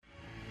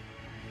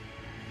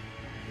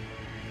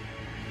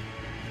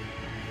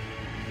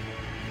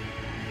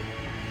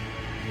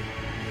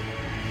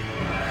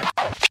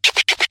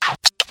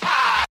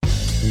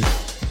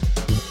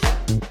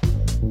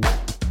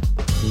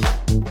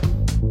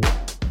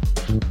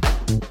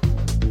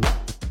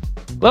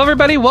Hello,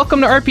 everybody.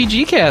 Welcome to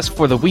RPGCast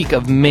for the week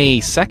of May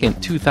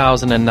 2nd,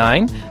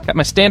 2009. Got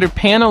my standard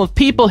panel of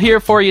people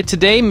here for you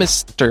today.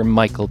 Mr.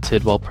 Michael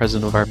Tidwell,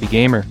 president of RP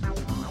Gamer.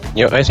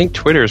 You know, I think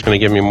Twitter is going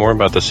to give me more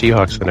about the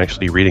Seahawks than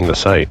actually reading the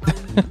site.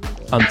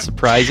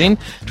 Unsurprising.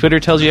 Twitter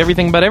tells you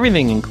everything about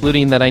everything,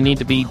 including that I need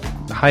to be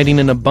hiding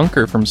in a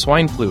bunker from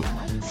swine flu.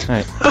 All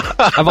right.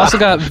 I've also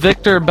got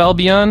Victor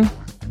Belbion.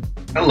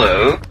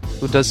 Hello.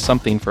 Who does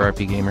something for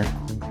RP Gamer.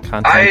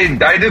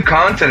 Content. I do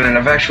content, and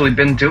I've actually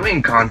been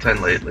doing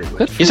content lately.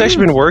 He's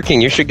actually been working.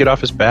 You should get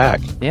off his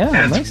back. Yeah,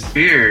 That's nice.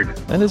 weird.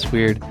 That is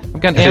weird. I've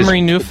got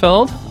Anne-Marie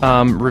Neufeld,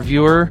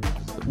 reviewer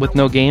with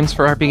no games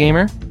for RP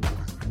Gamer.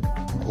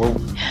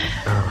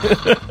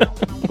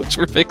 Which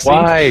we're fixing.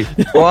 Why?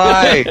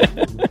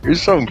 You're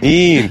so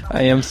mean.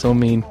 I am so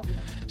mean.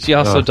 She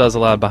also does a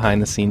lot of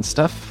behind-the-scenes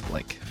stuff,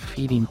 like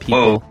feeding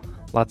people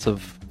lots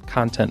of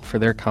content for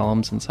their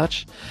columns and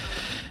such.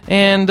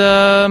 And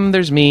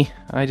there's me.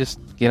 I just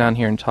get on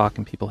here and talk,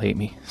 and people hate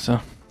me. So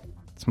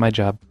it's my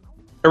job.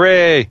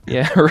 Hooray!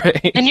 Yeah,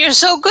 hooray. And you're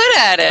so good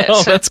at it.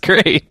 Oh, that's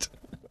great.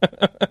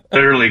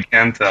 Literally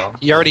can't tell.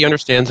 He already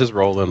understands his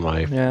role in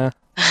life. Yeah.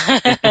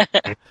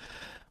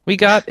 We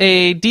got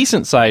a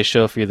decent-sized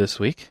show for you this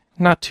week.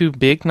 Not too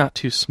big, not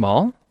too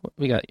small.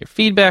 We got your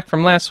feedback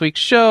from last week's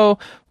show.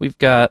 We've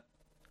got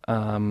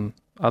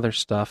other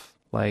stuff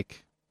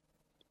like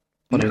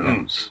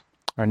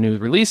our new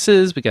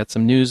releases. We got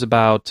some news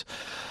about...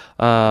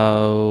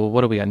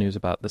 what do we got news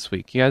about this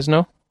week? You guys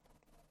know?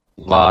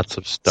 Lots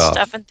of stuff.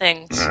 Stuff and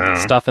things.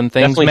 Stuff and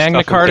things. Definitely Magna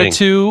stuff and Carta things.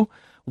 2,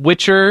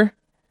 Witcher,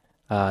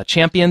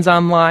 Champions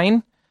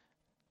Online.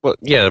 Well,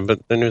 yeah,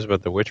 but the news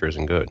about The Witcher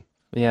isn't good.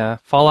 Yeah,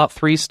 Fallout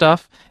 3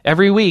 stuff.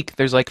 Every week,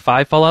 there's like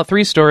 5 Fallout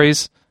 3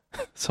 stories.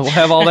 So we'll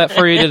have all that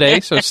for you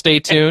today, so stay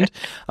tuned.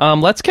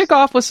 Let's kick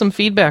off with some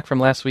feedback from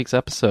last week's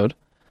episode.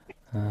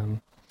 And,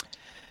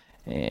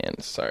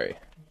 sorry,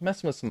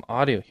 messing with some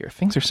audio here.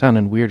 Things are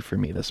sounding weird for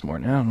me this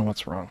morning. I don't know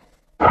what's wrong.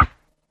 All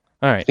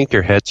right. I think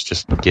your head's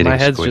just getting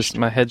squished.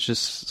 My head's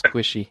just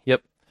squishy.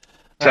 Yep.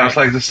 Sounds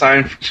like the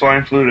swine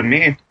flu to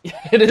me.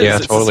 It is. Yeah,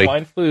 it's totally. a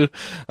swine flu.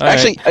 All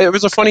Actually, right. it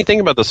was a funny thing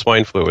about the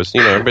swine flu. Is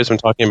everybody's been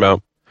talking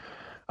about,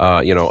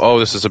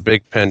 this is a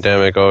big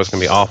pandemic. Oh, it's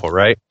going to be awful,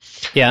 right?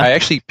 Yeah. I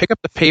actually pick up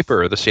the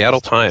paper, the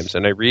Seattle Times,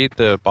 and I read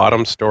the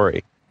bottom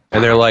story,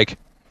 and they're like,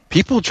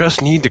 people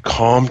just need to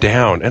calm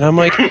down. And I'm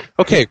like,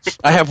 okay,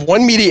 I have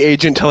one media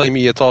agent telling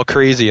me it's all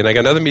crazy, and I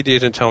got another media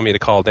agent telling me to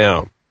calm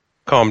down.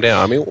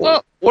 I mean,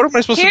 what am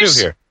I supposed to do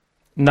here?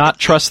 Not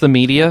trust the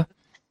media?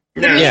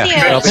 The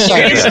media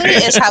seriously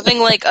is having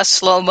like a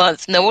slow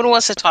month. No one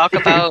wants to talk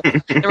about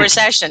the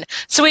recession.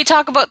 So we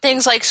talk about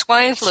things like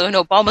swine flu and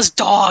Obama's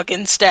dog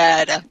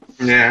instead.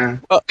 Yeah.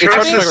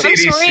 Trust the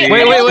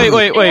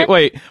CDC.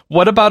 Wait.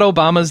 What about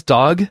Obama's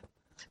dog?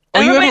 Oh,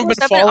 you Everybody haven't was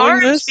been up in following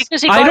arms this?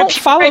 because he I got don't a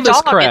follow purebred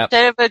this dog crap.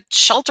 instead of a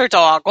shelter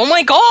dog. Oh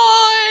my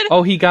god!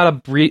 Oh, he got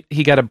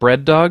a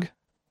bred dog?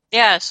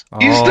 Yes.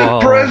 He's the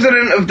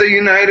president of the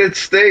United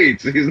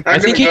States. He's not I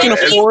think he can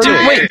afford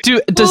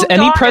it. Does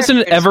any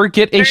president ever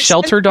get a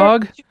shelter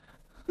dog?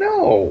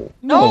 No.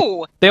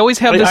 No. They always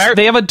have this.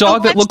 They have a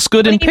dog that looks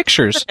good in Many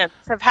pictures.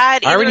 presidents have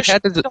had I either already a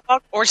had shelter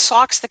dog or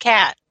Socks the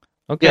cat.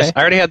 Okay. Yes, I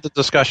already had the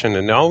discussion,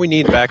 and all we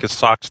need back is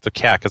Socks the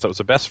cat, because that was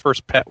the best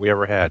first pet we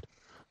ever had.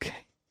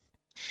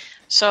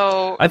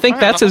 So I think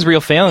that's his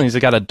real failing. He's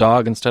got a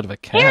dog instead of a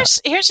cat.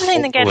 Here's the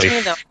thing that gets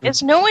me though,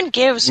 is no one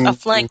gives a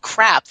flying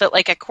crap that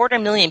like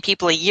 250,000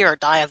 people a year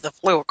die of the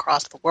flu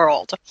across the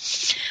world.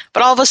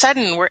 But all of a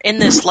sudden we're in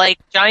this like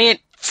giant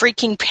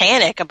freaking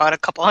panic about a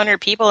couple hundred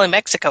people in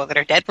Mexico that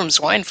are dead from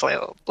swine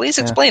flu. Please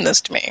explain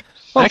this to me.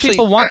 Well, Actually,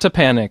 people want to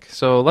panic,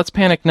 so let's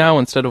panic now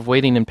instead of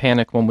waiting and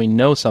panic when we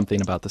know something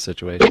about the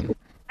situation.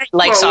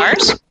 Like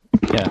SARS?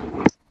 Yeah.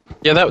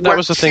 Yeah, that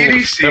was the thing.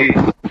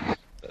 CDC.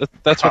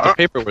 That's what the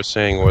paper was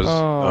saying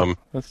was,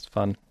 That's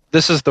fun.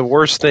 this is the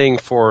worst thing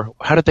for,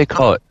 how did they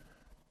call it?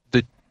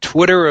 The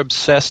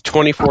Twitter-obsessed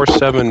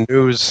 24/7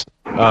 news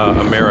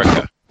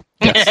America.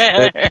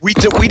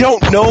 We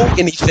don't know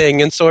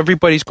anything, and so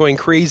everybody's going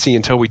crazy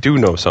until we do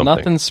know something.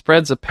 Nothing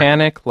spreads a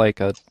panic like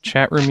a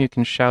chat room you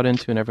can shout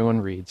into and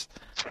everyone reads.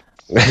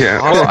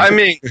 Yeah. Well, I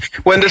mean,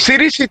 when the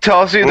CDC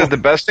tells you that the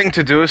best thing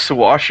to do is to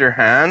wash your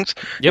hands,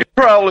 you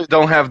probably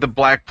don't have the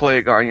Black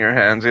Plague on your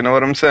hands. You know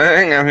what I'm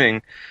saying? I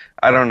mean,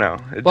 I don't know.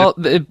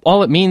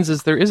 All it means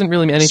is there isn't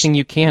really anything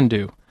you can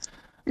do.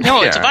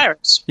 No, it's a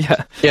virus.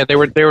 Yeah. Yeah, they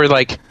were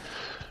like,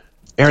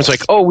 Aaron's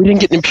like, oh, we didn't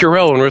get any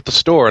Purell when we were at the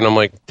store. And I'm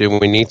like, did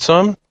we need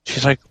some?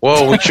 She's like,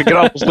 well, we should get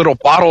all those little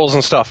bottles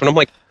and stuff. And I'm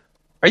like,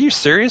 are you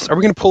serious? Are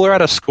we going to pull her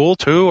out of school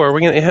too? Or are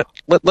we going to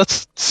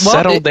let's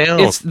settle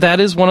down?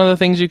 That is one of the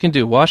things you can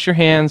do. Wash your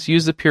hands,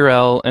 use the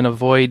Purell, and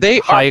avoid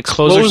high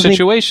exposure closing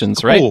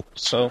situations, right?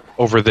 So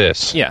over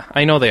this. Yeah,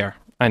 I know they are.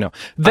 I know.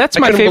 That's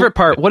my favorite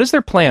part. What is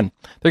their plan?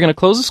 They're going to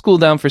close the school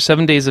down for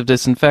 7 days of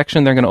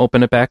disinfection. They're going to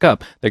open it back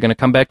up. They're going to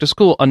come back to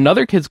school.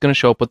 Another kid's going to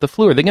show up with the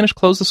flu. Are they going to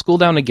close the school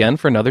down again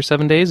for another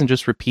 7 days and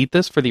just repeat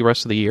this for the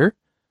rest of the year?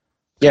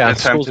 Yeah,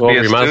 It's time school's to be over.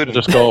 a You might as well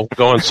student. just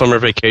go on summer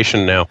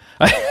vacation now.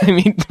 I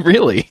mean,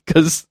 really,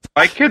 because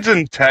My kid's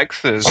in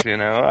Texas,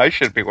 I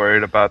should be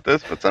worried about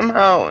this, but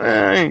somehow,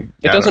 It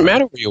doesn't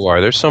matter where you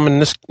are. There's some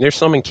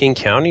in King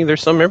County.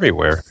 There's some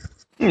everywhere.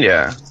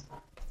 Yeah.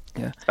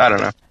 I don't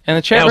know. And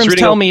the chat rooms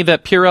tell me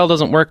that Purell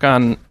doesn't work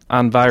on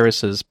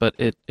viruses, but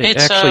it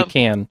actually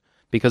can,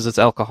 because it's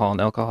alcohol,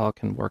 and alcohol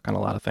can work on a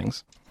lot of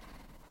things.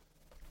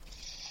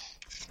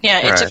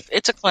 Yeah,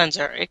 it's a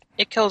cleanser.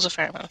 It kills a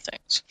fair amount of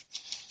things.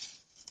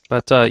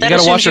 But you got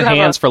to wash your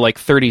hands for like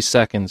 30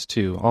 seconds,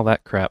 too. All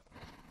that crap.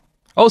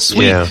 Oh,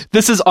 sweet. Yeah.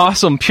 This is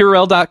awesome.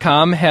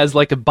 Purell.com has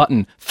like a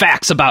button.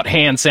 Facts about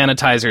hand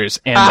sanitizers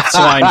and the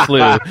swine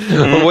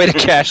flu. Way to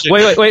cash it.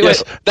 Wait.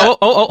 Yes,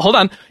 hold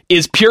on.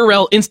 Is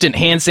Purell Instant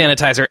Hand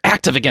Sanitizer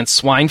active against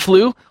swine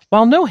flu?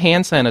 While no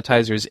hand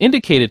sanitizer is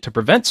indicated to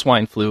prevent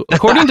swine flu,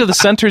 according to the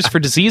Centers for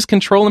Disease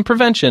Control and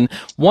Prevention,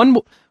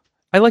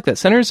 I like that.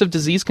 Centers of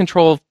Disease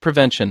Control and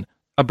Prevention,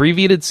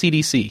 abbreviated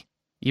CDC.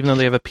 Even though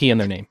they have a P in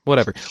their name.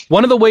 Whatever.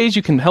 One of the ways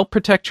you can help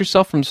protect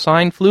yourself from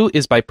swine flu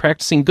is by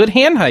practicing good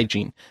hand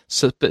hygiene.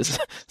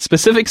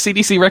 Specific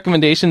CDC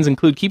recommendations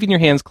include keeping your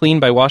hands clean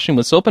by washing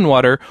with soap and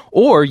water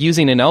or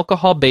using an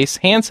alcohol-based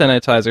hand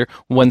sanitizer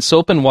when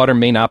soap and water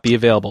may not be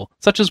available,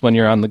 such as when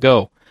you're on the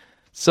go.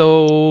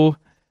 So...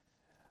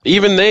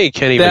 Even they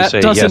can't even say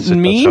yes. That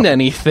doesn't mean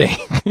anything.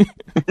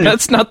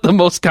 That's not the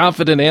most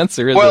confident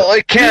answer, is it? Well,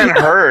 it can't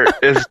hurt,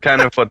 is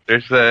kind of what they're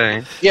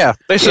saying. Yeah,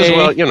 they says,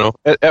 well,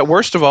 at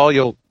worst of all,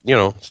 you'll,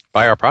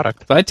 buy our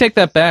product. But I take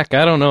that back.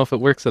 I don't know if it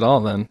works at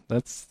all then.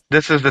 This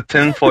is the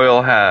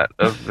tinfoil hat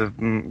of the...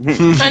 And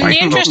the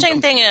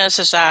interesting thing is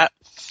that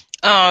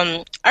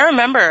I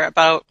remember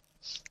about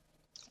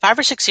 5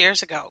 or 6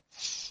 years ago,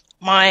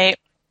 my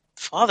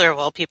father, of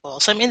all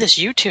people, sent me this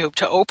YouTube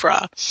to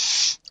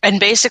Oprah. And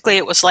basically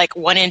it was like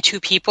 1 in 2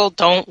 people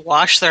don't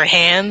wash their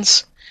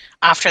hands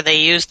after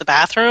they use the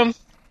bathroom.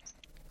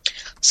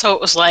 So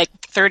it was like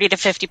 30 to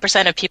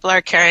 50% of people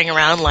are carrying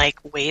around like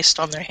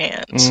waste on their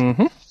hands.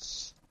 Mm-hmm.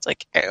 It's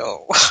like,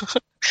 ew.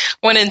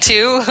 1 in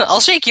 2, I'll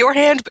shake your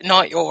hand, but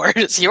not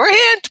yours. Your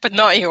hand, but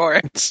not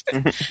yours.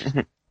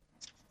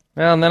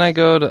 Well, and then I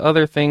go to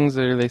other things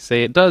where they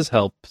say it does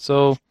help.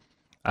 So,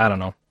 I don't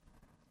know.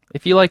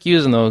 If you like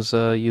using those,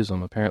 use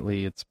them.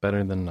 Apparently, it's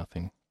better than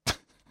nothing.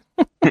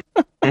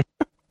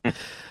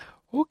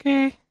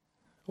 Okay.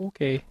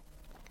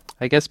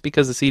 I guess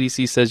because the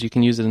CDC says you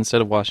can use it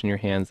instead of washing your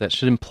hands, that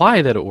should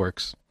imply that it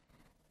works.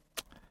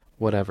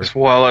 Whatever. As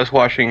well as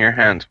washing your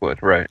hands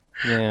would, right.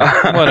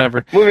 Yeah,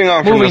 whatever. Moving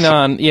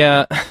on,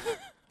 yeah.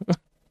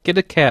 Get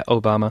a cat,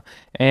 Obama.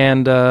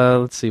 And,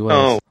 let's see, what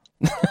else?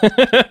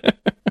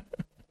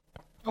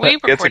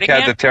 Gets a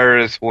cat, the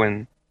terrorists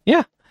win.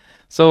 Yeah.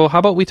 So how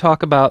about we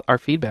talk about our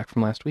feedback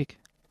from last week?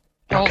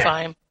 Oh,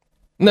 fine.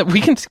 No,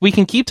 we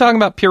can keep talking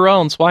about Purell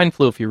and swine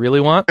flu if you really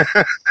want.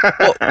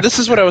 Well, this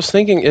is what I was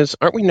thinking is,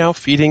 aren't we now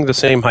feeding the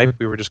same hype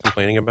we were just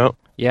complaining about?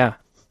 Yeah.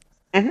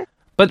 Mm-hmm.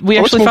 But we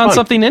actually found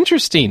something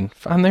interesting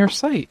on their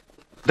site.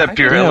 That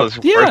Purell is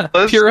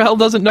worthless? Purell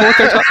doesn't know what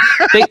they're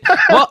talking about.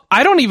 Well,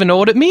 I don't even know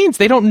what it means.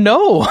 They don't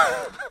know.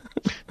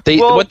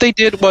 What they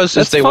did was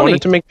they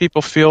wanted to make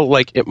people feel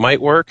like it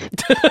might work,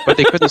 but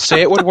they couldn't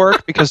say it would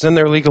work because then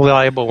they're legally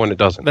liable when it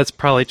doesn't. That's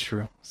probably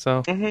true.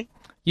 So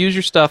use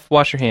your stuff,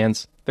 wash your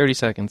hands, 30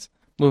 seconds.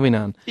 Moving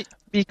on.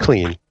 Be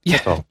clean.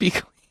 That's all. Be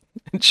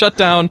clean. Shut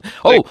down.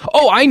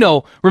 Oh, I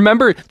know.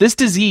 Remember, this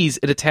disease,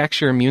 it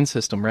attacks your immune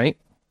system, right?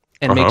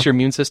 And makes your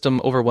immune system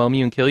overwhelm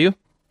you and kill you?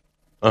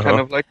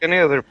 Kind of like any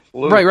other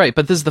flu. Right.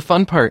 But this is the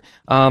fun part.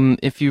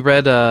 If you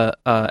read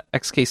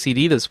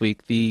XKCD this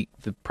week, the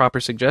proper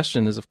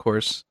suggestion is, of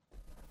course,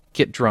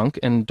 get drunk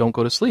and don't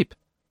go to sleep.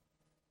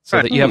 So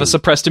that you have a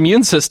suppressed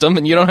immune system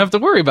and you don't have to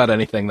worry about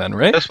anything then,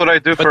 right? That's what I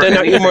do. But then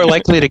aren't you more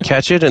likely to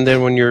catch it, and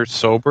then when you're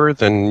sober,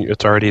 then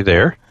it's already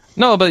there?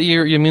 No, but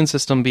your immune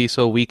system be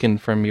so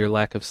weakened from your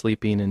lack of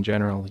sleeping in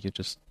general, you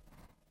just...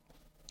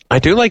 I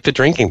do like the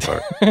drinking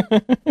part.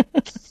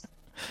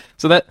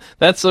 So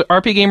that's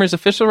RP Gamer's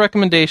official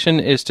recommendation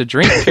is to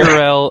drink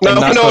Purell and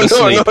not go to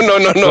sleep.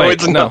 No, Wait,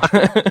 it's not.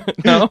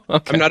 No?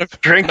 Okay. I'm not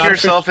Drink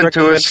yourself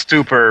into a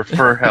stupor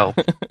for health.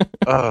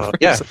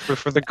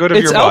 For the good of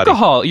your body. It's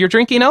alcohol. You're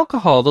drinking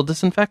alcohol. They'll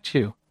disinfect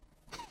you.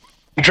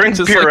 Drink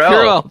Just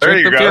Purell. Like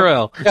Drink the go.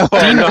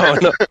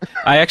 Purell. No.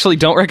 I actually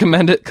don't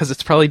recommend it because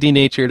it's probably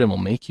denatured and will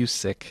make you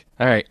sick.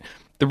 All right.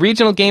 The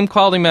regional game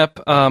quality map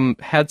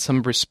had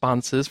some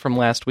responses from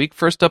last week.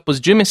 First up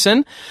was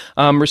Jimison,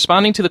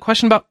 responding to the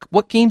question about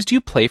what games do you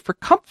play for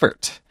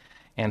comfort.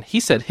 And he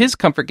said his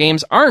comfort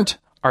games aren't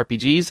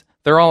RPGs,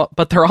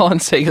 but they're all on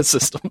Sega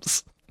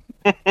systems.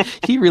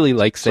 He really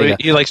likes Sega. So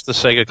he likes the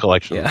Sega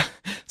collection. Yeah.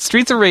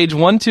 Streets of Rage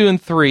 1, 2,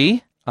 and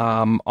 3.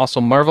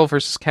 Also Marvel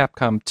vs.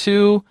 Capcom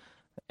 2.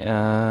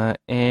 And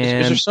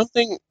is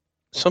there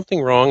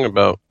something wrong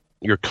about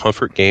your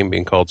comfort game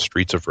being called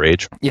Streets of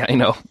Rage? Yeah, I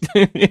know.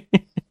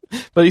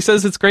 But he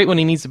says it's great when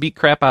he needs to beat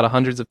crap out of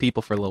hundreds of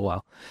people for a little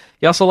while.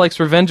 He also likes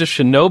Revenge of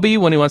Shinobi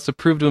when he wants to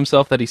prove to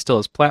himself that he still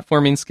has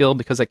platforming skill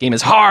because that game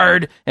is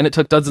hard and it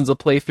took dozens of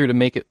playthrough to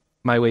make it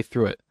my way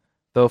through it.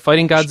 Though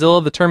fighting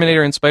Godzilla, the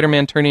Terminator, and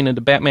Spider-Man turning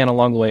into Batman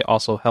along the way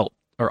also helped,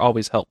 or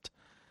always helped.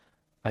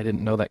 I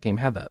didn't know that game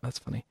had that. That's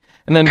funny.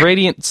 And then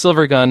Radiant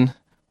Silvergun,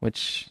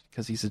 which,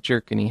 because he's a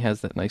jerk and he has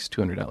that nice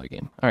 $200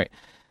 game. All right.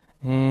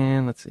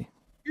 And let's see.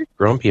 You're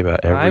grumpy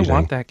about everything. I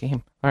want that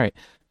game. All right.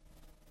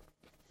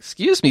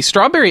 Excuse me.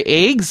 Strawberry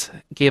Eggs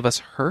gave us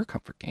her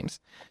comfort games.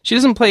 She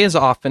doesn't play as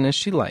often as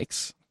she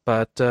likes,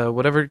 but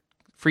whatever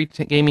free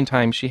gaming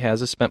time she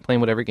has is spent playing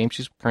whatever game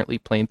she's currently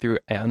playing through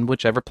on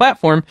whichever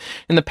platform.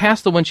 In the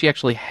past, the when she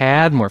actually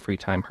had more free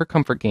time, her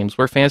comfort games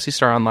were Phantasy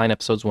Star Online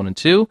Episodes 1 and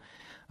 2,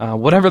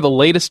 whatever the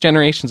latest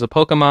generations of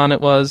Pokemon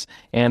it was,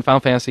 and Final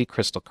Fantasy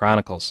Crystal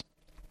Chronicles.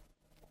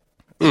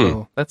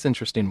 So that's an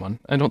interesting one.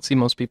 I don't see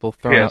most people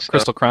throwing out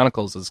Crystal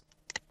Chronicles as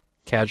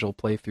casual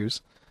playthroughs.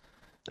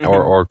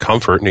 Or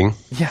comforting.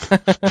 Yeah.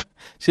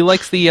 She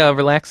likes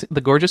the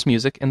gorgeous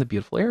music and the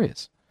beautiful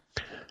areas.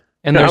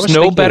 And there's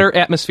no better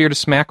atmosphere to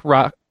smack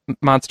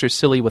monsters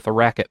silly with a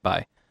racket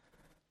by.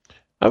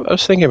 I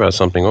was thinking about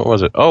something. What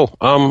was it? Oh,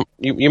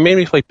 you made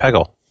me play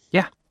Peggle.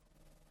 Yeah.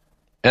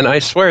 And I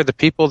swear the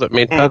people that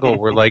made Peggle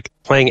were like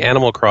playing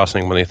Animal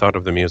Crossing when they thought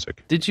of the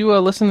music. Did you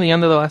listen to the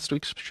end of the last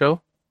week's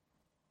show?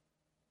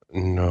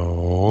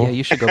 No. Yeah,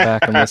 you should go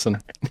back and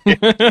listen.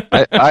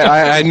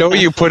 I know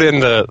you put in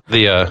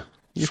the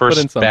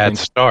first bad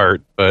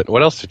start, but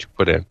what else did you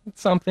put in?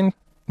 Something.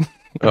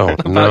 Oh,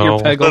 about your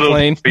Peggle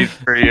playing.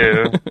 For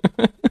you.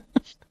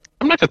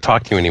 I'm not going to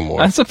talk to you anymore.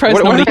 I'm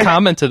surprised nobody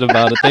commented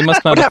about it. They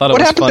must not have thought it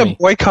was funny. What happened to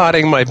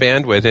boycotting my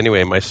bandwidth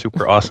anyway, my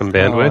super awesome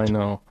bandwidth? Oh, I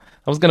know.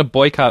 I was going to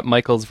boycott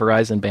Michael's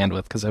Verizon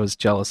bandwidth because I was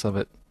jealous of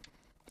it.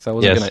 So I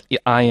wasn't going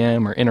to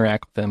IM or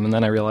interact with him, and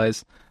then I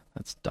realized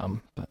that's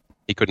dumb. But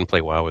he couldn't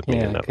play WoW with me,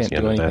 and that was the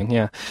end of that.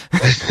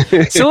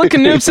 Yeah.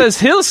 Silicon Noob says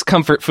his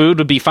comfort food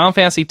would be Final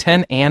Fantasy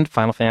X and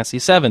Final Fantasy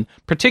VII,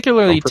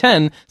 particularly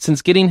 10,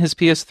 since getting his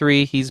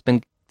PS3, he's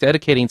been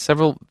dedicating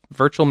several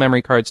virtual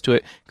memory cards to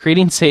it,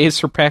 creating saves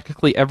for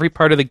practically every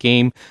part of the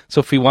game, so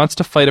if he wants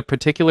to fight a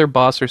particular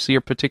boss or see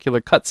a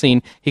particular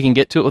cutscene, he can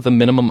get to it with a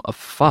minimum of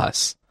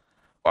fuss.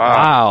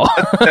 Wow.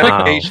 That's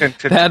dedication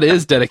to that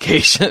is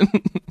dedication.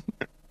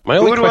 My Who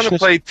only would want question to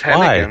play is 10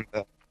 why? again,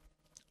 though?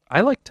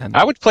 I like 10.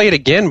 I would play it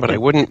again, but I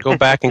wouldn't go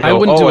back and I go,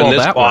 wouldn't do and all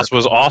this that boss work.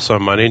 was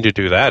awesome. I need to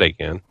do that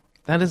again.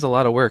 That is a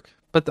lot of work.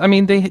 But, I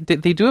mean, they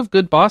do have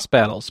good boss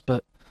battles,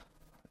 but,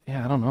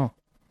 yeah, I don't know.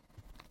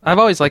 I've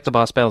always liked the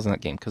boss battles in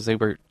that game, because they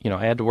were,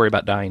 I had to worry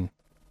about dying.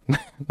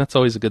 That's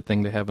always a good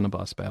thing to have in a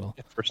boss battle.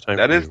 First time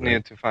That for is you, new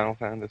right? to Final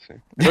Fantasy.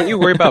 Don't you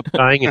worry about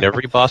dying in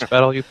every boss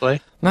battle you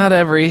play? Not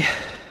every.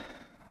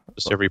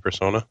 Just every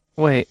Persona?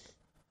 Wait.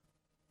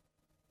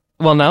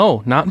 Well,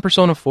 no, not in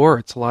Persona 4.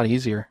 It's a lot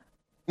easier.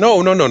 No.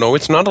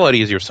 It's not a lot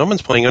easier.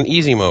 Someone's playing on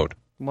easy mode.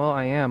 Well,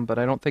 I am, but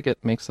I don't think it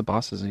makes the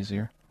bosses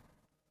easier.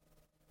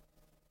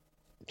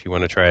 Do you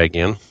want to try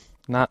again?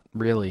 Not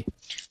really.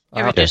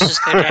 It reduces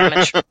their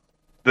damage.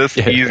 This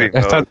Yeah, easy I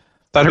mode. thought it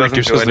Doesn't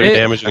reduces do their anything.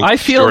 damage. and I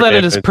feel store that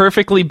it is damage.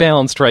 perfectly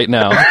balanced right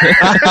now.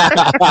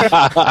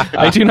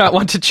 I do not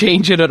want to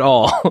change it at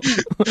all.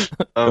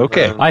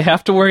 Okay. I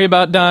have to worry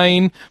about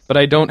dying, but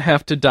I don't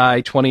have to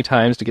die 20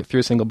 times to get through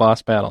a single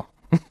boss battle.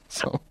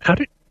 So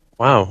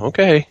Wow,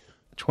 okay.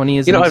 20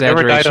 is You know, an I've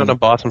never exaggeration. died on a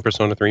boss in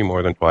Persona 3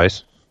 more than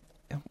twice.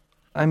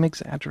 I'm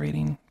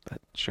exaggerating, but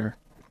sure.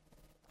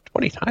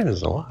 20 times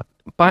is a lot.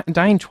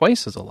 Dying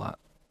twice is a lot.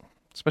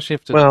 Especially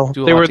if to Well,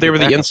 do a they lot were to get the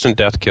back up. instant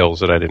death kills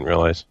that I didn't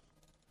realize.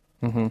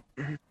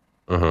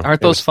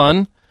 Aren't those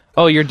fun?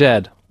 Oh, you're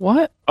dead.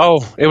 What?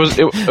 Oh, it was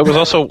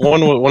also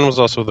one was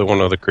also the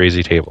one of the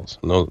crazy tables.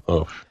 No,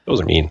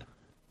 those are mean.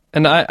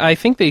 And I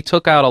think they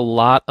took out a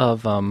lot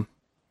of the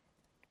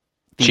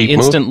Cheap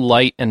instant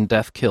light and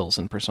death kills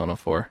in Persona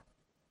 4.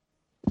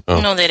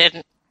 Oh. No, they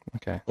didn't.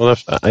 Okay. Well,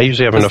 I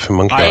usually have enough in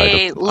Monkey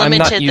They Eye.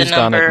 limited the used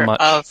on it number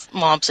much. of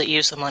mobs that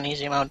use them on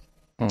easy mode.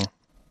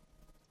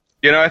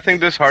 I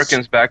think this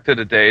harkens back to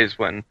the days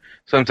when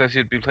sometimes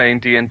you'd be playing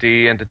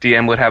D&D and the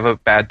DM would have a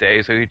bad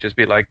day, so he'd just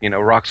be like,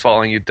 rocks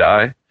falling, you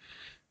die.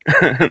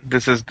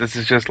 This is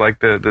just like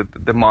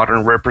the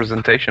modern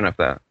representation of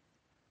that.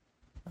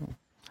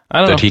 I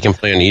don't know. That he can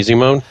play on easy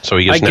mode, so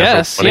he I gets natural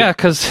guess, 20? yeah,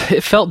 because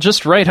it felt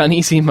just right on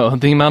easy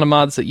mode. The amount of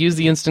mods that use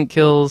the instant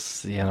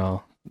kills,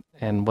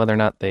 and whether or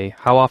not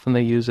how often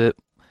they use it,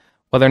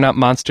 whether or not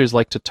monsters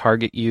like to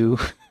target you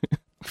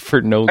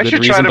for no I good should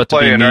reason try to but to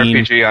play be an mean.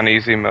 RPG on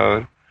easy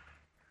mode,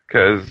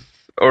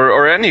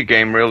 or any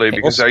game really,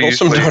 because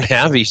Most of them don't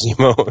have easy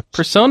mode.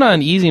 Persona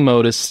on easy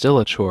mode is still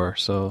a chore,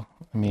 so,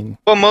 I mean...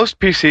 Well, most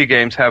PC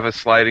games have a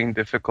sliding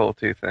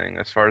difficulty thing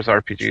as far as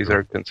RPGs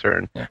are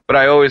concerned. Yeah. But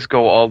I always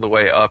go all the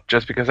way up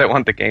just because I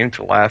want the game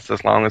to last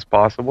as long as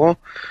possible.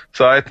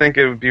 So I think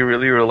it would be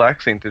really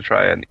relaxing to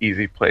try an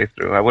easy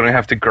playthrough. I wouldn't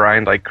have to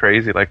grind like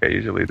crazy like I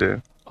usually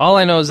do. All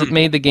I know is it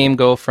made the game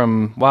go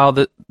from, wow,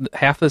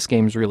 half this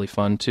game is really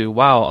fun, to,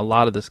 wow, a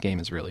lot of this game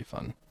is really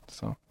fun.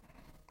 So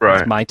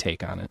that's my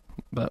take on it.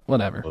 But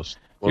whatever.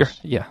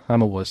 Yeah,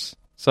 I'm a wuss.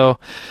 So,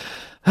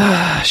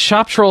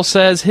 Shop Troll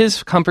says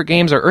his comfort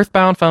games are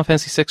Earthbound, Final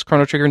Fantasy VI,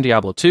 Chrono Trigger, and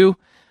Diablo 2.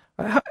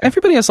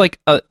 Everybody has like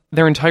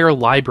their entire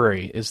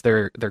library is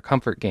their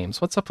comfort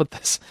games. What's up with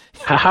this?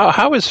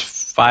 How is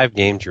 5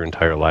 games your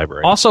entire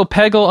library? Also,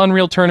 Peggle,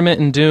 Unreal Tournament,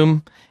 and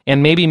Doom,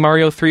 and maybe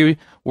Mario 3,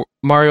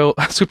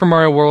 Super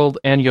Mario World,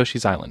 and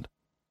Yoshi's Island.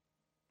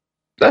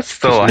 That's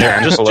still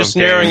just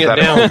narrowing it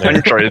down.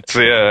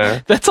 Yeah,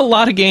 that's a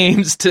lot of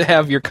games to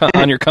have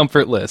on your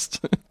comfort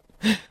list.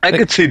 I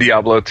could see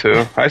Diablo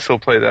 2. I still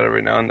play that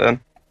every now and then.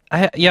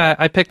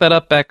 I picked that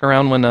up back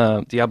around when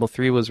Diablo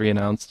 3 was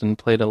reannounced and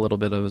played a little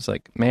bit. I was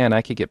like, man,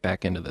 I could get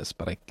back into this,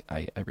 but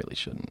I really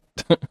shouldn't.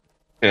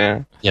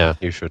 Yeah,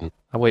 you shouldn't.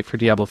 I'll wait for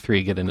Diablo 3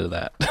 to get into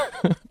that.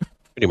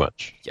 Pretty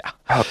much. Yeah.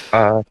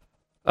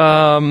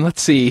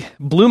 Let's see.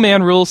 Blue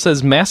Man Rule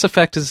says Mass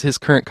Effect is his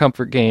current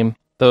comfort game,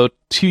 though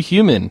Too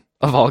Human,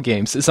 of all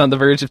games, is on the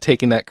verge of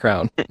taking that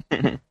crown.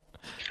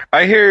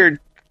 I hear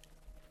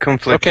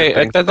conflicting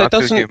things that about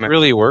doesn't Too Human.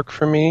 really work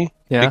for me,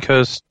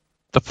 because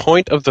the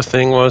point of the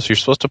thing was you're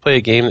supposed to play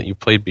a game that you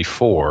played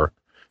before.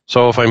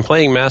 So if I'm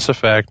playing Mass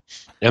Effect,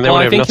 and then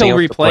I have think nothing he'll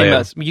else to play,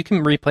 replay you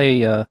can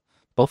replay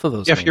both of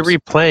those games. if you're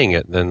replaying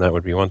it, then that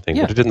would be one thing.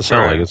 Yeah. But it didn't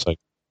sound like it's like...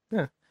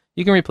 Yeah,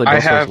 you can replay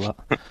both of those a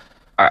lot.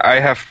 I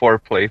have 4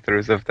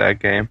 playthroughs of that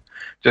game,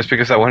 just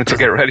because I wanted to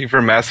get ready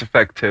for Mass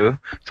Effect 2.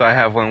 So I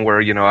have one where,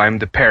 I'm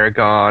the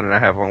Paragon, and I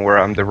have one where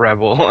I'm the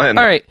Rebel. And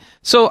all right,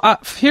 so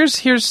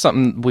here's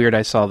something weird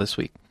I saw this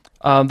week.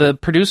 The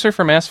producer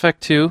for Mass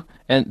Effect 2,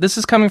 and this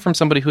is coming from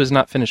somebody who has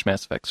not finished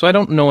Mass Effect, so I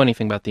don't know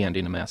anything about the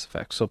ending of Mass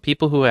Effect, so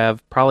people who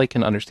have probably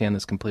can understand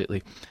this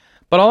completely.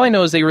 But all I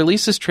know is they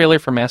released this trailer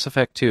for Mass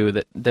Effect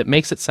 2 that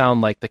makes it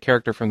sound like the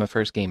character from the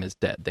first game is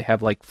dead. They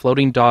have like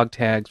floating dog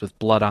tags with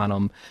blood on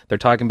them. They're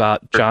talking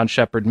about John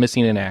Shepard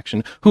missing in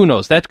action. Who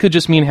knows? That could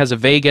just mean it has a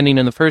vague ending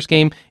in the first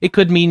game. It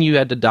could mean you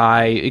had to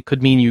die. It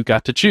could mean you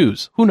got to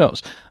choose. Who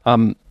knows?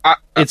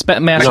 It's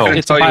Mass Effect.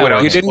 It's a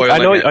you You didn't. I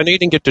know you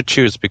didn't get to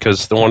choose,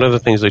 because one of the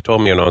things they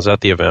told me when I was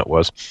at the event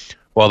was,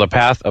 well, the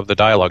path of the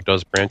dialogue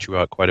does branch you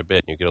out quite a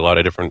bit, and you get a lot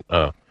of different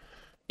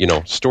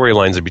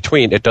storylines in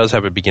between. It does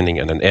have a beginning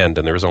and an end,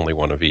 and there's only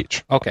one of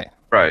each. Okay.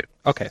 Right.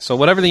 Okay, so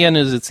whatever the end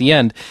is, it's the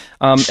end.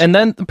 And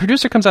then the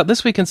producer comes out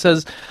this week and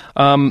says...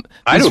 I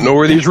don't know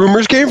where these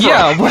rumors came from.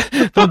 Yeah,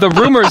 the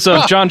rumors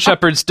of John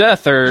Shepard's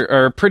death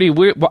are pretty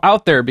weird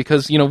out there,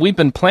 because, we've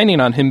been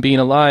planning on him being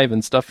alive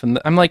and stuff. And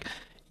I'm like,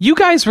 you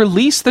guys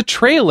released the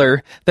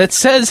trailer that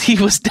says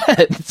he was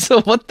dead.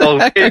 So what the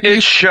heck?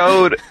 It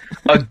showed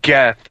a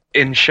Geth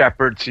in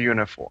Shepard's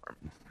uniform.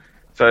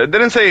 So it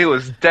didn't say he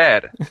was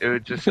dead.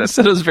 It just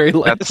said it was very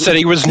light. It said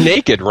he was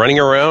naked, running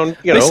around.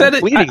 They said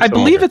I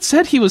believe it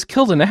said he was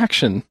killed in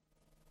action.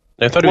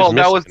 I thought he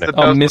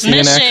was missing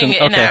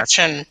in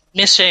action.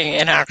 Missing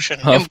in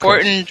action. Of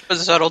Important but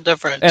subtle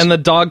difference. And the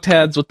dog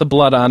tags with the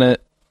blood on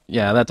it.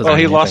 Yeah, that doesn't. Well,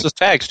 he lost his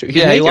tags too.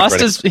 He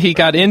lost his. He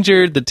got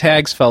injured. The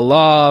tags fell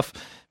off.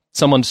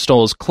 Someone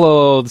stole his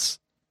clothes.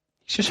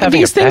 He's just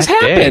having these things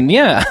happen.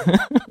 Yeah.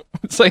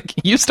 It's like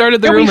you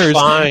started the rumors,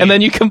 and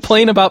then you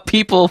complain about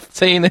people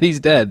saying that he's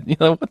dead.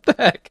 What the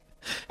heck?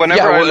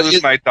 Whenever I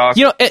lose my dog...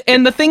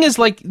 and the thing is,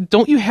 like,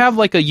 don't you have,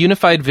 like, a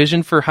unified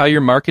vision for how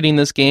you're marketing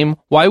this game?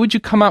 Why would you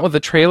come out with a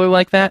trailer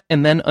like that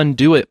and then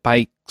undo it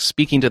by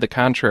speaking to the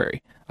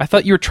contrary? I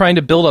thought you were trying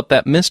to build up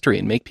that mystery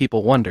and make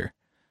people wonder.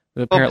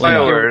 But apparently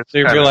not.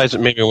 They realized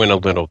it maybe went a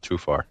little too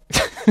far.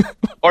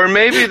 Or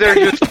maybe they're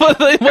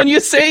just... when you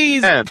say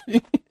he's...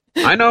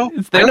 I know.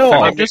 It's their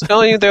fault. I'm just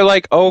telling you, they're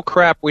like, oh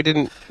crap, we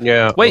didn't.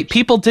 Yeah. Wait,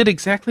 people did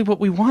exactly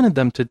what we wanted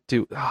them to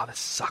do. Oh, this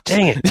sucks.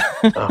 Dang it.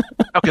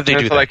 How could they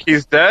do that? Like,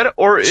 he's dead,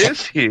 or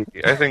is he?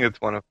 I think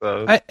it's one of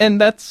those. And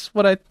that's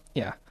what I.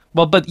 Yeah.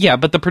 Well, but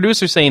the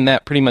producer saying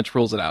that pretty much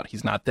rules it out.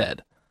 He's not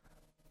dead.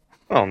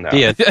 Oh no.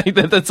 Yeah.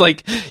 That's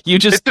like you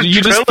just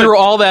threw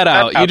all that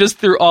out. You just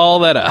threw all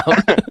that out.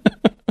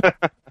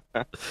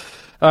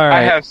 All right.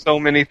 I have so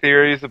many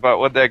theories about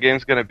what that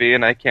game's going to be,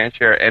 and I can't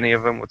share any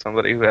of them with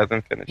somebody who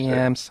hasn't finished it.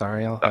 Yeah, I'm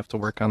sorry. I'll have to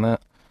work on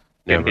that.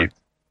 Never.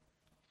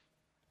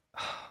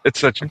 It's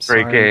such a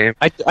great game.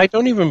 I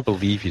don't even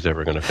believe he's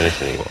ever going to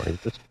finish anymore. He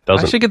just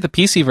doesn't. I should get the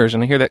PC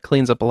version. I hear that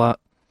cleans up a lot.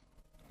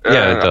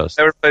 Yeah, it does.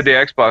 I never played the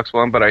Xbox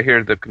one, but I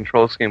hear the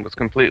control scheme was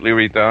completely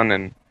redone,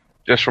 and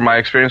just from my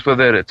experience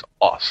with it, it's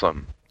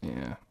awesome.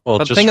 Yeah. Well,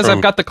 but the thing is,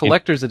 I've got the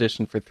collector's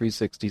edition for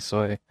 360,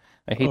 so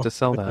I hate to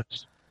sell that.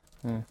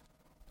 Yeah.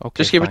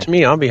 Okay, just give it to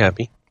me. I'll be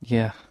happy.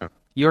 Yeah.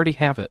 You already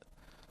have it.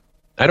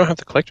 I don't have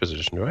the collector's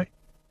edition, do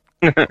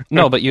I?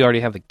 No, but you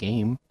already have the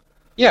game.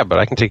 Yeah, but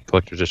I can take the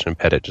collector's edition and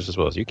pet it just as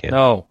well as you can.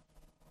 No.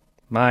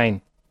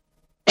 Mine.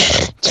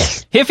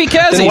 Hiffy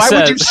Kazi then why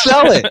says, would you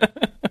sell it?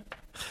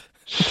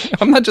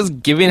 I'm not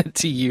just giving it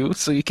to you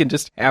so you can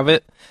just have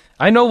it.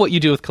 I know what you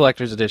do with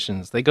collector's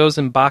editions. They goes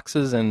in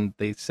boxes and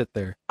they sit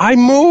there. I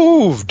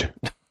moved!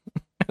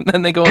 And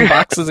then they go in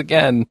boxes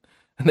again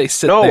and they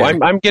sit there.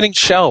 No, I'm getting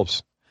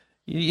shelves.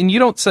 And you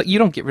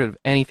don't get rid of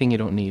anything you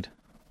don't need.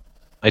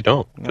 I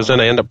don't, because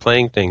then I end up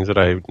playing things that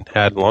I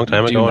had a long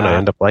time ago and I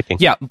end up liking.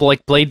 Yeah,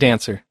 like Blade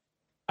Dancer.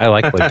 I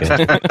like Blade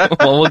Dancer.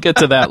 Well, we'll get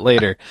to that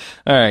later.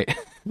 All right.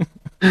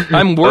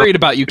 I'm worried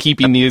about you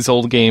keeping these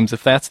old games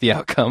if that's the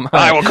outcome.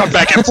 I will come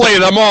back and play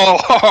them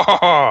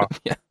all.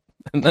 Yeah,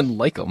 and then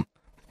like them.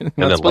 You're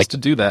not supposed to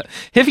do that.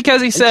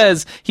 Hifikazi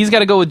says he's got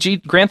to go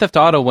with Grand Theft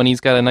Auto when he's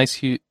got a nice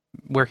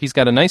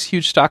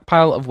huge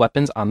stockpile of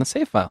weapons on the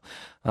save file.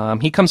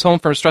 He comes home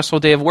from a stressful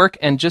day of work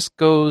and just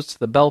goes to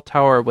the bell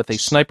tower with a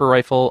sniper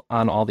rifle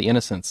on all the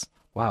innocents.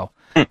 Wow.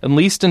 At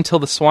least until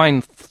the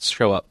swine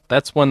show up.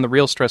 That's when the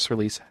real stress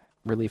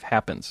relief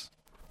happens.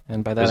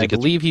 And by that, I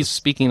believe he's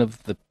speaking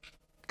of the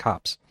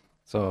cops.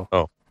 So.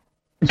 Oh.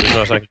 So you're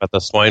not talking about the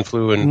swine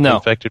flu and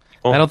infected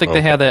people? I don't think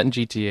they had that in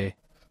GTA.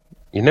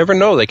 You never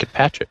know. They could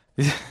patch it.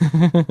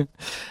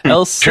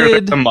 El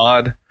Cid, the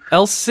mod.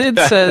 El Cid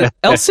says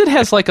El Cid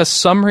has like a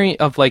summary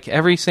of like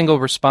every single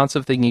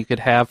responsive thing you could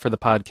have for the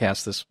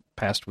podcast this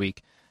past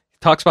week. He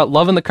talks about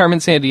loving the Carmen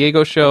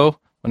Sandiego show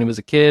when he was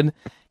a kid.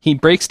 He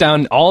breaks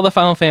down all the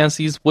Final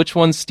Fantasies, which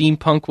one's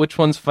steampunk, which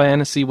one's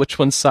fantasy, which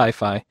one's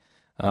sci-fi.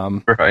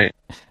 Right.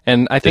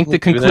 And I think the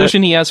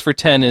conclusion he has for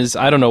 10 is,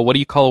 I don't know, what do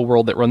you call a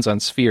world that runs on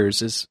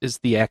spheres is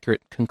the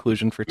accurate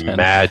conclusion for 10.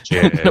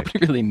 Magic. Nobody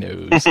really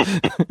knows.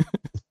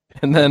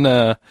 And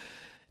then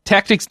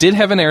Tactics did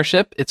have an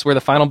airship. It's where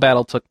the final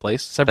battle took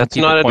place. That's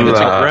not it's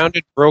a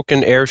grounded,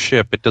 broken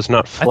airship. It does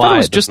not fly. I thought it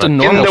was just a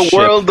normal ship. In the ship.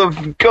 world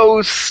of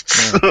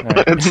ghosts. Yeah,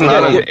 right. It's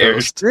not an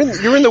airship.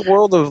 You're in the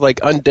world of like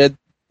undead,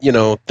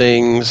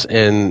 things,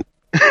 and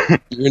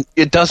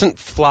it doesn't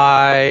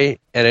fly,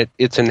 and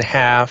it's in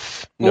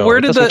half. Well,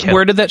 where did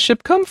that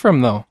ship come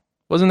from, though?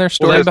 Wasn't there a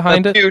story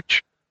behind it?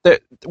 Huge.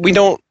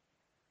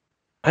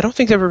 I don't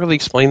think they ever really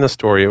explained the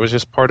story. It was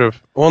just part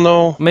of. Well,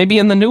 no. Maybe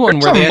in the new one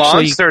where they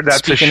actually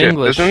speak in ship,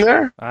 English. Isn't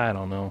there? I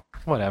don't know.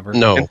 Whatever.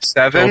 No. In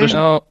 7?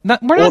 No,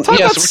 we're not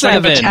talking about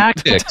 7.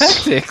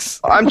 Tactics.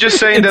 I'm just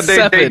saying that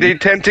they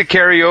tend to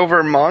carry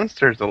over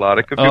monsters a lot.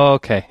 It could be. Oh,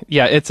 okay.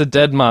 Yeah, it's a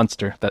dead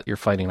monster that you're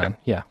fighting on.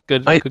 Yeah,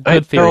 good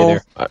theory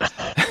there.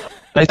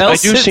 I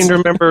do seem to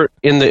remember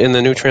in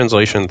the new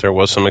translation there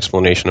was some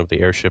explanation of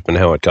the airship and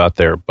how it got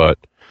there, but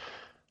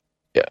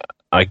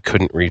I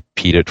couldn't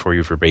repeat it for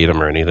you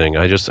verbatim or anything.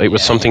 It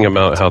was something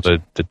about how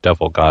the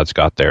devil gods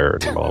got there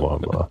and blah blah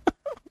blah.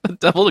 The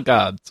devil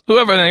gods who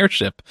have an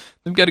airship.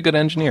 They've got a good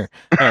engineer.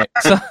 All right,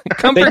 so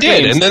Comfort they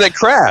did, Games. And then it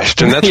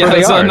crashed, and that's where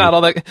they are. Not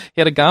all that.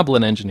 He had a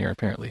goblin engineer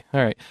apparently.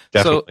 All right,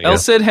 definitely, so El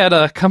Cid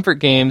had Comfort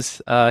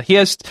Games. I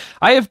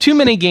have too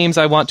many games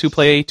I want to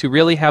play to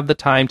really have the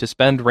time to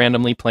spend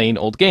randomly playing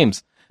old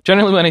games.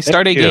 Generally, when I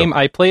start a game,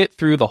 I play it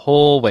through the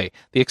whole way.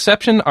 The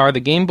exception are the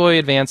Game Boy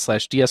Advance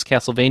 / DS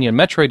Castlevania and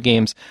Metroid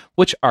games,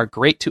 which are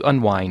great to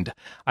unwind.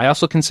 I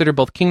also consider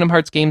both Kingdom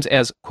Hearts games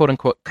as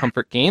quote-unquote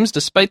comfort games,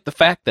 despite the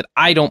fact that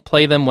I don't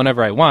play them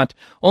whenever I want,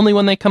 only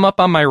when they come up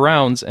on my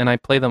rounds and I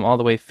play them all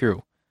the way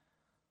through.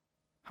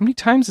 How many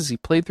times has he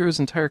played through his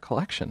entire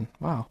collection?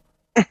 Wow.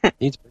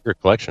 Needs a bigger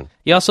collection.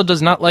 He also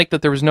does not like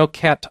that there was no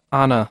Cat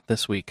Anna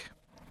this week.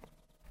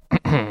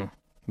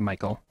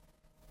 Michael.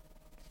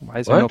 Why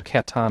is there no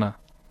Katana?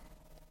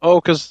 Oh,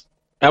 because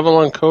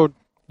Avalon Code.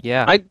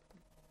 Yeah.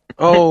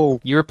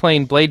 You were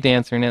playing Blade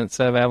Dancer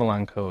instead of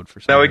Avalon Code for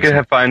some reason. Now we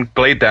can find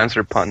Blade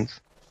Dancer puns.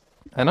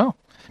 I know.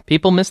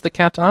 People miss the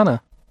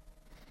Katana.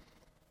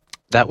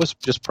 That was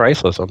just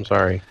priceless. I'm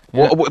sorry.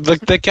 Yeah. Well,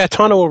 the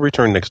Katana will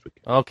return next week.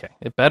 Okay,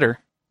 it better.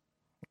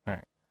 All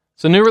right.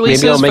 So new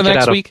releases Maybe I'll make for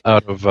next week.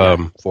 Out of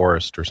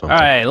Forest or something.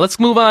 All right, let's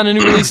move on to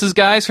new releases,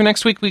 guys. For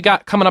next week, we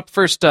got coming up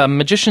first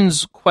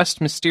Magician's Quest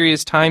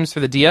Mysterious Times for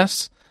the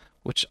DS,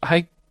 which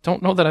I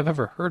don't know that I've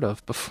ever heard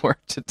of before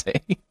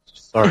today.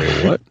 Sorry,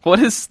 what? What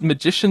is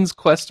Magician's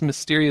Quest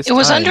Mysterious Times? It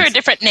was under a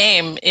different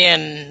name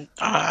in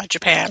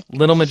Japan.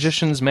 Little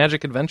Magician's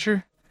Magic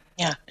Adventure?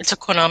 Yeah, it's a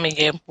Konami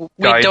game. We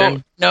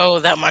don't know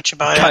that much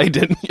about it.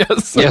 Gaiden,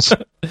 yes. Yes.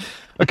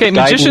 Okay,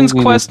 Magician's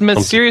Quest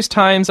Mysterious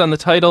Times on the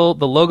title.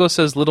 The logo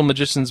says Little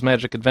Magician's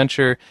Magic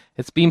Adventure.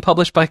 It's being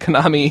published by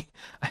Konami.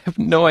 I have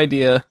no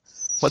idea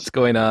what's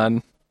going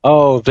on.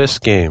 Oh, this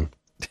game.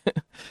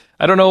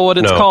 I don't know what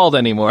it's called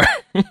anymore.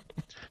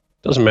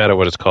 Doesn't matter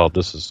what it's called.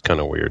 This is kind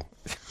of weird.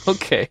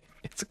 Okay.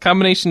 It's a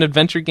combination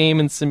adventure game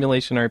and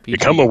simulation RPG.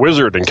 Become a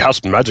wizard and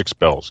cast magic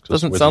spells.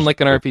 Doesn't sound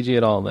like an RPG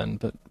at all then,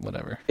 but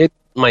whatever. It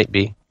might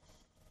be.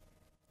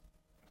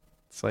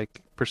 It's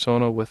like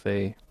Persona with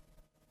a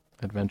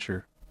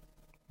adventure.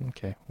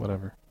 Okay,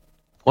 whatever.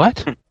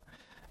 What?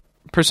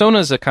 Persona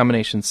is a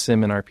combination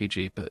sim and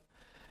RPG, but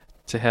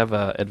to have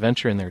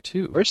adventure in there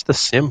too. Where's the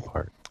sim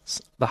part?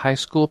 The high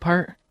school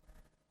part?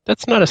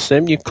 That's not a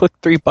sim. You click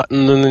 3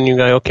 buttons and then you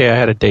go, okay, I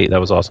had a date. That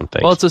was awesome.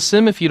 Thanks. Well, it's a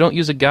sim if you don't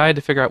use a guide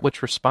to figure out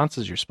which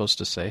responses you're supposed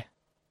to say.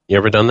 You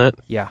ever done that?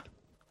 Yeah.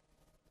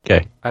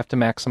 Okay. I have to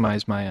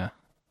maximize my...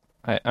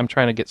 I'm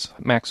trying to get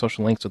max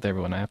social links with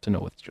everyone. I have to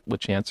know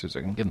which answers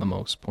are going to give the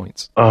most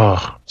points.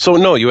 Oh. So,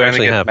 no, you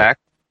actually have... Max?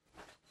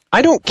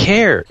 I don't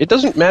care. It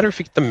doesn't matter if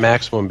you get the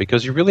maximum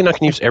because you're really not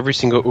going to use every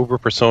single Uber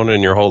persona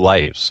in your whole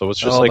life. So it's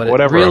just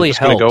whatever. Really I'm just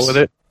going to go with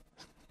it.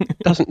 It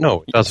doesn't.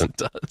 No, it doesn't.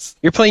 Yes, it does.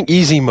 You're playing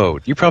easy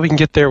mode. You probably can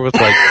get there with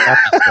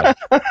happy stuff.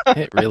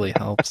 It really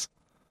helps.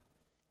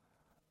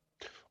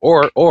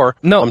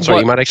 No, I'm sorry,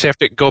 you might actually have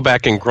to go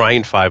back and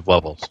grind 5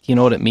 levels. You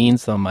know what it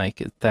means, though,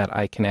 Mike? Is that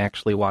I can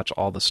actually watch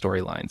all the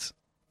storylines.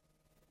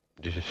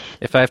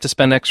 If I have to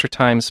spend extra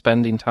time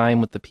spending time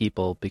with the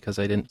people because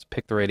I didn't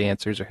pick the right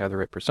answers or have the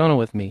right persona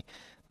with me,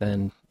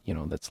 then,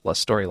 that's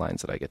less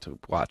storylines that I get to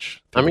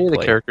watch. How many of the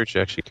characters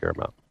you actually care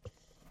about?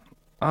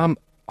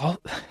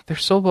 They're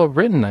so well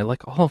written. I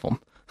like all of them.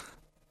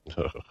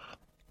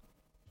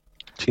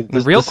 See,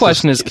 the real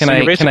question is,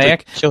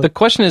 the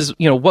question is,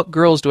 what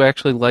girls do I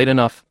actually like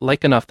enough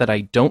that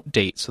I don't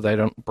date so that I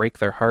don't break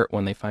their heart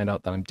when they find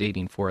out that I'm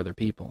dating 4 other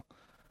people?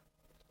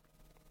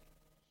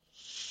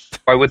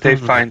 Why would they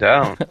find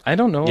out? I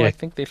don't know. Yeah, I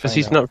think they find out. Because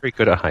he's not very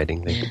good at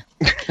hiding things.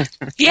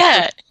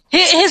 Yeah.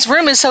 His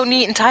room is so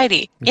neat and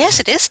tidy. Yes,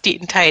 it is neat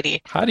and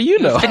tidy. How do you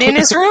know? You've been in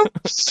his room?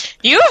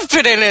 You've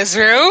been in his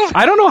room.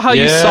 I don't know how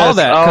you saw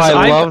that.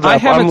 I love that. I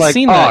haven't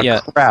seen that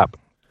yet. Crap.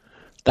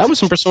 That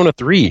was in Persona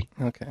 3.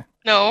 Okay.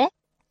 No.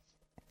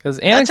 Because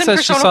Anna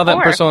says she saw that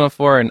in Persona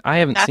 4, and I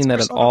haven't seen that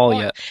at all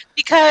yet.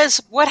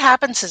 Because what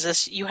happens is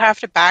this, you have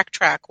to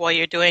backtrack while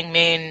you're doing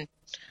main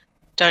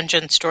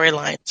dungeon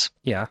storylines.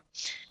 Yeah.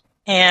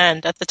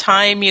 And at the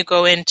time you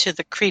go into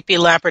the creepy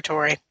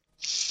laboratory,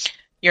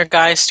 your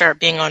guys start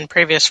being on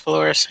previous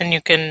floors, and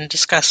you can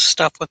discuss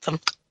stuff with them.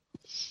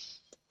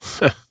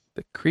 The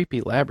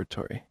creepy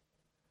laboratory.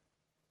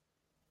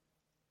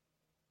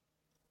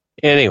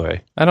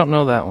 Anyway. I don't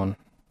know that one.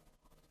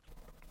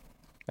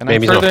 And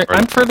Maybe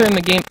I'm further in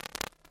the game.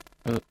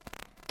 All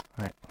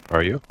right.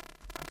 Are you?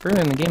 I'm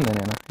further in the game than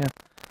Anna, yeah.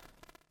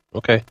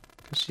 Okay.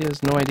 Because she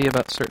has no idea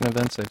about certain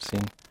events I've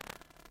seen.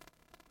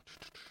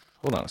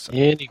 Hold on a second.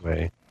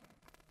 Anyway.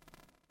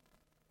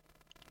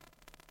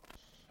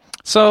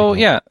 So,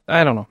 yeah,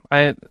 I don't know.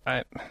 I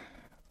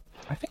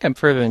think I'm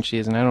further than she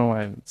is, and I don't know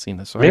why I haven't seen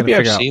this. So maybe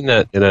I've seen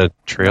that in a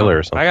trailer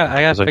or something.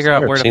 I got to figure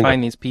out where to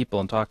find these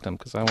people and talk to them,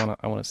 because I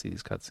want to see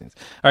these cutscenes.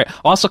 All right,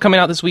 also coming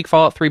out this week,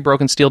 Fallout 3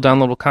 Broken Steel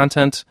downloadable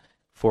content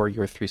for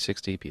your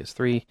 360,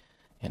 PS3,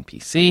 and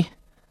PC.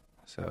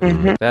 So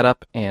pick that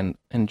up and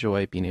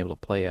enjoy being able to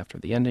play after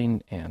the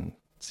ending and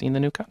seeing the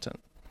new content.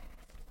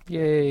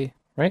 Yay,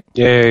 right?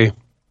 Yay.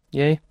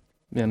 Yay?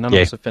 Yeah, none of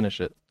us have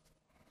finished it.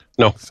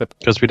 No,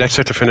 because we'd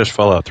actually have to finish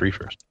Fallout 3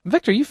 first.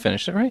 Victor, you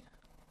finished it, right?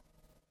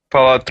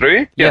 Fallout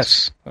 3?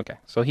 Yes. Okay,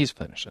 so he's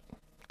finished it.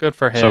 Good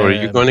for him. So are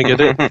you going to get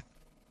it?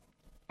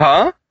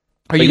 Huh?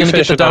 Are you going to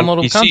get the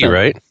downloadable PC, content?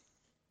 Right?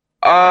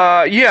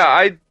 Yeah,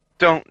 I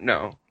don't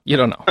know. You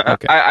don't know.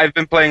 Okay. I've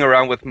been playing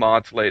around with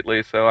mods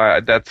lately, so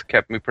that's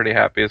kept me pretty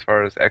happy as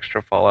far as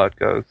extra Fallout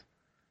goes.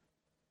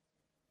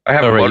 I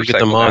have you get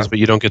the mods, but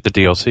you don't get the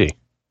DLC.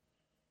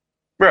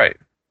 Right.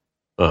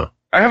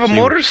 I have a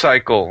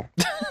motorcycle.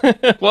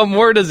 What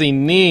more does he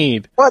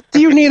need? What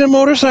do you need a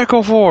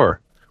motorcycle for?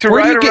 To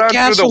ride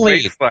around through the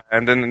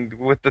wasteland and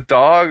with the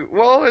dog.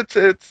 Well, it's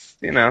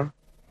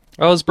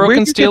Oh, is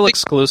Broken Steel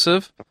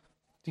exclusive? Do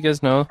you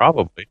guys know?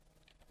 Probably.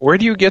 Where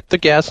do you get the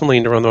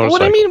gasoline to run the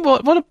motorcycle? What do you mean?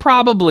 What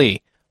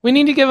probably? We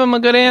need to give him a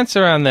good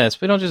answer on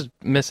this. We don't just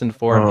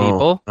misinform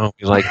people. Oh,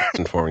 we like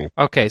misinforming.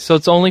 Okay, so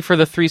it's only for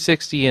the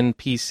 360 and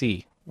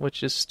PC,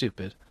 which is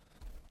stupid.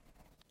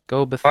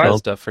 Go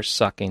Bethesda for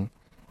sucking.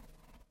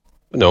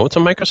 No, it's a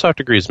Microsoft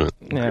agreement.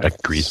 Yeah,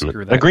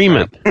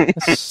 Agreement.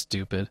 That's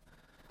stupid.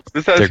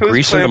 Besides,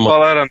 who's playing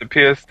Fallout on the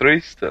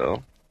PS3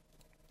 still?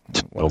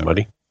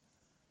 Nobody.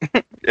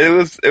 It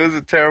was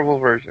a terrible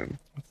version.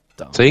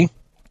 Dumb. See?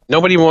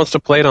 Nobody wants to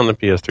play it on the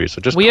PS3,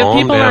 so just we have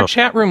people down. in our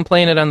chat room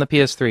playing it on the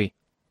PS3.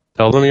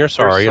 Tell them you're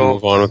sorry and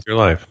move on with your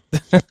life.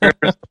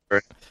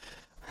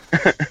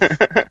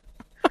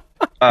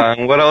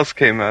 What else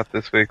came out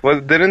this week?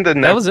 Didn't the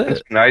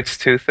Netflix Nights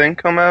 2 thing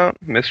come out?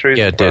 Mysteries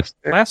of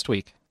Westgate? Last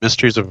week.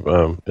 Mysteries of,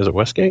 is it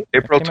Westgate?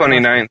 April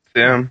 29th,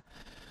 yeah.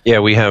 Yeah,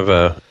 we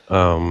have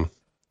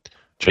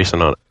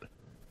Jason on it.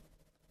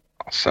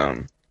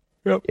 Awesome.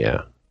 Yep.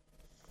 Yeah.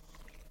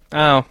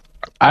 Oh.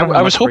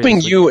 I was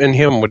hoping you and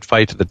him would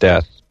fight to the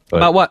death.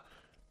 About what?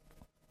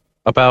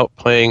 About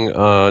playing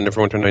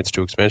Neverwinter Nights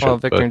 2 expansion. Well,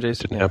 Victor and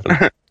Jason didn't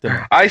happen.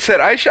 I said,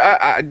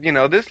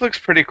 this looks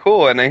pretty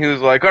cool. And then he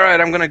was like, all right,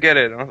 I'm going to get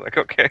it. And I was like,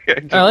 okay. All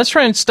right, let's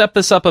try and step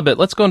this up a bit.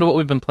 Let's go into what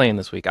we've been playing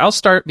this week. I'll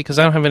start because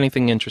I don't have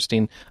anything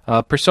interesting.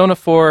 Persona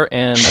 4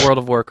 and World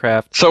of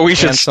Warcraft. So we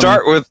should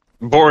start with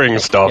boring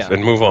stuff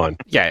and move on.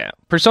 Yeah.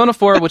 Persona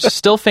 4, which is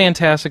still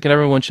fantastic, and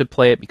everyone should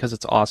play it because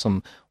it's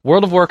awesome.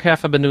 World of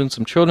Warcraft, I've been doing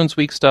some Children's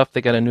Week stuff.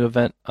 They got a new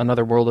event,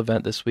 another world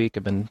event this week.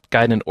 I've been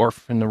guiding an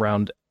orphan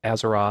around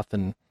Azeroth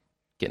and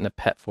getting a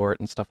pet for it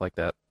and stuff like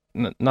that.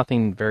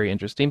 Nothing very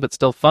interesting, but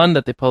still fun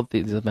that they put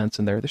these events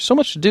in there. There's so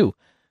much to do.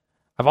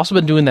 I've also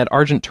been doing that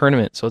Argent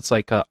tournament, so it's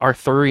like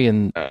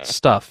Arthurian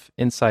stuff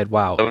inside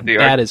WoW.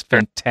 That is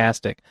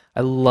fantastic.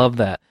 I love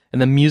that.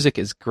 And the music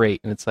is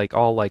great, and it's like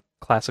all like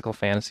classical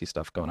fantasy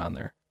stuff going on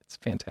there. It's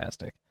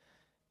fantastic.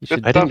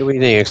 I didn't do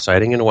anything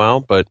exciting in WoW,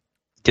 but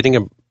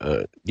getting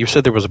you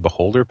said there was a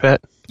beholder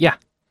pet? Yeah.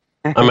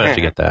 I'm going to have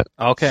to get that.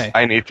 Okay.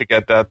 I need to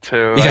get that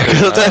too.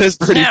 Yeah, that is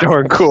pretty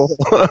darn cool.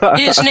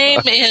 His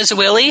name is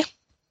Willie.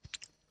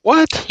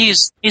 What?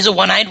 He's a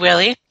one-eyed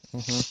Willie.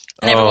 And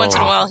every once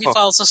in a while, he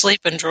falls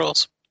asleep and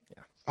drools.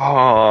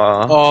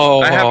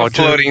 I have a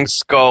floating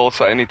skull,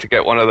 so I need to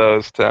get one of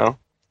those too.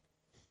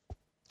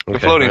 The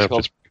floating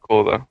skull's pretty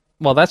cool, though.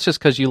 Well, that's just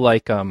because you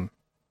like Planescape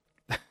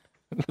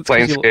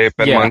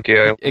and Monkey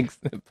Island.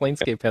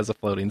 Planescape has a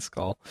floating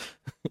skull.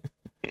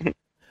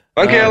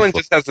 Monkey Island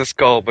just has a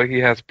skull, but he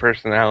has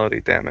personality,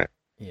 damn it.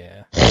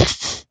 Yeah.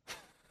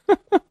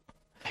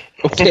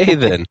 Okay,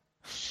 then.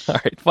 All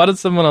right. Why did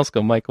someone else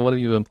go? Michael, what have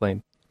you been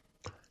playing?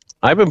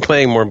 I've been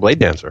playing more Blade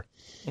Dancer.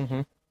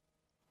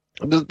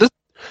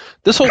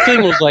 This whole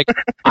thing was like,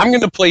 I'm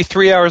going to play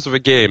 3 hours of a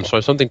game, so I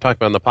have something to talk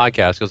about on the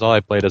podcast, because all I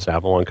played is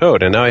Avalon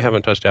Code, and now I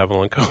haven't touched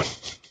Avalon Code.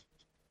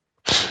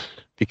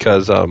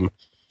 Because I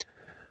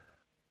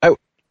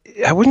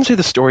wouldn't say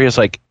the story is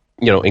like,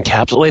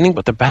 encapsulating,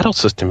 but the battle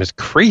system is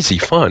crazy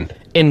fun.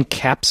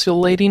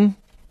 Encapsulating?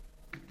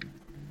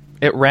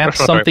 It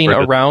wraps something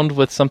around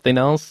with something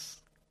else?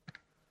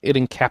 It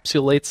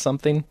encapsulates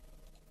something?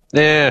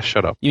 Yeah,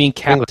 shut up. You mean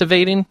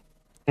captivating?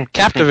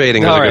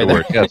 Captivating is a good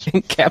word, yes.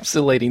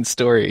 Encapsulating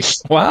story.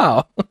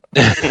 Wow.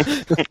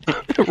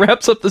 It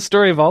wraps up the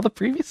story of all the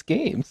previous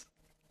games.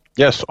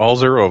 Yes, all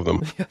 0 of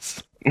them.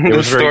 Yes.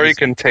 The story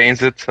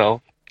contains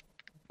itself.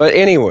 But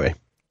anyway,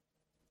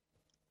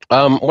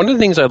 one of the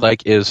things I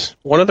like is,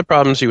 one of the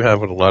problems you have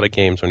with a lot of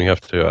games when you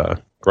have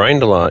to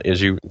grind a lot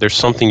is there's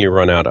something you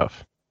run out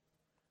of.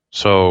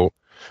 So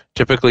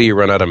typically you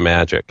run out of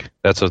magic.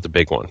 That's the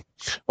big one.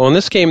 Well, in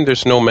this game,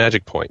 there's no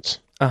magic points.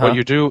 What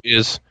you do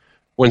is,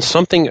 when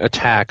something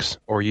attacks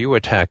or you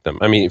attack them,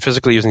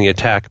 physically using the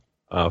attack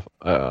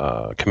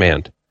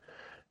command,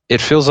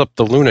 it fills up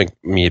the Luna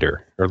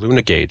meter, or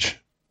Luna gauge.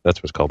 That's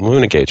what it's called,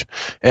 Luna gauge.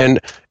 And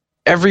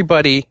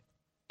everybody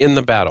in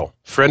the battle,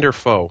 friend or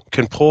foe,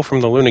 can pull from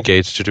the Luna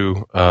gauge to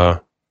do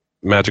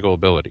magical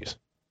abilities.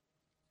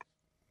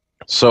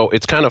 So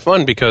it's kind of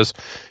fun, because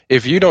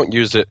if you don't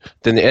use it,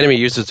 then the enemy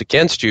uses it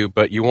against you,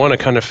 but you want to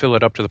kind of fill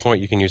it up to the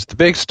point you can use the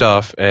big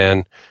stuff,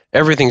 and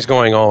everything's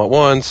going all at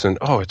once, and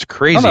it's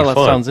crazy fun. That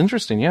sounds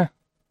interesting, yeah.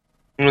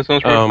 That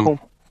sounds pretty cool.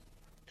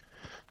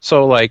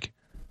 So,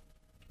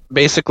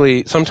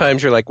 basically,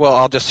 sometimes you're like, well,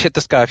 I'll just hit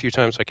this guy a few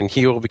times so I can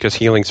heal, because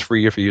healing's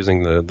free if you're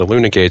using the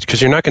Luna gauge,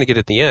 because you're not going to get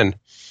it at the end.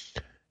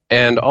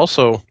 And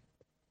also,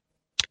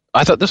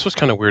 I thought this was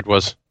kind of weird,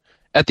 was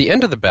at the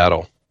end of the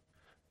battle,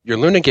 your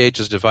Luna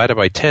gauge is divided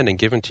by 10 and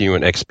given to you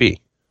in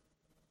XP.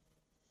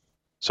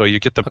 So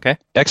you get the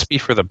XP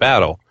for the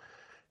battle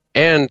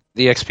and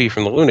the XP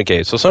from the Luna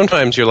gauge. So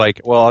sometimes you're like,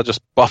 well, I'll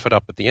just buff it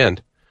up at the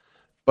end.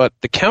 But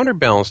the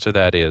counterbalance to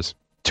that is,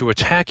 to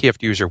attack, you have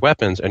to use your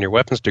weapons, and your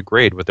weapons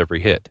degrade with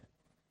every hit.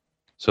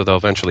 So they'll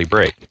eventually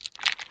break.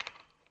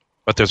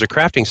 But there's a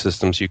crafting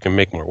system so you can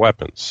make more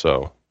weapons.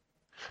 So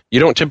you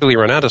don't typically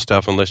run out of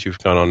stuff unless you've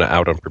gone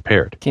out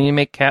unprepared. Can you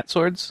make cat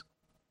swords?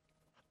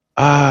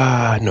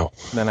 No.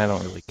 Then I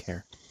don't really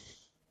care.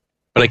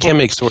 But I can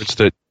make swords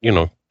that,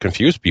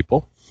 confuse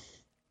people.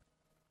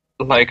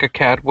 Like a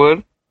cat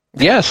would?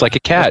 Yes, like a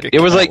cat.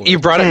 It was like you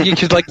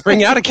could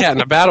bring out a cat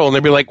in a battle, and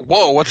they'd be like,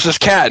 "Whoa, what's this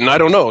cat?" And I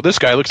don't know. This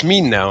guy looks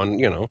mean now, and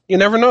you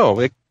never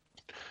know.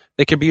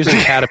 They could be using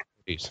cat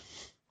abilities.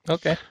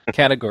 Okay,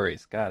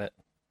 categories. Got it.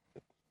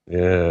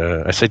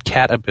 Yeah, I said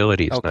cat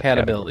abilities. Oh, not cat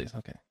abilities.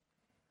 Okay.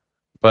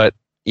 But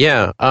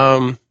yeah,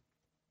 the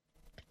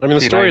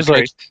story is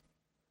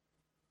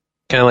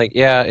kind of like,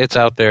 yeah, it's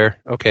out there.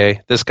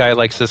 Okay, this guy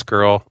likes this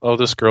girl. Oh,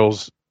 this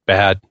girl's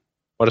bad.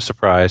 What a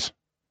surprise.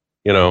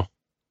 The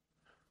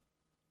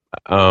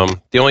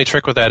only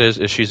trick with that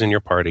is she's in your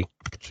party.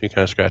 So you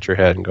kind of scratch your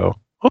head and go,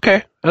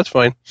 okay, that's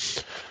fine.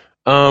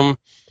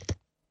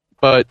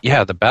 But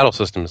yeah, the battle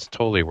system is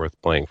totally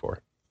worth playing for.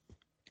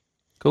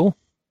 Cool.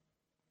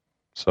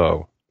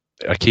 So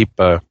I keep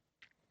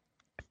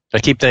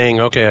saying,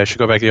 okay, I should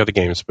go back to the other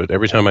games, but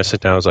every time I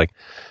sit down, I was like,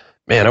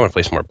 man, I want to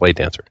play some more Blade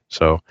Dancer.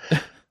 So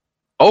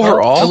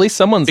overall, at least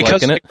someone's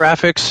because liking of the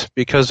graphics,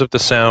 because of the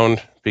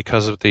sound,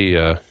 because of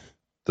the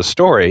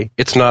story,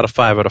 it's not a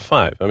 5 out of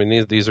 5.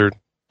 These are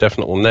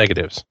definite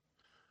negatives.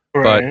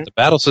 Right. But the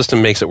battle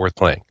system makes it worth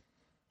playing.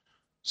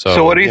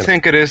 So what do you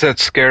think it is that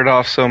scared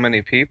off so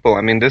many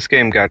people? This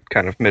game got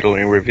kind of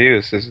middling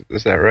reviews.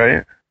 Is that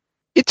right?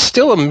 It's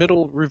still a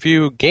middle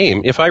review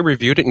game. If I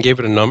reviewed it and gave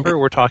it a number,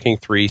 we're talking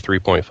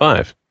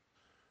 3.5.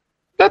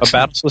 That's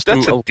a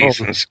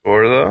decent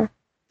score, though.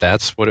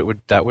 That's what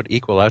that would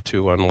equal out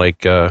to on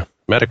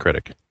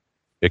Metacritic.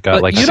 It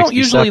got you don't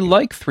usually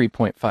like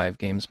 3.5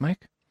 games,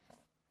 Mike.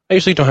 I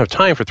usually don't have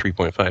time for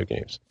 3.5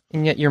 games.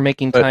 And yet you're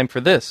making time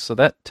for this, so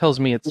that tells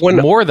me it's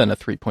more than a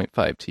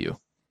 3.5 to you.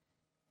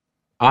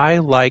 I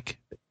like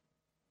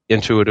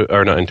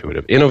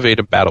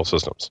innovative battle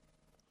systems.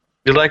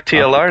 You like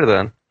TLR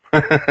then?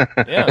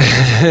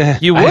 Yeah,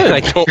 you would.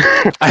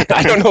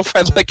 I don't know if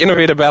I'd like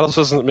innovative battle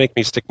systems that make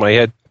me stick my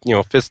head,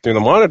 fist through the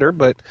monitor,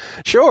 but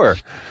sure.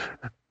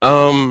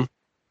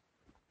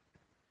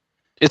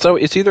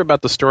 It's either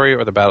about the story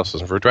or the battle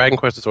system. For Dragon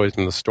Quest, it's always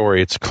been the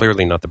story. It's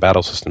clearly not the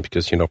battle system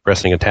because,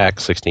 pressing attack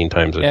 16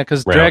 times. Yeah,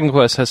 because Dragon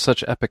Quest has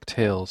such epic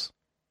tales.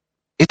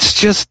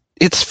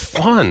 It's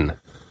fun.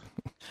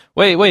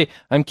 Wait.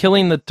 I'm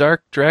killing the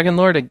Dark Dragon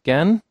Lord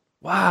again?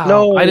 Wow.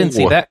 No. I didn't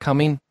see that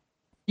coming.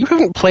 You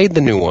haven't played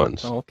the new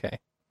ones. Oh, okay.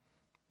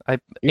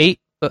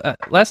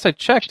 Last I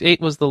checked,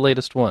 8 was the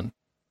latest one.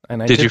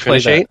 And I Did you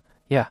finish play that. 8?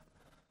 Yeah.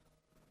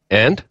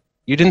 And?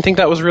 You didn't think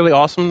that was really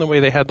awesome, the way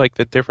they had, like,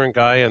 the different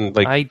guy and,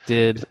 like... I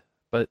did,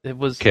 but it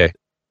was... Okay.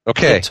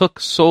 It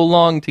took so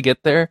long to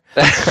get there.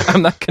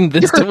 I'm not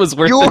convinced it was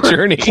worth the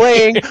journey.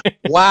 Playing...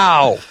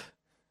 Wow.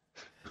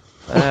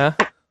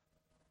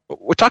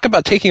 We talk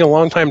about taking a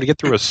long time to get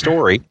through a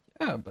story.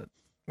 Yeah, but,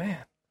 man.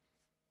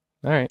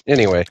 All right.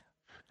 Anyway.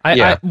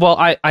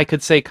 I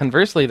could say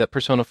conversely that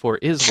Persona 4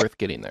 is worth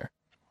getting there.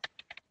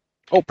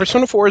 Oh,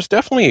 Persona 4 is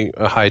definitely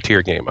a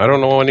high-tier game. I don't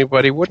know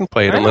anybody wouldn't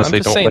play it unless they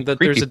don't like I'm just saying that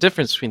there's a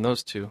difference between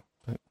those two.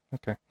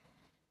 Okay.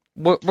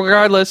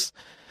 Regardless...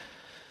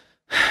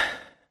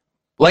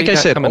 Like I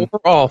said,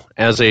 overall,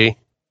 as an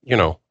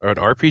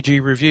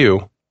RPG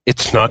review,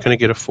 it's not going to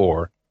get a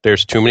 4.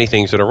 There's too many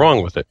things that are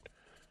wrong with it.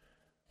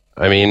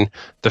 I mean,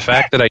 the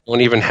fact that I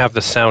don't even have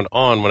the sound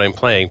on when I'm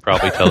playing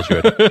probably tells you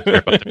I don't care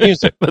about the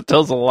music. That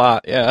tells a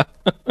lot, yeah.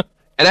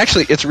 And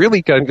actually, it's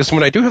really good, because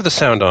when I do have the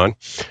sound on,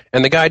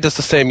 and the guy does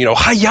the same,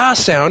 hi-ya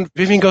sound,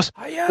 Vivian goes,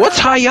 hi-ya! What's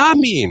hi-ya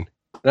mean?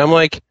 And I'm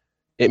like,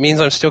 it means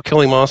I'm still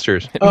killing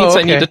monsters. It means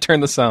I need to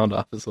turn the sound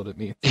off, is what it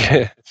means.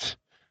 Yes.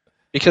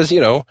 Because,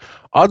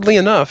 oddly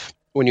enough,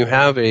 when you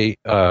have a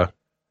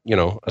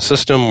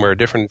system where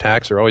different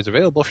attacks are always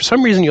available, for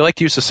some reason you like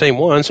to use the same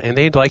ones, and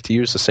they'd like to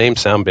use the same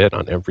sound bit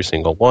on every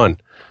single one.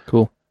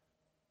 Cool.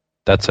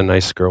 That's a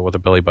nice girl with a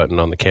belly button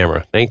on the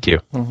camera. Thank you.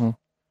 Mm-hmm.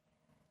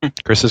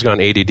 Chris has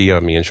gone ADD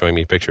on me and showing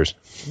me pictures.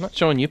 I'm not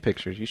showing you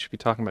pictures. You should be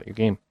talking about your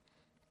game.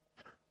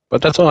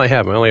 But that's all I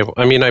have.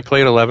 I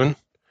played 11.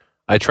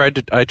 I tried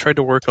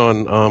to work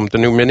on the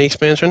new mini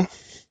expansion.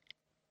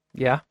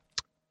 Yeah.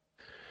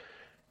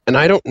 And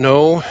I don't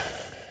know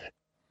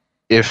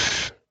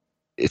if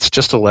it's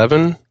just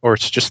 11 or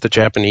it's just the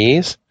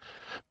Japanese,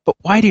 but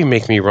why do you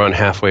make me run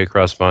halfway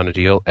across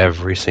Bonadil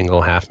every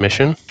single half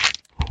mission?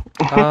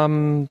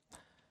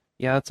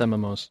 Yeah, it's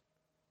MMOs.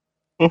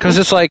 Because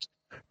it's like,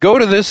 go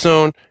to this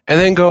zone and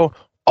then go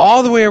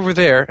all the way over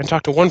there and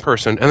talk to one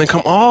person and then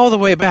come all the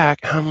way back.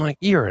 And I'm like,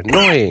 you're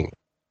annoying.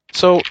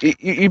 So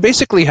you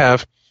basically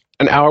have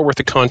an hour worth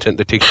of content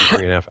that takes you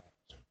 3.5 hours.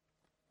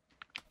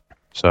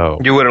 So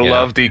you would have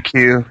loved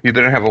EQ. You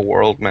didn't have a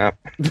world map.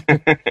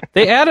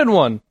 They added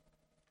one.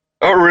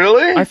 Oh,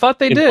 really? I thought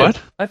they did.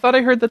 What? I thought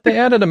I heard that they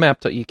added a map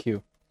to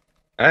EQ.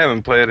 I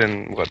haven't played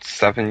in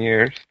 7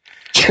 years.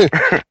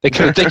 They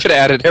could have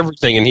added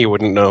everything and he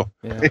wouldn't know.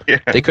 Yeah.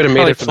 They could have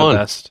made it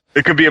fun.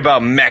 It could be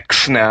about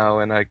mechs now,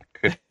 and I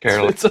could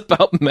care less. It's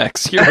about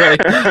mechs. You're right.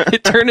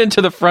 It turned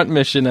into the front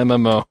mission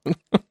MMO.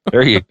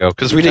 There you go.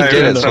 Because we didn't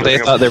get it, so they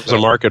thought there was a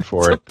market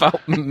for it. It's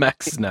about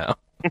mechs now.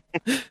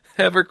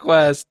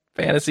 EverQuest,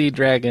 Fantasy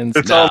Dragons.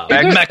 It's all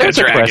Mecha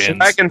Dragons.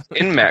 Dragons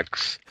in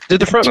mechs.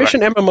 Did the front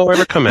mission MMO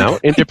ever come out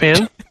in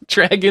Japan?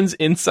 Dragons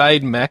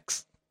inside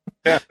mechs.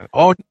 Yeah.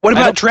 Oh, what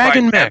about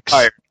Dragon Mechs?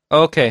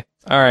 Okay.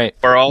 All right.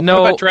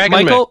 No,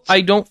 Michael, Mechs?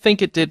 I don't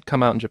think it did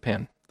come out in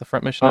Japan. The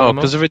front mission. Oh,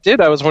 because if it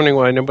did, I was wondering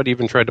why nobody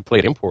even tried to play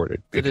it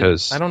imported.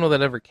 Because I don't know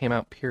that ever came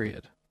out.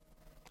 Period.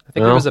 I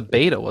think there was a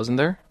beta, wasn't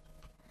there?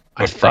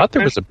 I thought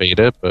there was a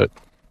beta, but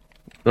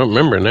I don't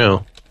remember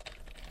now.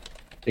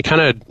 It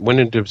kind of went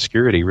into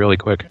obscurity really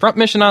quick. Front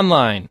mission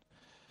online.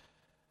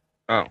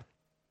 Oh,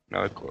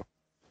 not a clue.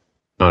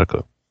 Not a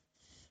clue.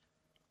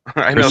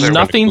 I know there's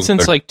nothing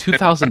since like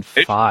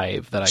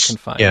 2005 that I can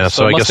find. Yeah,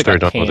 so I guess they're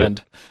done with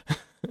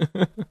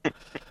it.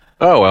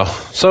 Oh, well.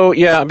 So,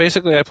 yeah,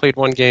 basically I played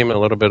one game, a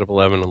little bit of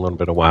 11, a little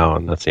bit of WoW,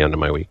 and that's the end of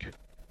my week.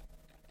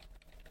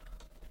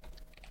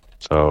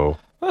 So,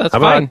 that's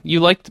fine. You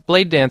liked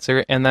Blade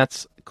Dancer, and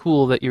that's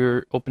cool that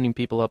you're opening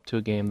people up to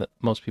a game that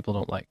most people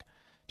don't like.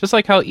 Just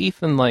like how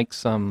Ethan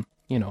likes,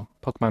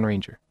 Pokemon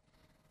Ranger.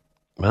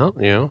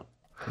 Well,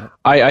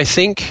 I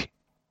think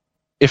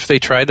if they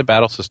tried the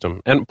battle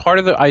system, and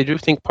I do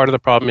think part of the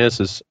problem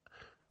is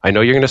I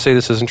know you're going to say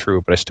this isn't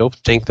true, but I still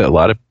think that a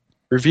lot of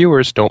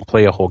reviewers don't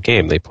play a whole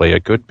game. They play a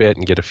good bit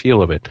and get a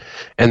feel of it.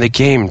 And the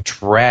game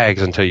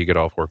drags until you get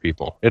all 4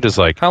 people. It is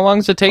like... How long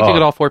does it take to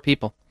get all 4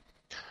 people?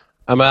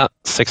 About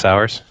 6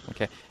 hours.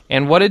 Okay.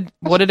 And what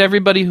did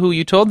everybody who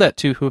you told that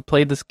to, who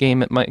played this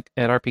game at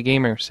RP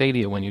Gamer, say to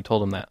you when you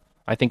told them that?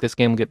 I think this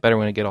game will get better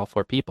when it get all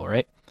 4 people,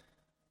 right?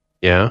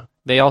 Yeah.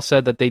 They all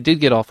said that they did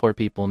get all 4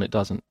 people, and it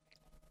doesn't.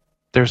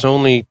 There's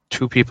only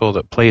 2 people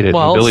that played it.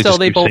 Well, and Billy still,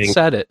 they both saying,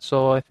 said it,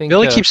 so I think...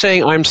 Billy keeps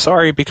saying, I'm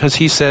sorry, because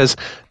he says,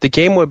 the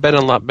game would have been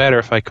a lot better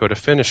if I could have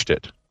finished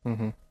it.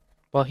 Mm-hmm.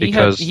 Well,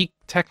 he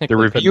technically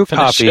the review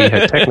copy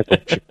had technical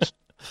issues.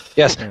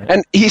 Yes,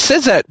 and he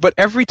says that, but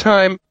every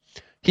time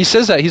he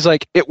says that, he's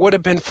like, it would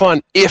have been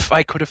fun if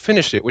I could have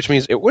finished it, which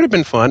means it would have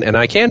been fun, and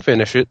I can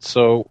finish it,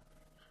 so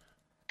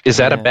is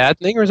that a bad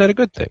thing, or is that a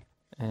good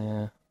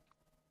thing?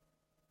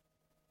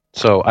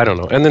 So, I don't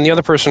know. And then the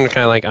other person kind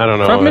of like, I don't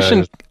know. Front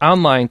Mission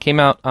Online came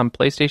out on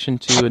PlayStation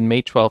 2 in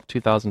May 12,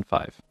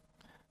 2005.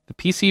 The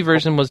PC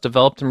version was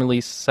developed and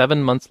released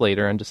 7 months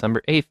later on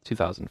December 8th,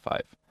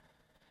 2005.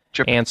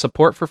 And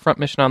support for Front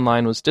Mission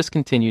Online was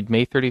discontinued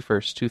May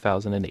 31st,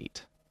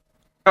 2008.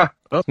 Huh.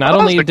 Not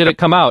only did it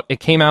come out, it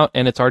came out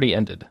and it's already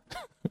ended.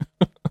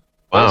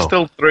 Well, Wow.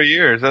 still 3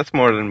 years. That's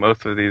more than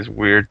most of these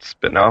weird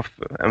spin-off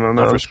Not for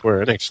MMOs.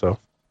 Square Enix, though.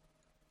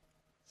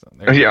 So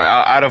there you go.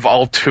 Yeah, out of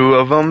all 2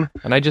 of them.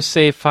 And I just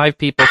saved 5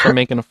 people from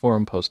making a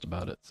forum post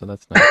about it, so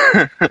that's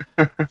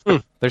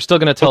nice. They're still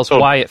going to tell us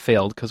why it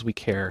failed, because we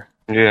care.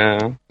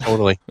 Yeah.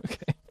 Totally.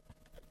 Okay.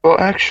 Well,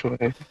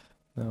 actually.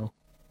 No.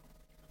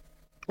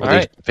 Well, All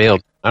right. they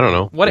failed. I don't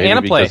know. What did Maybe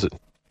Anna play? because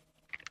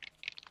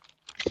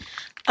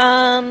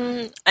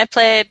I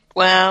played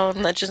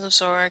Legends of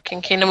Zork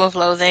and Kingdom of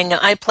Loathing.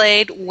 I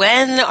played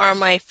when are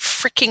my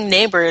freaking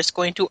neighbors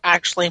going to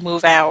actually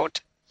move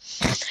out?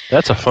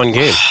 That's a fun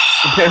game.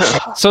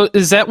 So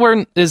is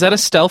that a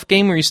stealth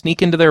game where you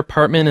sneak into their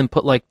apartment and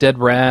put like dead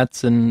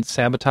rats and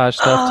sabotage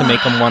stuff to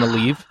make them want to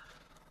leave?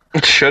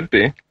 It should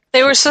be.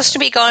 They were supposed to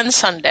be gone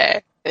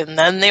Sunday, and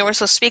then they were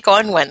supposed to be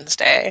gone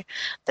Wednesday.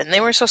 Then they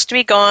were supposed to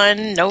be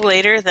gone no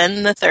later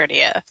than the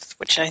 30th,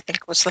 which I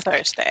think was the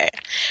Thursday.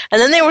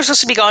 And then they were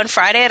supposed to be gone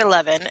Friday at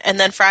 11, and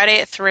then Friday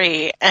at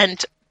 3,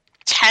 and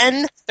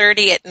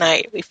 10:30 at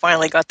night we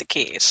finally got the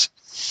keys.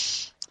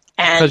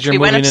 And 'Cause you're we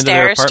went moving into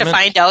their upstairs to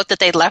apartment? find out that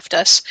they'd left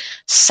us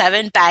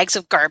 7 bags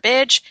of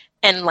garbage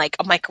and like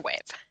a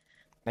microwave.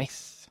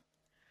 Nice.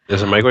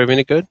 Is the microwave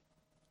any good?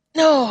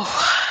 No.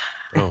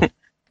 Oh.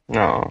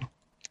 No.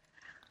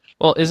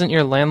 Well, isn't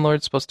your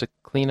landlord supposed to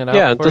clean it out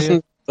Yeah, for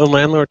doesn't the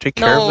landlord take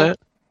care of No. that?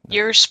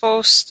 You're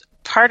supposed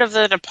part of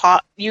the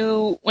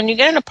when you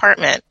get an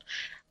apartment,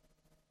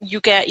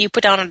 you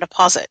put down a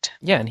deposit.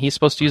 you? Yeah, and he's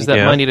supposed to use that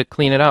Yeah. money to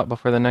clean it out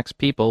before the next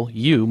people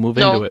you move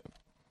No. into it.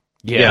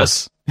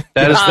 Yes.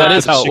 That is That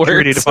is what how the it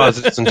security works.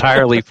 deposit is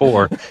entirely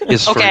for.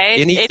 Is for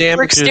Okay, any it damages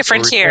works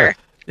different or here. repair.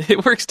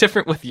 It works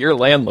different with your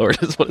landlord,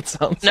 is what it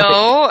sounds like.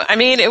 No, I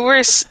mean it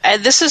works.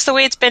 This is the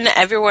way it's been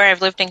everywhere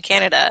I've lived in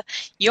Canada.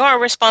 You are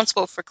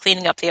responsible for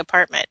cleaning up the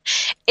apartment.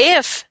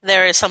 If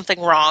there is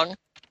something wrong,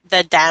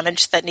 the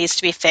damage that needs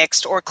to be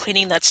fixed, or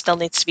cleaning that still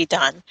needs to be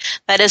done,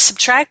 that is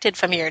subtracted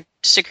from your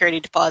security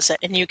deposit,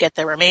 and you get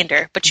the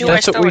remainder. But you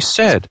That's are what still we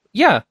said.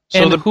 Yeah.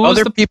 So and the who's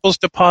other the people's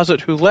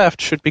deposit who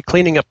left should be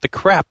cleaning up the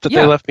crap that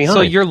yeah. they left behind.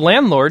 So your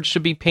landlord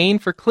should be paying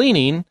for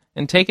cleaning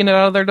and taking it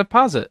out of their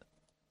deposit.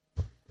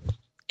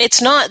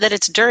 It's not that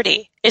it's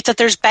dirty. It's that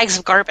there's bags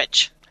of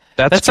garbage.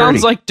 That's That sounds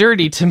dirty. like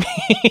dirty to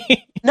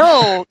me.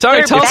 No. Sorry,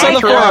 they're tell us on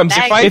the bags of forums.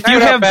 bags If of you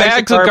throw out have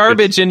bags of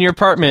garbage in your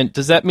apartment,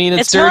 does that mean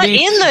it's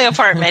dirty? not in the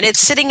apartment. It's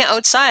sitting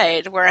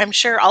outside, where I'm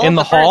sure all In of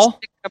the the birds hall?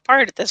 pick it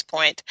apart at this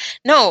point.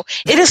 No,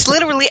 it is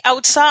literally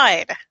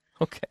outside.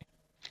 Okay.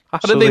 How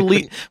So did they they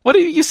leave? couldn't- What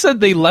did you said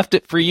they left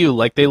it for you?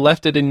 Like they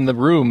left it in the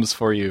rooms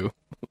for you.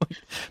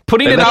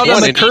 Putting They it left out it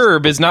on the in-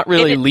 curb is not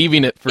really It-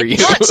 leaving it for you.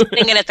 It's not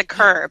sitting it at the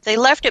curb. They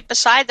left it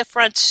beside the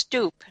front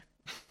stoop.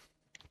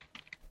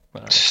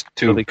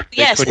 Stupid. They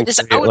Yes, couldn't it is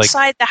create, like-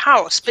 outside the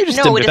house, but You're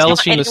just no, it is not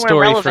embellishing the anywhere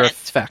story relevant. for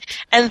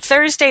effect. And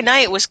Thursday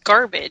night was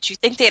garbage. You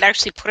think they'd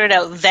actually put it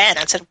out then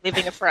instead of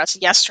leaving it for us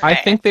yesterday? I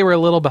think they were a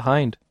little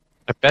behind.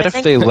 I bet I if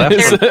think they left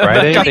they're on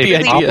Friday, got the they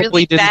idea.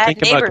 probably didn't bad think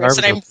about neighbors, garbage.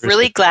 and on I'm Thursday.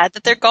 really glad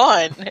that they're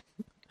gone.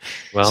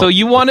 Well, So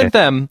you wanted okay.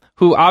 them,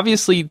 who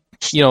obviously,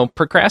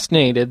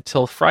 procrastinated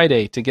till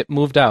Friday to get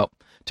moved out,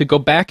 to go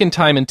back in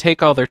time and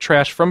take all their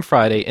trash from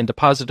Friday and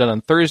deposit it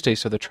on Thursday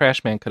so the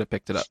trash man could have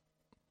picked it up.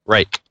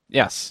 Right.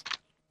 Yes.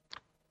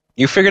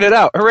 You figured it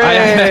out.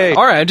 Hooray!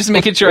 All right, I'm just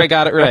making sure I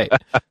got it right.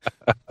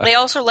 They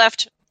also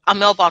left a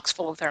mailbox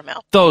full of their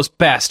mail. Those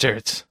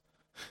bastards.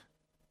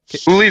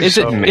 Leave Is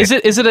some. it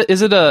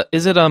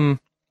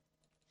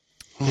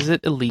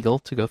illegal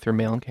to go through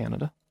mail in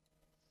Canada?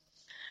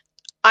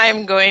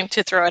 I'm going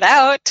to throw it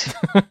out.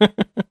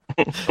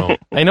 Oh.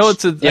 I know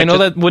Yeah, I know 'cause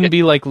that wouldn't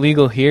be like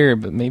legal here,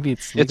 but maybe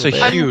it's legal It's a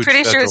there. I'm huge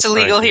pretty sure it's federal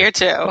illegal crime. here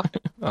too.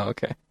 Oh,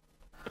 okay.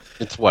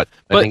 It's what?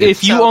 I But think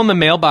if you so- own the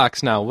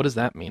mailbox now, what does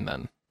that mean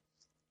then?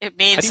 It How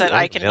means do you that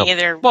I own can mail?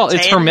 either. Well, it's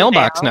retain her the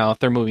mailbox mail. now if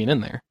they're moving in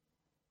there.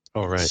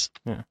 Oh, right.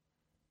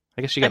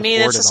 I guess you I got.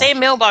 mean, it's the same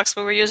mailbox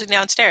we were using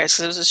downstairs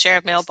because it was a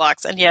shared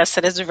mailbox. And yes,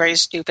 that is a very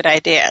stupid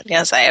idea. And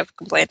yes, I have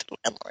complained to the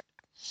landlord.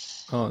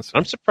 Oh, that's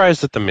I'm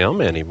surprised that the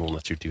mailman even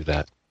let you do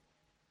that.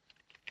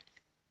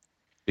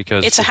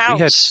 Because It's a if we had-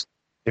 house.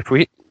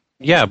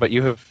 but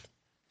you have.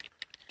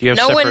 Do you have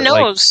No one separate,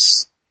 like-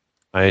 knows.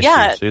 I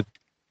Yeah. see. So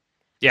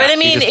Yeah, But I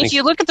mean, just if think-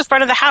 you look at the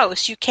front of the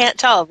house, you can't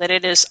tell that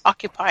it is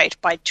occupied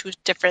by two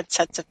different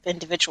sets of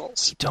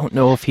individuals. you don't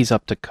know if he's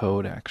up to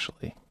code.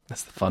 Actually,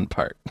 that's the fun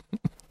part.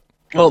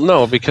 Well,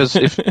 no, because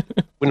if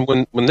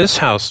when this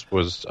house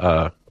was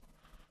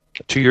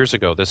 2 years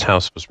ago, this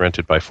house was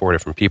rented by 4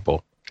 different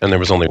people, and there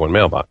was only one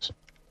mailbox.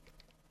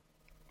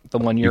 The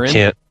one You you're in.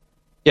 can't.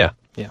 Yeah.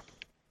 Yeah.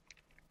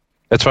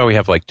 That's why we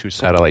have like 2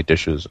 satellite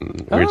dishes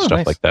and weird Oh, stuff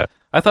nice. like that.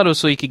 I thought it was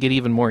so you could get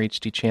even more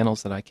HD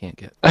channels that I can't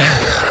get.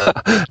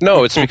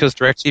 No, it's because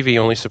DirecTV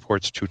only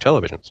supports 2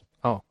 televisions,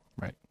 Oh,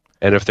 right.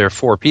 and if there are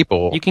 4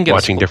 people You can get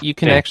watching different, You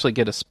can things- actually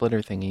get a splitter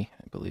thingy,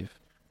 I believe.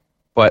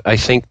 But I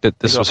think that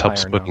this They go was help higher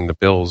splitting now. the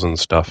bills and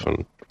stuff,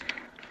 and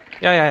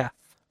Yeah.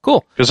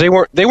 Cool. Because they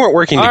weren't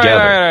working All together.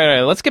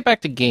 right. Let's get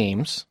back to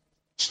games.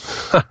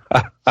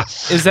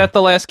 Is that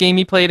the last game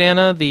you played,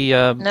 Anna? The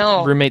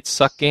No. Roommates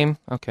Suck game?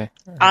 Okay.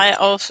 I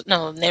also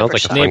no Neighbors like a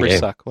Suck. fun Neighbors game.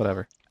 Suck,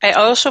 whatever. I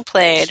also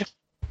played.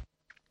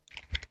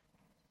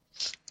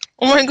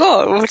 Oh my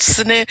god, what's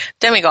the name?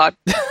 Demigod.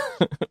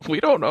 We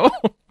don't know.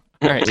 All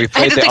right. We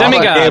played the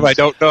Demigod. online game I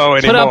don't know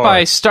anymore. Put up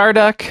by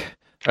Starduck.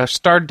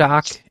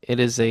 Starduck. It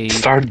is a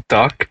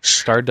Starduck.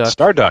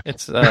 Starduck.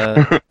 It's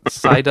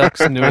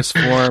Psyduck's newest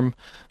form.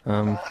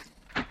 Well,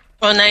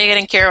 now you're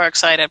getting Kira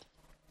excited.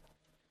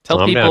 Tell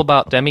Calm people down.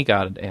 about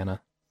Demigod, Anna.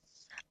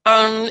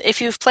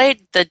 If you've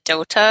played the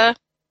Dota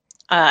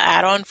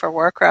add-on for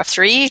Warcraft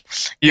 3, You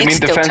it's mean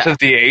Defense Dota. of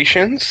the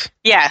Asians?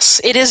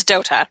 Yes, it is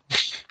Dota.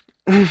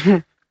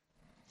 I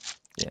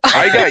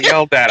got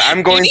yelled at.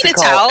 I'm going need to a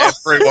call towel?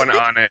 everyone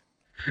on it.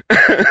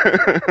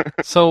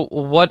 So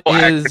what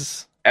Well,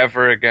 is...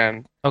 Ever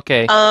again.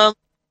 Okay.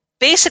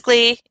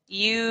 Basically,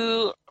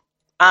 you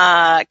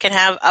can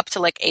have up to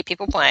like 8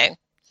 people playing,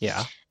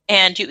 Yeah.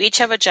 and you each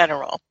have a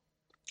general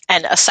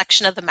and a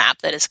section of the map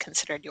that is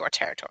considered your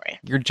territory.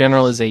 Your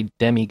general is a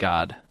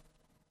demigod.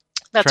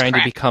 That's trying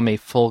correct. to become a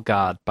full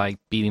god by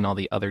beating all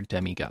the other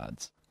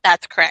demigods.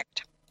 That's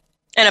correct.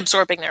 And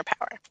absorbing their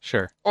power.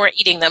 Sure. Or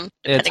eating them.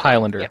 It's depending on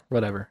Highlander, you.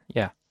 whatever.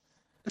 Yeah.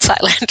 It's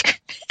Highlander.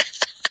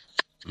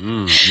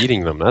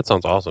 Eating them. That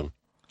sounds awesome.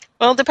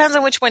 Well, it depends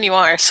on which one you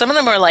are. Some of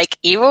them are like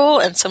evil,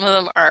 and some of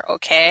them are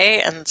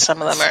okay, and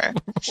some of them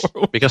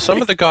are... Because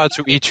some of the gods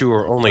who eat you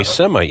are only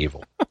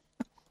semi-evil.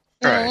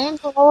 Right.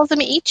 No, all of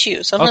them eat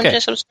you. Some of them Okay.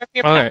 just absorb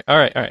your power. All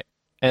right.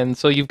 And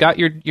so you've got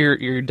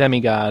your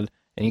demigod,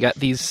 and you got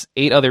these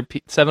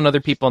 7 other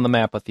people on the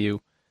map with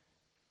you.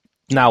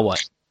 Now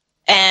what?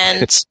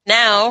 And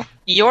now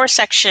your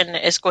section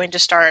is going to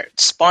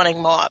start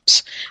spawning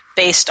mobs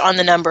based on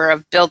the number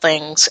of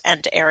buildings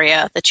and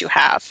area that you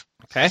have.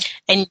 Okay.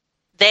 And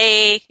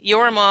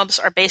your mobs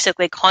are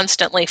basically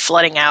constantly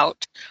flooding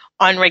out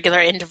on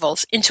regular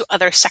intervals into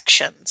other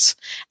sections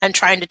and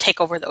trying to take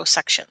over those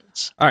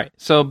sections. All right.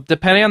 So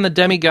depending on the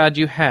demigod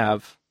you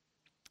have,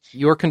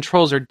 your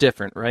controls are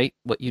different, right?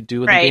 What you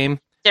do in Right. the game.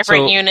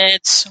 Different So-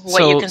 units,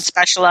 what you can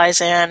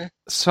specialize in.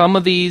 Some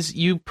of these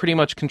you pretty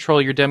much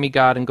control your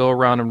demigod and go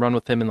around and run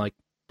with him and like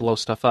blow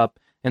stuff up.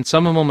 And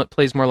some of them it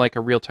plays more like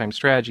a real-time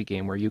strategy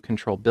game where you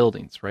control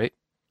buildings, right?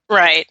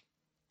 Right.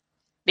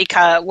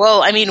 Because,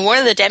 one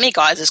of the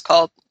demigods is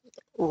called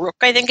Rook,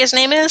 I think his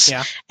name is.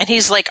 Yeah. And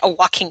he's like a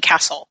walking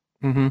castle.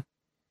 Mm-hmm.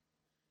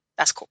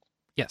 That's cool.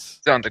 Yes.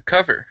 It's on the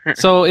cover.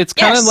 So it's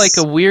kind of Yes.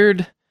 like a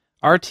weird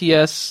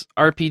RTS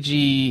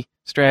RPG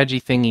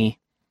strategy thingy,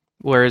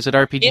 whereas at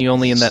RPG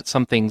only in that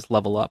some things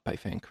level up, I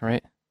think,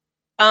 right?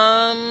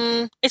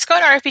 It's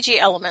got RPG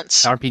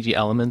elements. RPG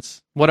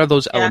elements. What are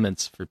those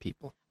elements for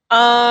people?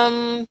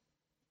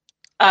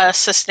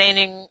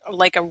 Sustaining,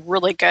 like a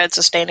really good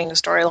sustaining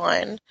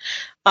storyline,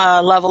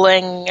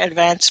 leveling,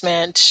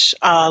 advancement,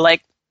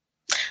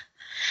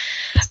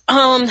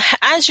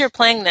 as you're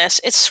playing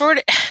this, it's sort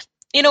of,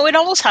 it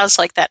almost has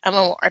like that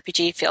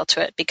MMORPG feel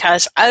to it,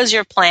 because as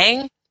you're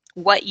playing,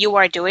 what you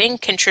are doing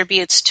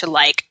contributes to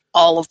like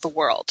all of the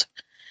world.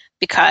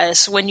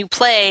 Because when you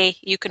play,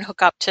 you can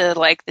hook up to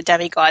like the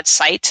demigod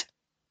site,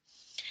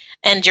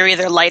 and you're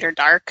either light or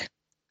dark,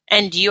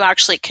 and you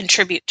actually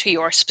contribute to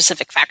your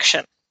specific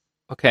faction.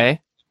 Okay.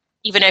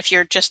 Even if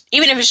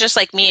it's just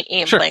like me and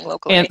Ian Sure. playing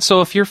locally. And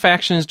so if your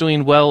faction is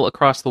doing well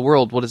across the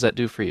world, what does that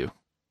do for you?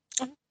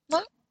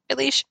 Not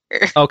really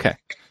sure. Okay.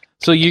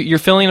 So you're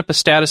filling up a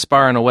status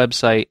bar on a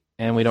website,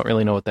 and we don't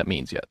really know what that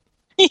means yet.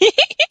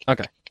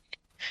 Okay.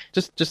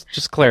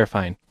 Just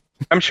clarifying.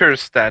 I'm sure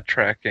it's stat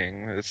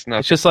tracking. It's not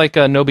It's just like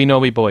a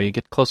Nobi Boy. You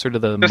get closer to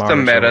the just Mars a or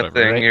meta whatever,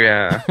 thing. right?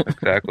 Yeah,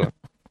 exactly.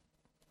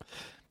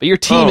 But your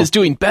team Oh. is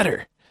doing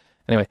better.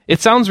 Anyway, it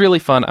sounds really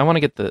fun. I want to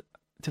get do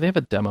they have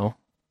a demo?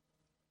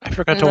 I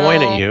forgot to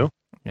whine at you.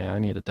 Yeah, I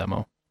need a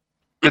demo.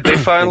 Did they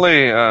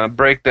finally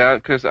break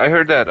that? Because I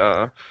heard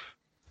that.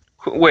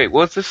 Wait,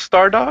 was this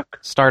Stardock?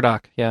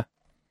 Stardock, yeah.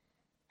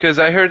 Because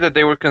I heard that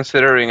they were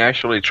considering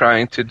actually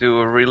trying to do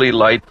a really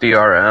light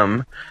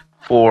DRM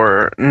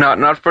for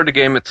not for the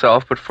game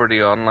itself, but for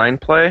the online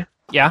play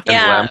Yeah. and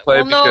Yeah, LAN play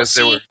well, no, because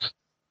they see- were.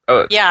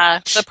 Oh, Yeah,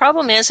 the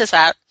problem is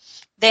that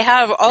they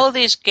have all of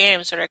these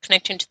games that are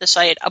connecting to the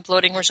site,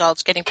 uploading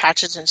results, getting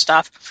patches and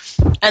stuff,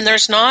 and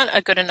there's not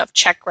a good enough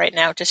check right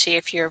now to see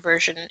if your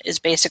version is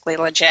basically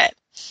legit.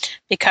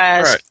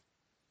 Because Right.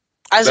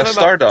 as of That's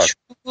about Stardock.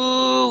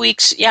 2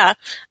 weeks,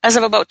 as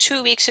of about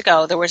 2 weeks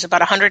ago, there was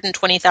about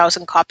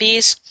 120,000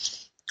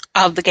 copies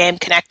of the game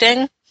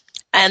connecting,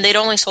 and they'd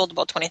only sold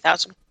about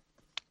 20,000.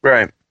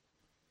 Right.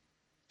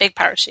 Big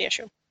piracy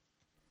issue.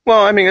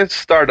 Well, I mean, it's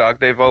Stardock.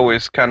 They've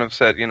always kind of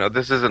said,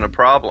 this isn't a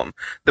problem.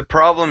 The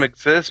problem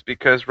exists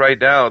because right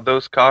now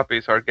those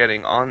copies are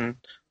getting online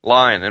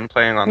and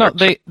playing on. No,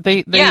 their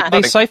they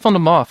siphoned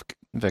them off,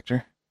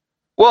 Victor.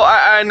 Well,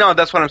 I know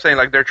that's what I'm saying.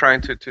 Like they're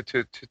trying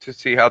to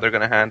see how they're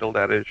going to handle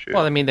that issue.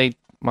 Well, I mean I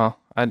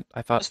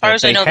thought As far that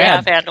as I know, they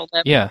have handled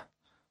it. Yeah.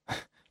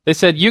 They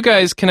said, you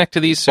guys connect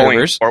to these Going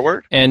servers,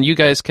 forward? and you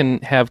guys can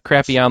have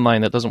crappy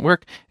online that doesn't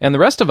work, and the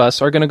rest of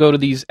us are going to go to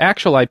these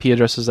actual IP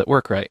addresses that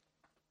work right.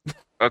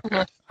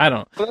 Okay. I don't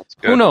know. Well, that's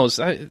good. Who knows?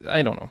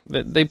 I don't know.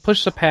 They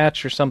pushed a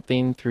patch or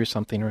something through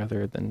something or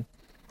other, then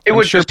It I'm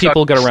would sure just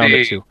people suck get to around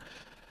it see. too.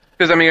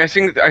 Because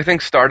I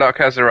think Stardock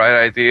has the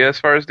right idea as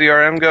far as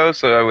DRM goes,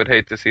 so I would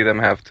hate to see them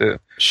have to.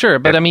 Sure,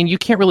 but I mean, you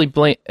can't really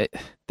blame...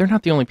 They're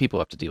not the only people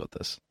who have to deal with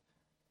this.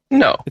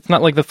 No. It's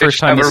not like the They first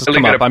just time have a this has really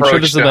come good up. I'm sure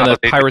approach this has to been how a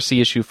they do-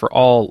 piracy issue for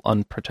all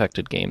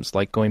unprotected games,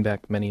 like going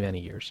back many, many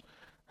years.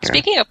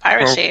 Speaking of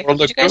piracy, Well,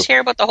 did you guys hear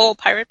about the whole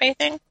Pirate Bay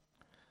thing?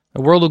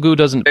 The World of Goo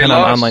doesn't They depend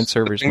on lost online the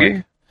servers, thingy.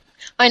 Mike.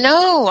 I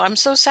know. I'm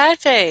so sad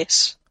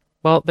face.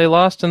 Well, they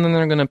lost, and then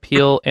they're going to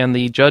appeal, and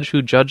the judge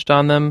who judged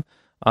on them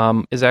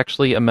is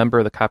actually a member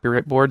of the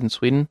copyright board in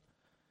Sweden,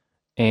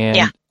 and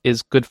Yeah.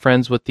 is good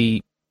friends with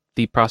the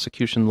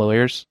prosecution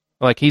lawyers.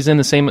 Like, he's in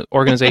the same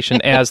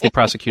organization as the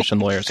prosecution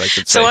lawyers, I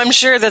should say. So I'm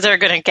sure that they're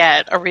going to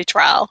get a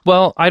retrial.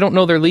 Well, I don't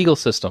know their legal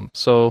system,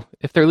 so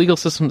if their legal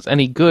system's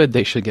any good,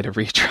 they should get a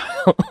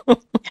retrial.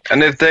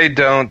 And if they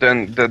don't,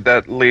 then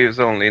that leaves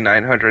only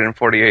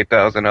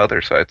 948,000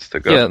 other sites to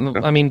go.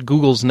 Yeah, I mean,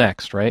 Google's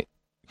next, right?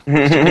 You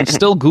can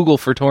still Google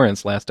for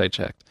torrents, last I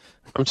checked.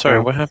 I'm sorry,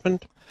 what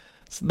happened?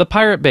 The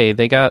Pirate Bay,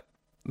 they got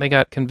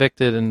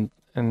convicted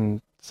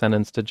and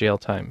sentenced to jail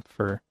time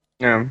for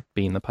Yeah.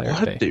 being the Pirate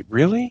What? Bay.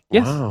 Really?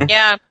 Yes. Wow.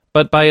 Yeah.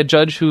 But by a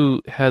judge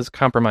who has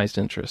compromised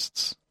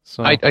interests.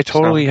 So I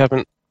totally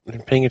haven't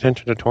been paying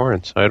attention to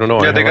torrents. I don't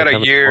know. Yeah, they got a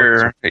haven't year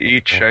torrents.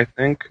 each, I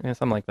think. yeah,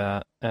 something like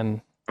that.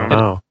 And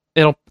Wow.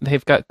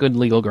 they've got good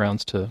legal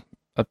grounds to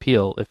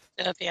appeal if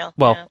Appeal.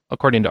 well, yeah.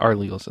 according to our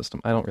legal system.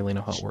 I don't really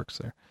know how it works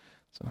there.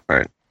 So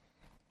Right.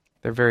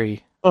 they're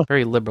very Huh.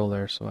 very liberal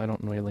there, so I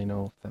don't really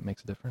know if that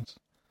makes a difference.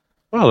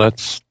 Well,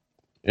 that's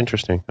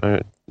interesting.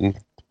 I don't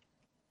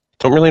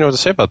really know what to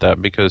say about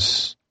that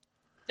because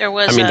There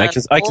was. I mean, a I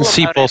can poll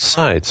see about both it.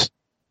 sides.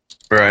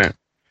 Right.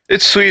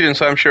 It's Sweden,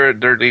 so I'm sure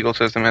their legal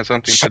system has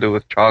something to do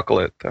with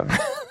chocolate.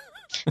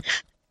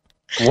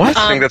 What?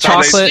 I think that's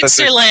how they- Chocolate.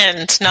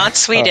 Switzerland, not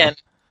Sweden.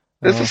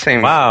 It's the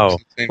same. Wow.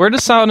 it's the same- Where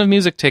does Sound of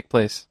Music take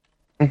place?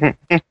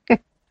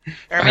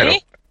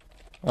 Germany?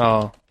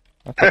 Oh,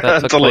 I thought that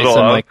That's took a place little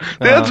in off. like.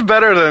 That's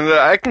better than that.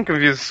 I can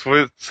confuse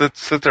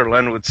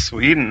Switzerland with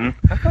Sweden.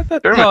 I thought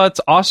that. Germany. No,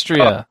 it's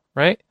Austria,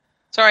 right?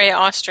 Sorry,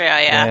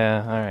 Austria.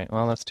 Yeah. All right.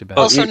 Well, that's too bad.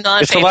 Also you-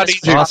 not it's a lot famous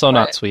for easier- Also not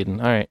chocolate.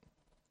 Sweden. All right.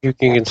 You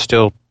can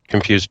still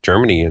confuse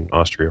Germany and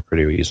Austria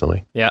pretty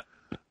easily.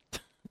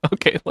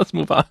 Okay, let's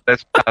move on.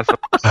 That's possible.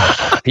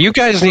 You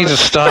guys need to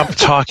stop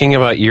talking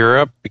about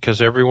Europe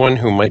because everyone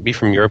who might be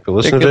from Europe who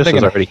listen to this is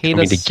gonna already hate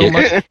coming us to so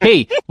get much.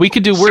 Hey, we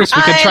could do worse.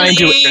 We could try and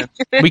do Eileen!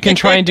 we can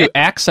try and do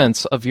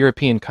accents of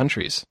European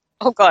countries.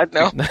 Oh God,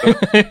 no.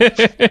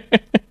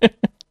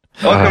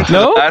 Welcome to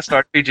No? the last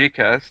RPG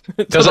cast.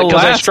 Because the I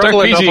last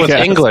struggle enough RPG with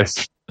cast.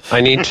 English.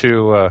 I need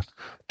to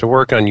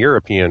work on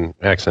European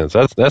accents.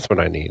 That's what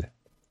I need.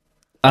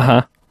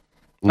 Uh-huh.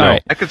 No. All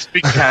right. I could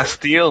speak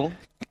Castile.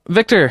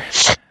 Victor,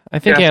 I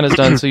think Yeah. Anna's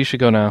done, so you should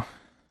go now.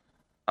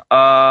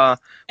 I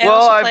Well,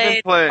 also I've played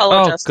been playing.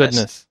 Hollow Oh, Justice.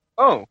 goodness.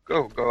 Oh,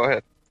 go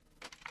ahead.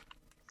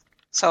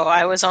 So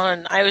I was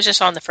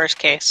just on the first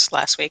case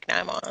last week.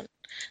 Now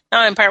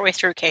I'm partway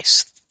through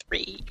case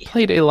 3.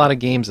 Played a lot of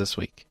games this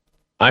week.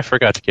 I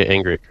forgot to get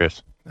angry at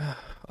Chris.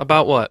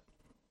 About what?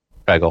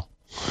 Peggle.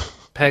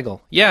 Peggle.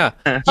 Yeah.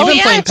 You've Oh been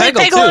yeah, playing I played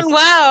Peggle, Peggle too. and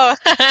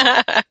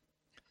WoW.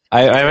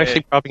 I'm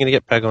actually probably going to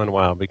get Peggle in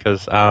WoW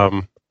because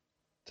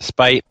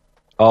despite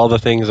all the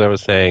things I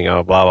was saying,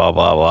 blah, blah,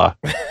 blah, blah,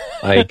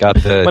 I got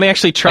the... When he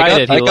actually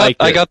tried it, he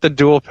liked it. I got the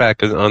dual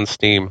pack on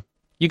Steam.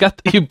 You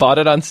bought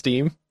it on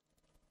Steam?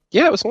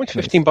 Yeah, it was only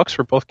 $15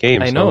 for both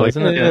games. I so know, like,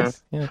 isn't it? yeah.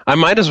 Nice? Yeah. I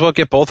might as well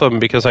get both of them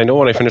because I know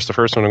when I finish the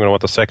first one, I'm going to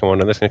want the second one,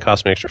 and that's going to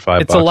cost me an extra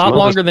 $5. It's a lot Might as well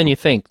longer than you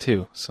think,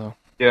 too. So.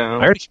 Yeah.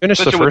 I already finished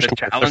the Especially with first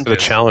the one except for the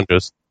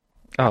challenges,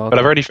 Oh, okay. but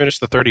I've already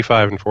finished the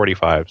 35 and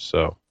 45,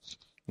 so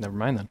Never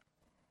mind then.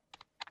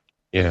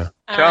 yeah.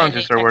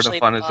 Challenges are where the I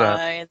fun is at.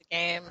 buy the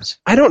games.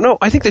 I don't know.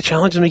 I think the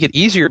challenges make it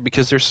easier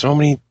because there's so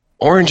many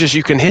oranges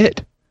you can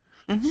hit.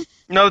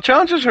 No, the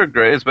challenges are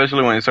great,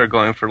 especially when you start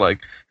going for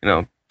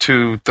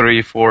 2,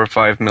 3, 4,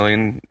 5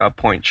 million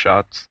point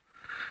shots.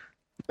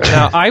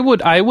 Now, I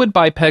would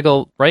buy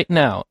Peggle right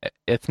now,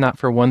 if not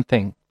for one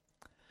thing.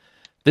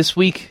 This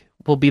week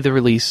will be the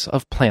release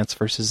of Plants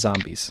vs.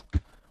 Zombies,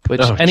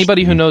 which Oh,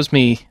 anybody who knows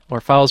me or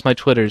follows my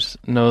Twitters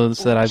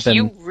knows that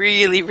You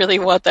really, really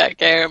want that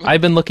game.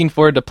 I've been looking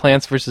forward to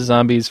Plants vs.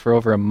 Zombies for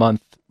over a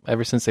month,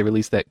 ever since they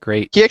released that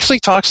great. He actually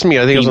talks to me.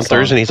 I think it was on Theme song.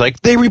 Thursday. And he's like,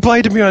 "They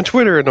replied to me on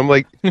Twitter," and I'm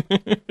like,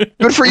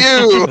 "Good for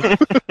you."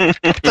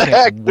 What the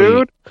heck, Wait.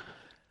 dude?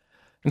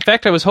 In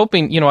fact, I was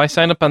hoping, I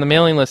signed up on the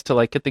mailing list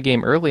to get the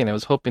game early, and I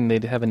was hoping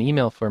they'd have an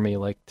email for me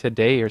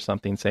today or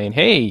something saying,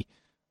 "Hey,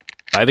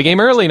 buy the game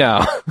early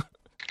now."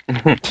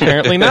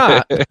 Apparently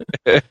not.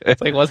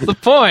 It's like, what's the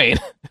point?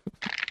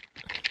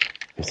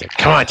 He's like,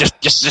 "Come on,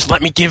 just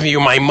let me give you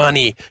my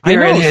money. I Here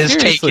know, it is.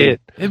 Take seriously.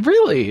 it."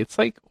 Really, it's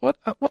like, what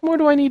more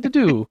do I need to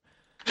do?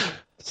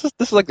 This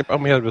is like the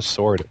problem we had with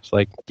Sword. It's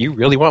like, do you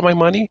really want my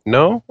money?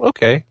 No?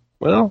 Okay.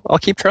 Well, I'll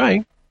keep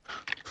trying.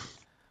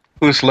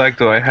 Whose leg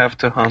do I have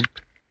to hump?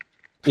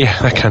 Yeah,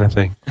 that kind of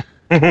thing.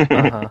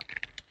 Uh-huh.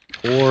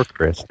 Poor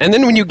Chris. And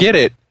then when you get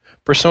it,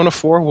 Persona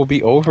 4 will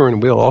be over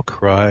and we'll all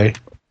cry.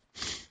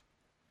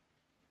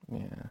 Yeah.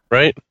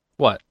 Right?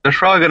 What? There's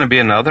probably going to be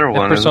another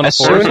one. Persona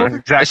 4 is over?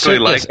 Exactly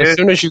like As it.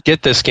 soon as you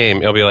get this game,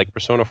 it'll be like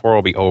Persona 4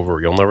 will be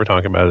over. You'll never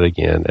talk about it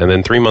again. And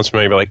then 3 months from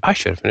now, you'll be like, I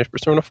should have finished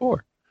Persona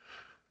 4.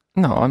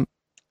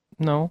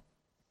 No.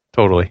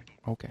 Totally.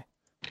 Okay.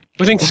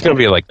 Who thinks it's going to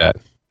be like that?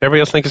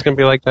 Everybody else think it's going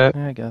to be like that?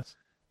 Yeah, I guess.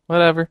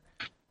 Whatever.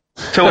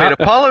 So wait,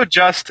 Apollo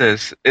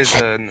Justice is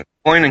a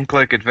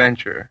point-and-click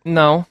adventure.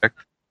 No.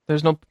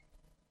 There's no...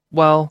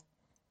 Well,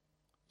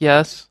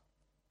 yes.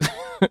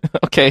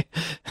 Okay.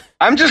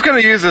 I'm just going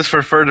to use this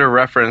for further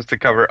reference to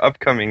cover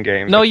upcoming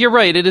games. No, you're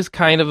right. It is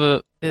kind of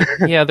a...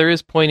 yeah, there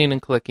is pointing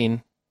and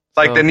clicking.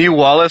 Like So- the new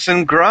Wallace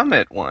and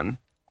Gromit one.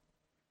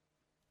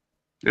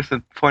 It's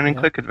a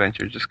point-and-click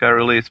adventure. Just got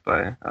released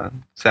by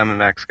Sam and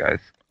Max guys.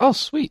 Oh,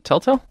 sweet.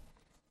 Telltale?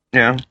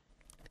 Yeah.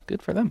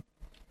 Good for them.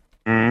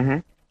 Mm-hmm.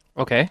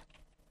 Okay.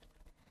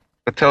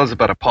 But tell us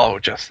about Apollo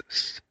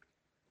Justice.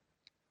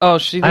 Oh,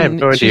 I have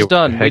no idea she's what the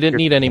done. We heck didn't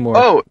you're- need any more.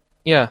 Oh,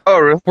 Yeah.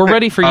 really? We're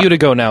ready for you to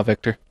go now,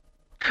 Victor.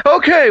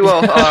 Okay,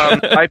 well,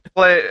 I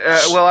play.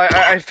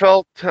 I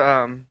felt,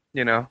 the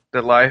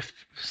life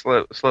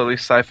slowly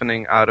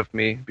siphoning out of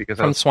me because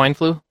I From was. swine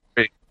flu?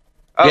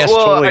 Yes,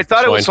 Well, totally I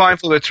thought it was swine swine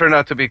flu. It turned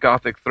out to be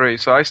Gothic 3,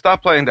 so I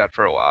stopped playing that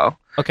for a while.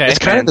 Okay. It's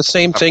kind of the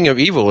same thing of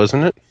evil,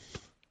 isn't it?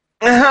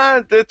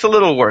 It's a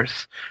little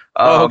worse.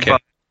 Oh, okay.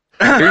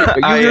 but-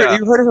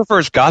 You heard of it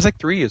first. Gothic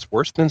 3 is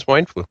worse than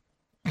swine flu.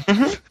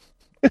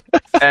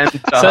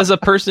 and Says a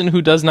person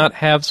who does not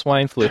have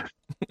swine flu.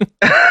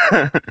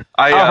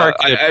 hard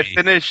could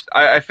it be?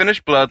 I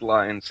finished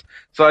Bloodlines,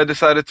 so I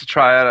decided to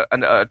try out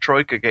a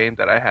Troika game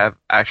that I have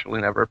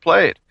actually never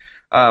played,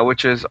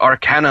 which is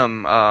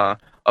Arcanum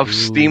of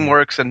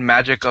Steamworks and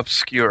Magic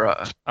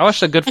Obscura. I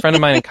watched a good friend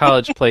of mine in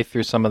college play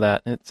through some of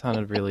that. It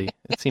seemed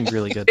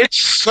really good.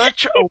 It's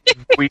such a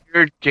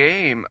weird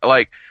game.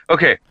 Like,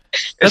 okay,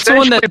 That's the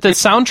one essentially- that the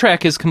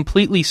soundtrack is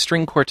completely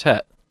string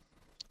quartet.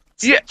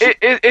 Yeah,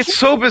 it's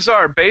so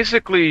bizarre.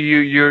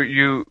 Basically,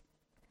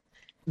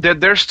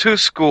 there's two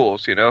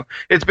schools.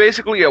 It's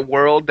basically a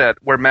world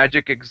where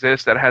magic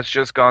exists that has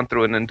just gone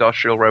through an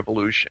industrial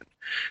revolution.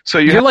 So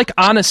You're like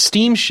on a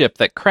steamship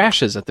that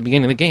crashes at the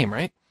beginning of the game,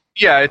 right?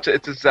 yeah, it's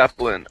a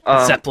Zeppelin.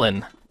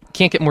 Zeppelin.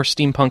 Can't get more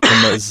steampunk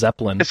than the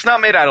Zeppelin. It's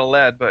not made out of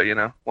lead, but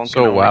one So,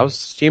 can only- WoW's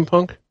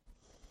steampunk?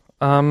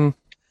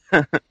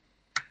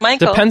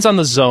 Michael, Depends on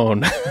the zone.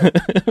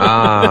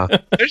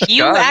 There's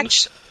you guns.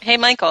 actually. Hey,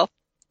 Michael,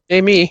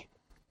 Hey, me.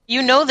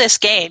 you know this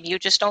game. You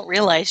just don't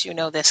realize you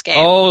know this game.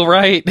 Oh,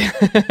 right. These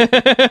are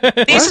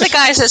the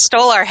guys that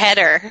stole our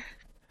header.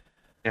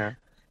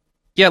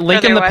 Yeah,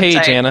 link For in their the page,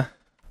 website. Anna.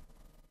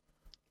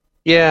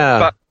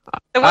 Yeah.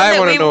 The one I that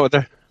want we- to know what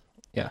they're...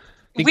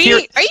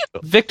 Here- Are you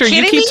Victor, you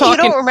kidding keep me?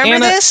 talking. You don't remember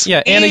Anna, this?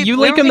 Yeah, Anna, you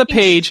We link were in the making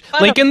page,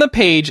 fun link of- in the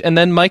page, and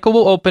then Michael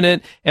will open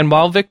it. And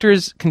while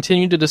Victor's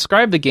continuing to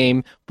describe the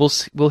game,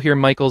 we'll hear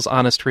Michael's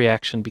honest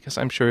reaction because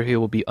I'm sure he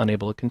will be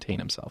unable to contain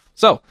himself.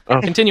 So,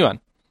 continue on.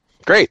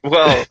 Great.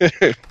 Well,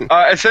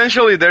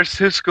 essentially, there's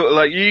two schools.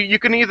 Like you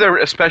can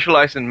either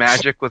specialize in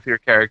magic with your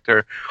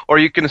character, or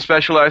you can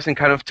specialize in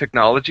kind of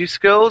technology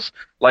skills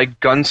like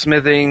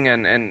gunsmithing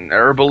and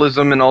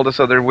herbalism and all this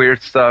other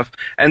weird stuff.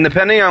 And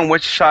depending on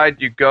which side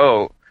you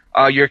go,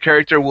 your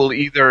character will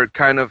either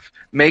kind of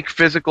make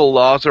physical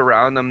laws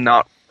around them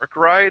not work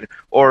right,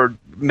 or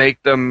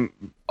make them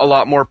a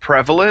lot more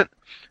prevalent.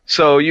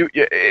 So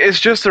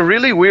it's just a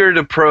really weird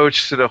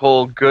approach to the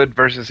whole good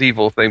versus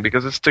evil thing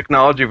because it's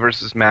technology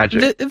versus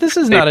magic. This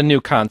is not a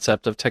new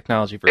concept of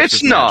technology versus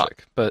It's not.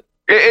 magic, but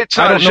It's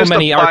I not, don't it's know just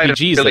many applied in a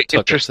RPGs really that took it to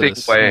interesting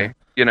this, way,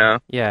 yeah.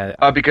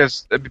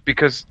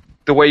 because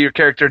the way your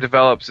character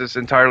develops is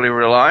entirely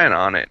reliant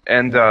on it,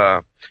 and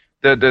the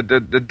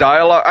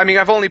dialogue. I mean,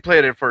 I've only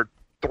played it for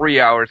 3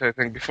 hours, I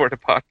think, before the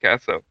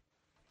podcast. So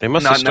They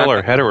must have stole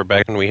our header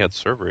back when we had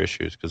server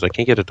issues because I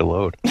can't get it to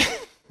load.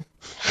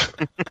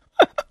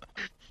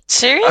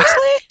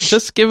 Seriously?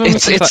 Just give him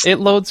it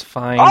loads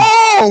fine.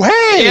 Oh,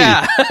 hey!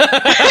 Yeah.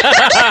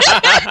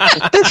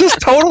 This is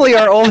totally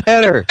our old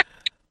header.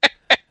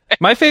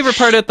 My favorite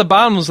part at the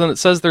bottom was when it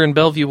says they're in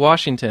Bellevue,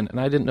 Washington, and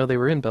I didn't know they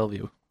were in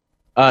Bellevue.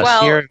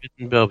 Well- Sierra is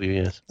in Bellevue,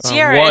 yes.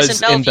 Sierra was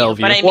is in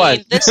Bellevue, but I Was.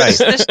 mean,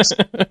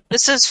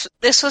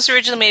 this was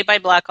originally made by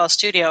Black Hole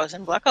Studios,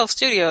 and Black Hole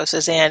Studios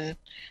is in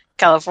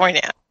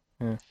California.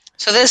 Hmm.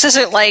 So this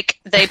isn't like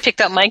they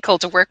picked up Michael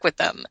to work with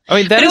them. I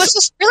mean, But it was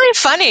just really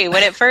funny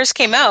when it first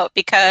came out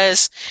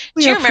because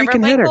do you remember,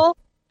 Michael,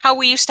 how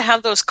we used to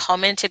have those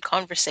commented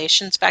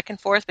conversations back and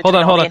forth? Hold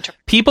between all on. the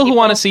People who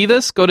want to see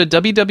this, go to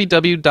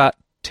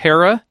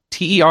www.terra,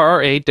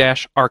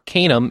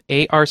 Terra-Arcanum,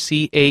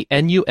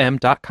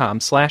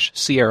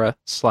 ARCANUM.com/Sierra/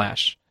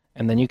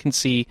 and then you can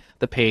see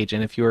the page.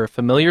 And if you're a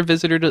familiar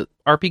visitor to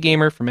RP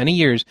Gamer for many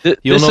years,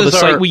 you'll know the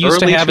site we used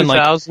to have in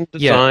like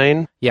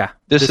design. Yeah,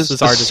 This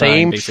is our the design,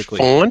 same basically.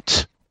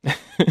 font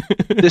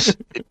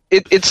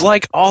It's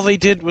like all they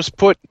did was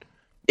put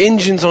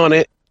engines on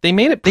it. They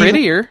made it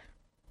prettier.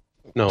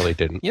 No, they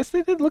didn't. Yes,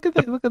 they did. Look at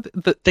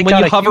the They when got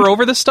you a hover huge-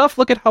 over the stuff,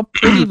 look at how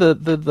pretty the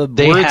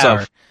words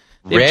are.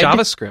 They have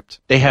JavaScript.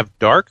 They have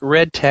dark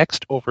red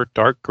text over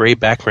dark gray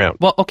background.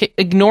 Well, okay,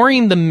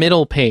 ignoring the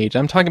middle page,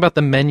 I'm talking about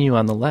the menu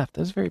on the left.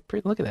 That's very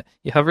pretty. Look at that.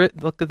 You hover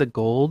it, look at the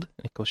gold,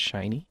 and it goes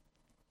shiny.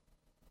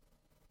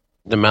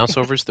 The mouse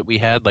overs that we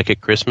had, like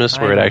at Christmas,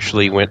 where it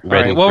actually went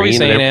red and what were green. you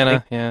saying, and Anna?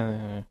 everything.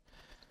 Yeah.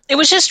 It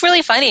was just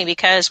really funny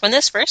because when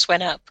this first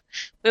went up,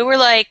 we were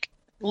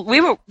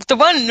the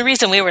one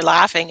reason we were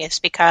laughing is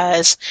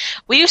because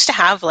we used to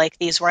have like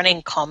these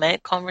running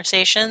comment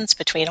conversations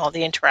between all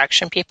the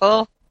interaction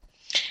people.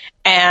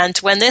 And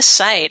when this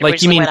site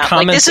Like you mean went up,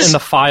 comments like, in the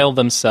file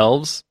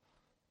themselves?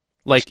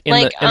 Like in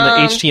the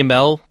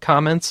HTML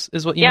comments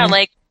is what you mean? Yeah,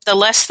 like the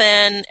less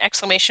than !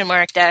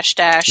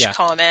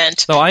 Comment.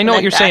 So I know and what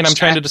then you're saying. I'm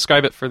trying to backslash.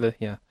 describe it for the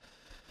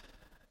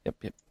Yep.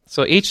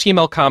 So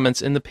HTML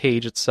comments in the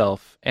page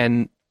itself,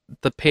 and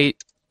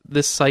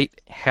this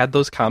site had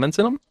those comments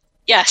in them.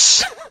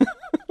 Yes.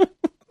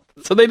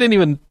 So they didn't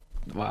even.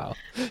 Wow.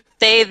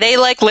 They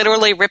like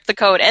literally ripped the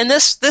code. And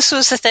this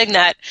was the thing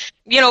that,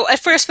 at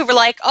first we were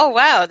like, oh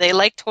wow, they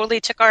like totally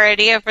took our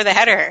idea for the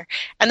header.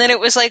 And then it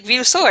was like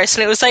view source,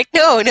 and it was like,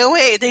 no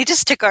way, they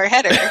just took our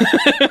header.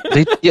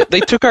 They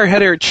took our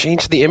header,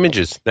 changed the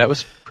images. That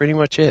was pretty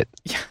much it.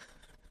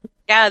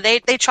 Yeah, they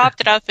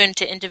chopped it up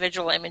into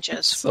individual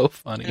images. So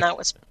funny. And that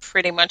was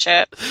pretty much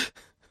it.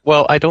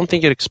 Well, I don't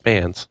think it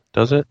expands,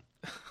 does it?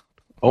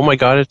 Oh my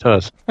god, it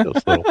does.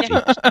 Those little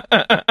peeps.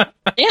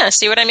 Yeah,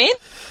 see what I mean?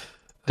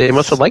 They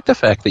must have liked the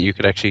fact that you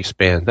could actually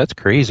expand. That's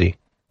crazy.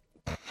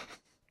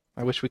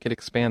 I wish we could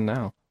expand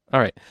now. All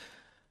right.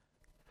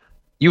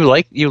 You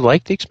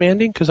liked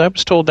expanding? Because I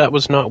was told that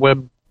was not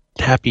web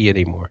happy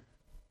anymore.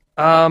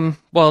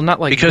 Well, not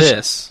like Because-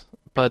 this,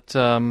 but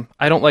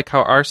I don't like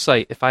how our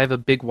site. If I have a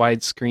big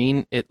wide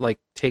screen, it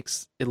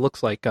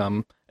looks like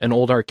an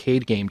old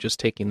arcade game just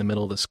taking the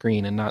middle of the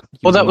screen and not.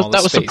 Well, that using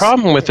all was the space.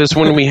 problem with this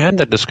when we had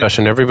that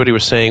discussion. Everybody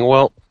was saying,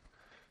 well,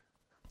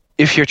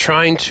 if you're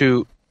trying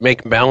to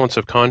make balance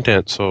of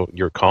content so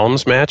your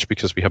columns match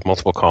because we have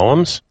multiple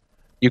columns,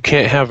 you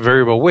can't have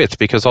variable width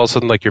because all of a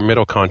sudden like your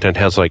middle content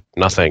has like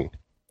nothing.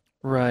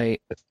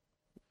 Right.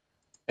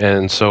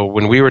 And so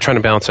when we were trying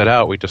to balance that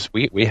out,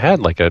 we had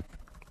like a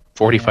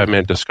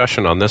 45-minute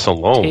discussion on this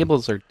alone.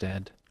 Tables are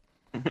dead.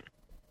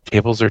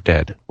 Tables are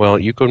dead. Well,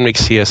 you could make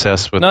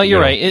CSS with. No,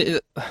 you're right.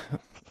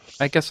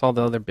 I guess all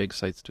the other big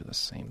sites do the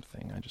same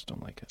thing. I just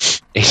don't like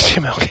it.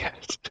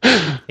 HTMLcast.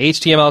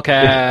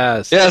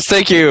 HTMLcast. Yes,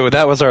 thank you.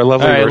 That was our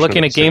lovely. All right, version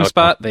looking of at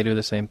GameSpot, they do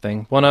the same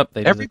thing. OneUp,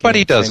 they do Everybody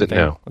the does same it thing.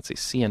 now. Let's see,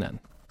 CNN.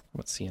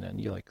 What's CNN?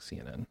 You like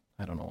CNN?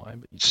 I don't know why,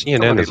 but you do.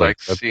 CNN Nobody is like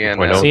likes CNN.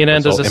 2.0.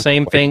 CNN does the It's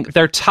same all- thing.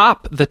 The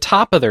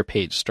top of their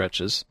page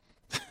stretches.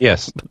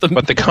 Yes,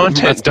 but the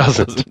content rest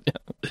doesn't.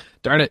 Yeah.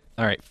 Darn it!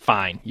 All right,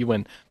 fine, you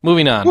win.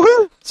 Moving on.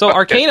 Woohoo! So,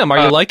 Arcanum,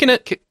 are you liking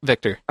it,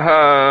 Victor?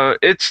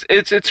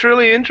 It's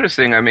really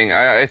interesting. I mean,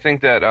 I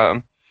think that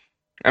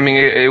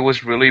it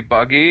was really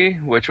buggy,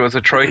 which was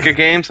a Troika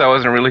game, so I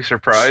wasn't really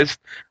surprised.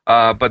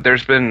 But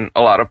there's been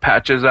a lot of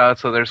patches out,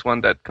 so there's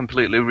one that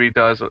completely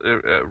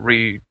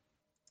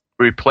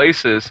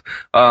replaces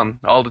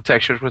all the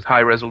textures with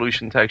high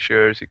resolution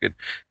textures. You could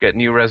get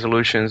new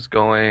resolutions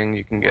going.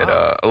 You can get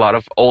a lot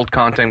of old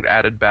content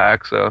added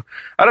back. So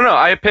I don't know.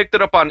 I picked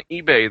it up on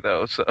eBay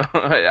though, so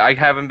I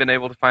haven't been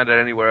able to find it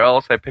anywhere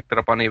else. I picked it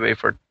up on eBay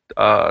for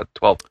 $12.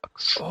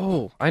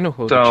 Oh, I know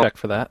who So- to check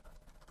for that.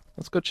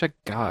 Let's go check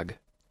GOG.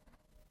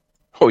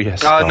 Oh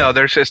yes. No,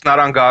 it's not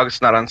on GOG.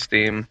 It's not on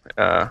Steam.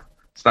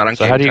 It's not on.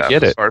 So how do you GameTap,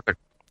 get it? as far as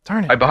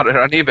Darn it! I bought it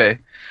on eBay.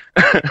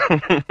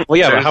 Well,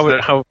 yeah, but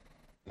There's how?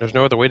 There's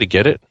no other way to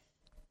get it.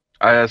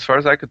 As far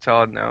as I could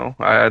tell, no.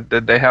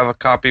 They have a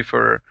copy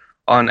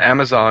on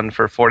Amazon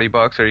for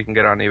 $40, or you can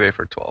get it on eBay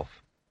for $12.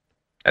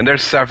 And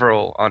there's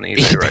several on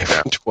eBay right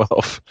now.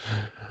 12.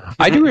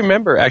 I do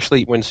remember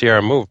actually when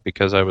Sierra moved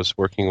because I was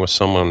working with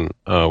someone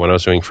when I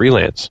was doing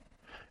freelance,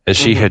 and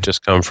she had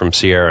just come from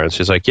Sierra, and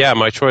she's like, "Yeah,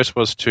 my choice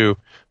was to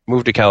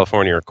move to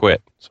California or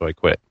quit, so I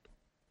quit."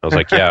 I was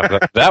like, "Yeah,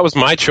 that was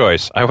my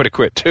choice. I would have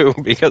quit too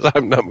because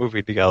I'm not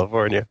moving to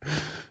California."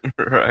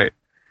 Right.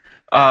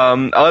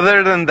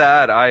 Other than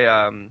that,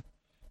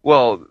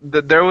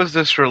 there was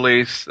this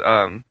release,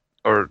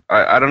 or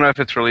I don't know if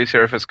it's released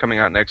here, if it's coming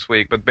out next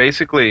week, but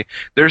basically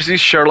there's these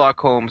Sherlock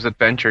Holmes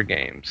adventure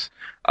games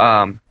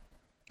that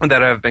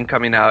have been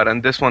coming out,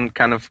 and this one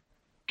kind of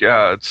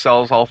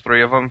sells all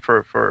three of them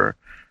for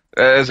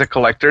as a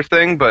collector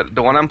thing, but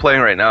the one I'm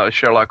playing right now is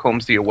Sherlock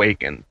Holmes The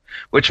Awakened,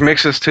 which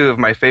mixes two of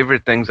my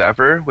favorite things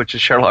ever, which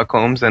is Sherlock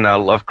Holmes and a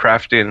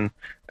Lovecraftian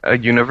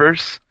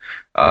universe.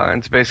 And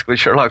it's basically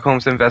Sherlock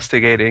Holmes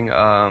investigating,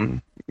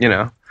 a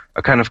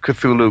kind of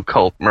Cthulhu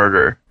cult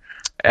murder,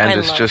 and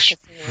it's just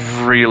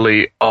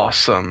really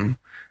awesome.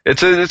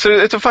 It's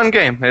a fun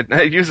game.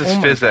 It uses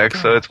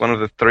physics, so it's one of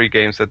the 3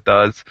 games it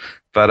does.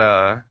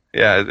 But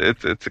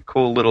it's a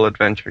cool little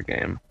adventure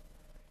game,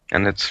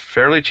 and it's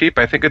fairly cheap.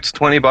 I think it's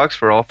 $20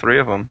 for all 3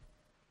 of them.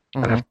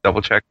 I'd have to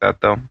double check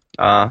that though.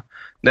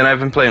 Then I've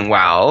been playing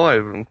WoW.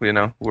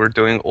 We're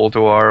doing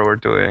Ulduar, we're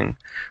doing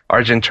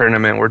Argent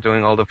Tournament, we're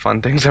doing all the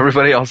fun things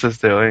everybody else is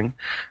doing.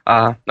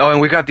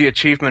 And we got the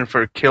achievement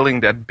for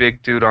killing that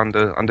big dude on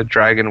the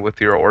dragon with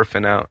your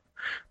orphan out,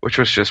 which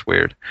was just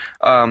weird.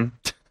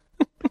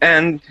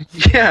 And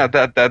yeah,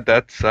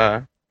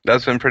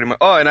 that's been pretty much.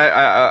 Oh, and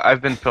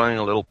I've been playing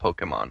a little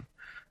Pokemon,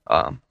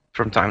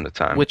 from time to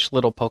time. Which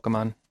little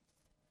Pokemon?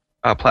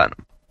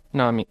 Platinum.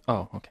 No, I mean,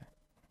 oh, okay.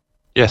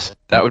 Yes,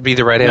 that would be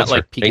the right Not answer.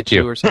 like Thank Pikachu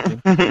you. or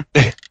something.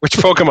 Which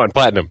Pokemon?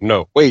 Platinum?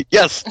 No. Wait.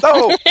 Yes.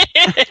 No.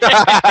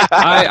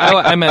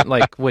 I meant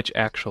like which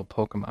actual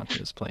Pokemon he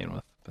was playing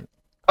with. But...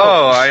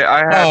 Oh, I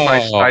have my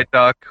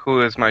Psyduck,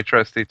 who is my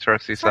trusty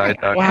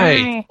Psyduck.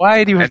 Why?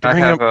 Why do you have And to I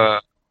bring have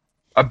up?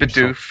 a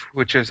Bidoof,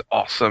 which is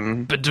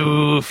awesome.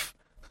 Bidoof.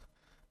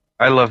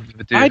 I love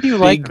Bidoof. Why do you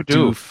like Big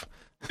Bidoof?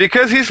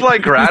 Because he's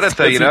like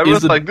Rattata, you know.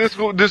 Everyone's He's like,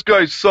 this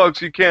guy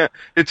sucks. You can't.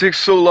 It takes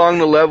so long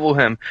to level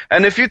him.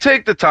 And if you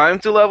take the time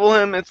to level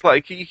him, it's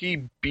like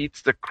he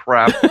beats the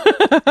crap.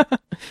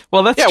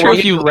 Well, that's true well,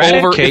 if you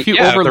the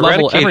over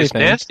level Raticate is everything.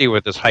 nasty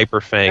with his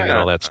hyper fang and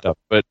all that stuff.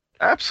 But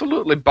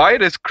Absolutely,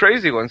 bite is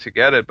crazy once you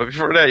get it. But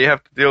before that, you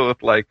have to deal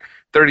with like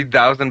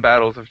 30,000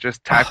 battles of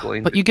just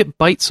tackling. But you get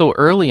bite so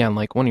early on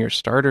like one of your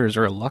starters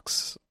or a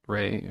Lux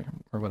Ray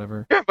or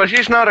whatever. Yeah, but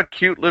he's not a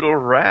cute little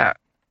rat.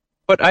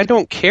 But I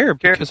don't care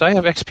because I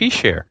have XP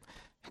share.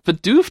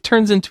 But Doof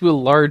turns into a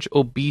large,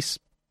 obese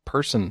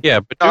person.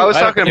 Yeah, but No, I was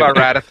don't talking about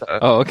Rattata.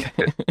 Oh, okay.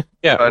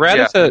 Yeah, but,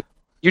 Rattata.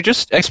 You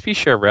just XP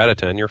share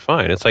Rattata and you're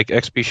fine. It's like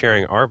XP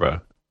sharing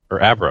Arba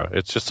or Abra.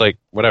 It's just like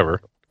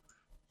whatever.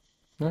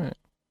 All right.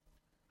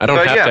 I don't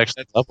But have yeah, to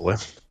actually level him.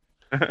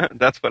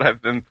 That's what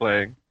I've been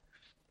playing.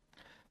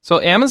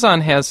 So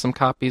Amazon has some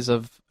copies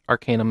of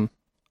Arcanum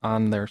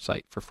on their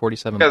site for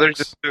 $47. Yeah, they're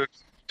just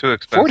too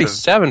expensive.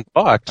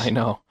 $47. I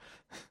know.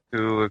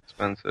 Too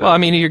expensive. Well, I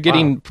mean, you're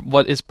getting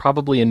what is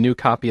probably a new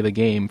copy of the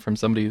game from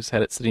somebody who's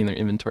had it sitting in their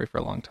inventory for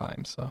a long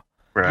time. So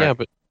right. Yeah,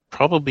 but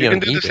probably You on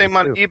can do eBay the same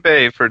on too.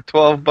 eBay for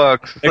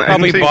 $12. They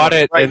probably bought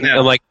it right and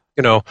now. like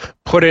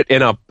put it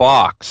in a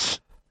box,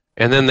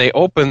 and then they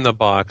opened the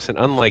box, and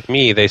unlike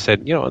me, they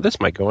said, this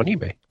might go on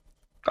eBay.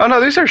 Oh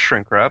no, these are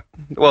shrink wrap.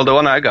 Well, the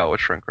one I got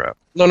was shrink wrap.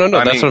 No, I that's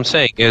mean- what I'm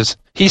saying. Is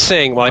he's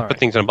saying, well, I put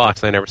things in a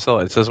box and I never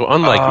sell it. It says, well,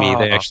 unlike me,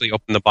 they actually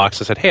opened the box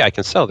and said, hey, I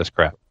can sell this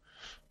crap.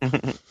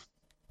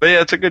 But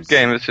yeah, it's a good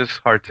game. It's just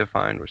hard to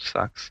find, which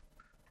sucks.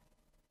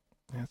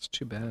 that's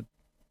too bad.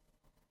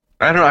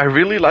 I don't know. I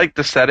really like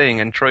the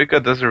setting, and Troika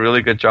does a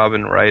really good job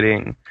in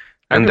writing,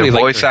 I and really the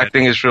like voice their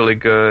acting is really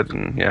good.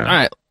 And yeah, All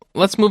right,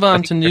 let's move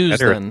on to news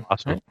header is then.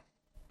 awesome. Right?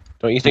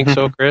 Don't you think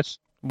so, Chris?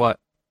 What?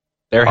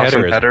 Their Awesome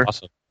header is header.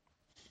 awesome.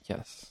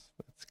 Yes,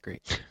 that's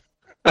great.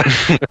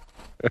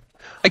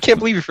 I can't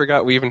believe you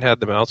forgot we even had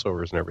the mouse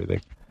overs and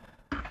everything.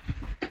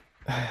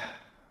 I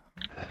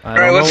All don't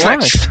right, know what's why.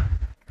 next?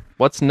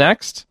 What's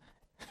next?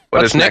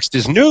 What's next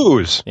is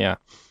news. Yeah,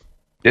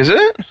 Is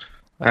it?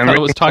 I thought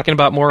it was talking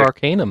about more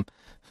Arcanum.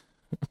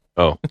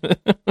 Oh.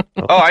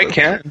 Oh, I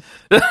can.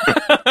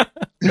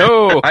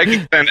 No, I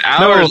can spend no,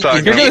 hours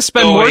talking. you're going to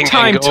spend more going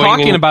time and going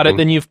talking about it and-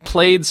 than you've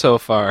played so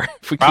far.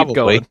 If we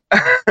Probably. keep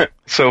going.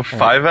 So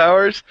 5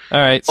 hours? All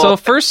right. So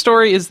first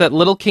story is that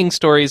Little King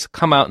stories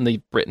come out in the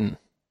Britain,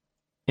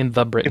 in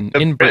Britain,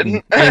 in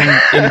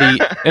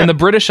the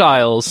British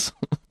Isles.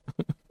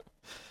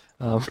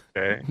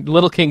 Okay.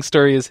 Little King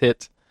story is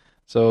hit,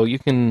 so you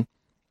can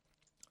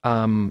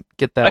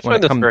get that I when find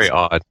it this comes. very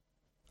odd.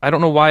 I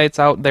don't know why it's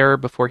out there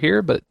before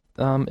here, but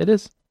it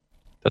is.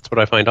 That's what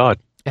I find odd.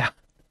 Yeah.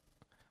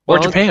 Or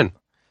Well, Japan.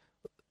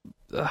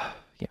 Yeah.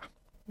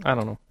 I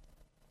don't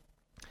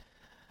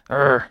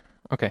know.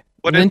 Okay.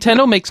 What is-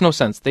 Nintendo makes no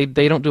sense. They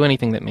don't do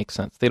anything that makes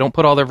sense. They don't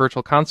put all their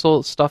virtual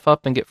console stuff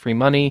up and get free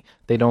money.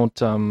 They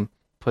don't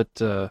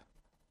put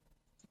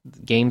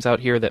games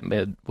out here that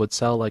would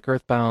sell like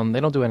Earthbound. They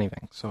don't do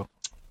anything. So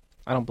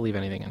I don't believe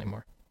anything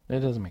anymore. It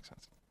doesn't make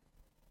sense.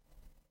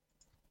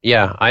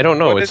 Yeah, I don't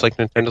know. What It's is- like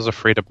Nintendo's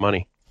afraid of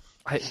money.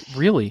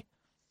 Really?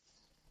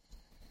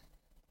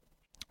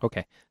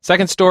 Okay.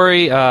 Second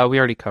story, we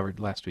already covered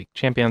last week.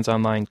 Champions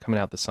Online coming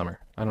out this summer.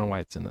 I don't know why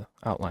it's in the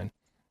outline.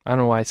 I don't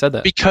know why I said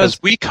that. Because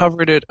we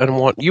covered it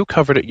and you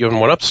covered it in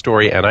one up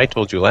story, and I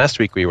told you last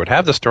week we would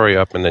have the story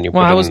up, and then you.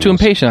 Well, put I it was in too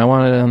this- impatient. I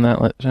wanted it on that.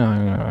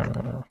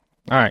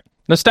 All right.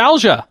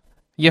 Nostalgia.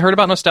 You heard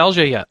about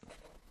Nostalgia yet?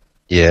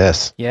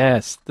 Yes.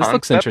 Yes. This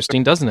looks Concept?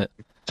 interesting, doesn't it?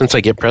 Since I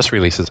get press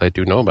releases, I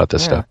do know about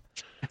this Yeah.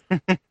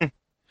 stuff.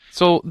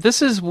 So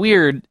this is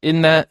weird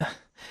in that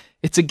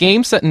it's a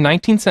game set in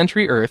 19th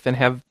century Earth and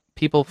have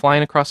people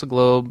flying across the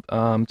globe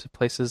to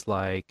places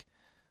like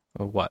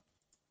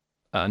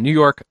New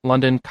York,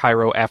 London,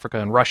 Cairo, Africa,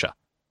 and Russia.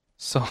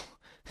 So,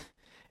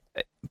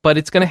 but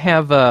it's going to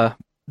have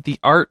the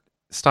art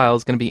style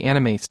is going to be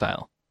anime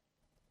style,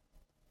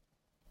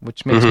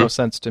 which makes no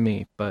sense to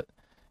me. But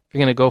if you're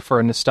going to go for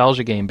a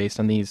nostalgia game based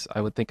on these, I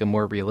would think a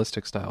more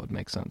realistic style would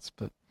make sense.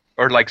 But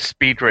Or like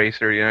Speed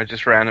Racer,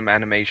 just random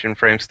animation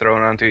frames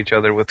thrown onto each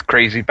other with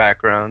crazy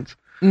backgrounds.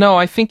 No,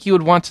 I think you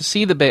would want to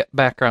see the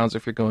backgrounds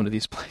if you're going to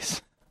these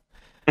places.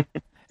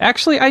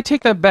 Actually, I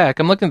take that back.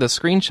 I'm looking at the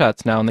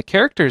screenshots now, and the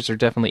characters are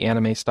definitely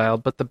anime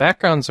styled, but the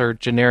backgrounds are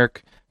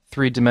generic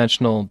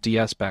 3-dimensional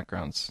DS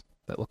backgrounds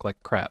that look like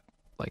crap,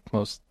 like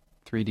most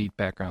 3D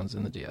backgrounds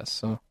in the DS.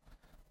 So,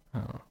 I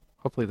don't know.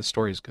 Hopefully the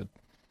story's good.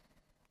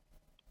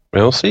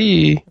 We'll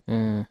see.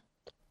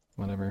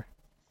 Whatever.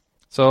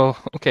 So,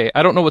 okay,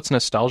 I don't know what's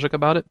nostalgic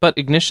about it, but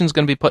Ignition's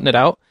going to be putting it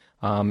out.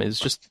 It's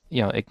just,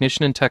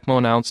 Ignition and Tecmo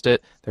announced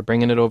it. They're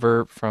bringing it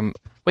over from...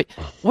 Wait,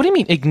 what do you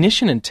mean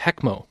Ignition and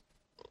Tecmo?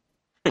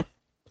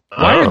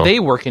 Why are they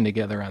working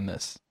together on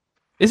this?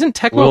 Isn't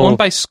Tecmo owned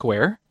by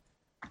Square?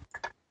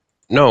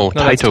 No,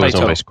 Taito is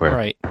owned by Square.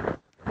 Right.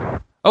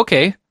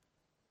 Okay.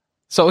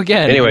 So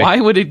again, anyway, why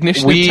would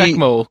Ignition and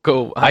Tecmo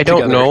go I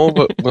don't know,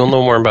 but we'll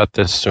know more about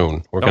this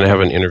soon. We're going to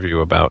have an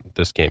interview about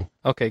this game.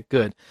 Okay,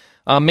 good.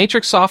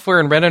 Matrix Software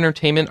and Red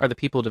Entertainment are the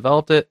people who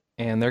developed it,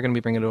 and they're going to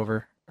be bringing it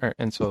over.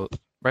 And so,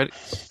 right,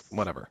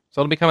 whatever.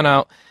 So it'll be coming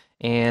out,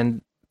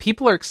 and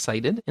people are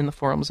excited in the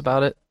forums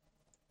about it,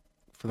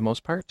 for the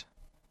most part.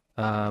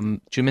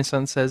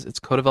 Jume-san says it's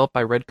co-developed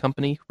by Red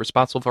Company,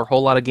 responsible for a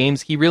whole lot of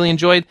games he really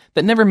enjoyed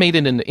that never made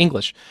it into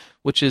English,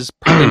 which is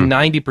probably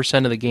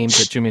 90% of the games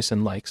that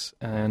Jume-san likes.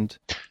 And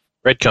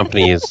Red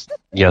Company is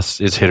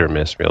hit or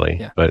miss, really.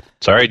 Yeah. But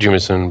sorry,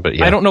 Jume-san, but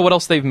yeah. I don't know what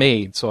else they've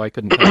made, so I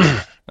couldn't tell you.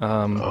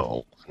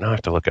 Now I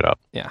have to look it up.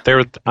 Yeah.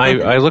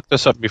 I looked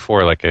this up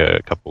before, like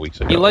a couple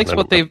weeks ago. He likes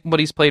what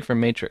he's played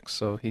from Matrix,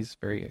 so he's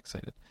very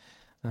excited.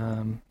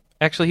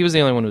 Actually, he was the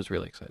only one who was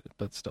really excited,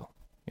 but still.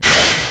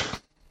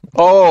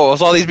 Oh,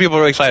 so all these people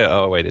are excited.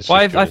 Oh, wait. It's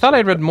I thought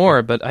I'd read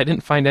more, but I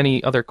didn't find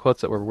any other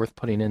quotes that were worth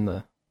putting in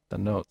the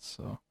notes.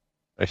 So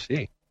I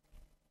see.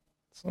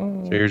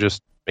 So you're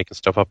just making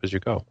stuff up as you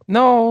go.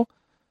 No.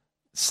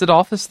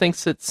 Sidolphus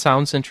thinks it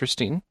sounds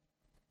interesting.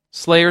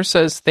 Slayer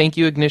says, thank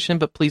you, Ignition,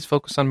 but please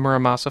focus on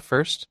Muramasa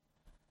first.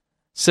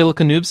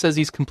 Silica Noob says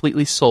he's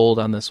completely sold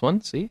on this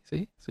one. See?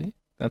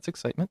 That's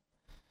excitement.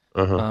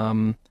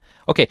 Uh-huh.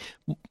 Okay,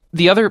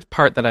 the other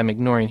part that I'm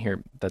ignoring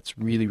here that's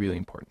really, really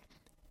important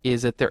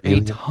is that there are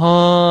a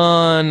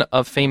ton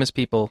of famous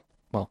people,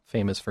 well,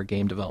 famous for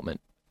game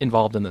development,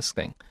 involved in this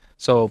thing.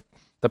 So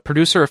the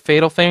producer of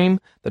Fatal fame,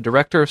 the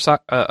director of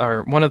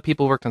or one of the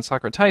people who worked on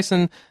Sakura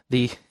Tyson,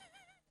 the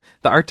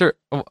actor.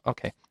 Oh,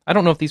 okay, I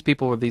don't know if these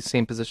people were these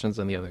same positions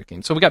on the other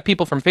games. So we got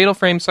people from Fatal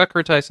Frame,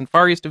 Sakura Tyson,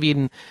 Far East of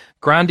Eden,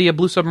 Grandia,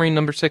 Blue Submarine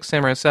No. 6,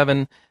 Samurai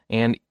 7,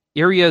 and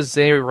Iria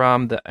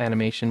Zeiram, the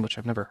animation, which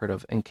I've never heard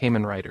of, and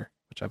Kamen Rider,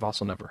 which I've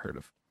also never heard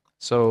of.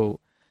 So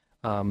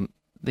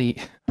the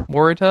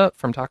Morita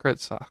from Sakura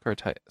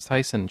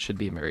Tyson should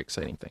be a very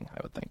exciting thing, I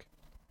would think.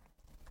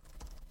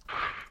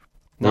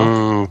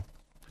 No?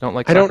 Don't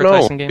like Sakura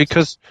Tyson games?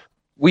 Because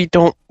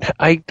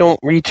I don't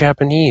read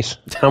Japanese.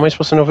 How am I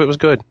supposed to know if it was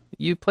good?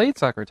 You played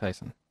Sakura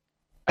Tyson.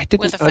 I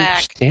didn't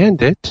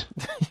understand it.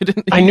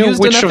 I knew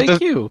which of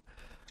the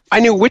I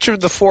knew which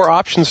of the 4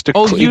 options to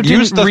use. Oh, you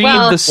didn't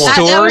read the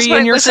story that was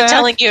in your FAQ?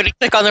 Telling you to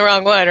click on the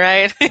wrong one,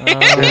 right?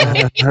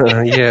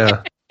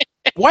 Yeah.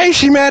 Why is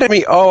she mad at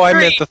me? Oh, I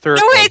meant the third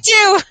one. No, I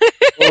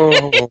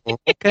do.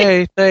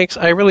 Okay, thanks.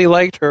 I really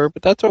liked her,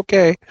 but that's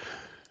okay.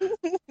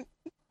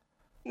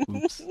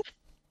 Oops.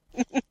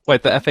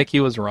 Wait, the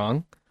FAQ was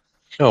wrong?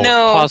 No,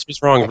 Paz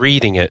was wrong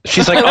reading it.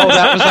 She's like, oh,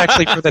 that was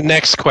actually for the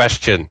next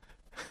question.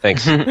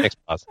 Thanks,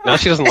 Paz. Now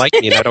she doesn't like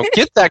me, and I don't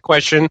get that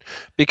question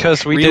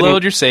because we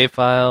Reload your save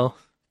file.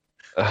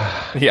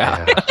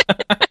 Yeah.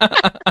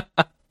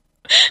 That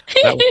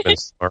would have been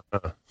smart.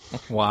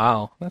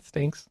 Wow, that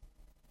stinks.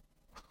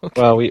 Okay.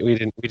 Well, we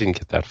didn't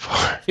get that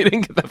far. You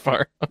didn't get that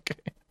far. Okay.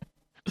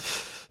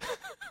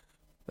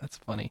 That's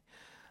funny.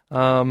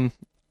 I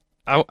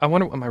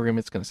wonder what my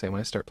roommate's going to say when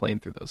I start playing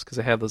through those, because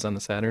I have those on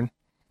the Saturn.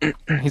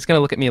 He's going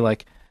to look at me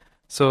like,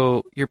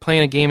 so you're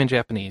playing a game in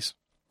Japanese,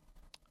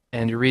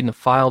 and you're reading a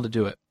file to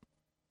do it.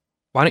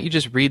 Why don't you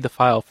just read the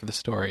file for the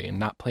story and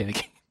not play the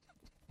game?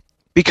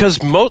 Because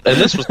and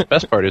this was the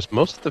best part, is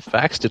most of the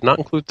facts did not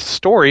include the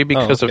story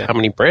because of how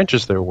many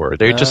branches there were.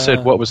 They just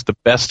said what was the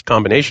best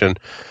combination,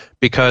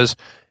 because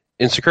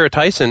in Sakura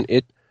Tyson,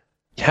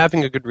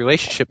 having a good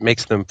relationship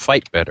makes them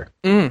fight better.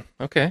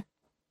 Okay.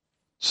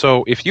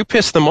 So if you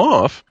piss them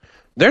off,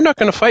 they're not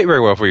going to fight very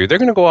well for you. They're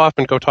going to go off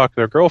and go talk to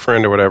their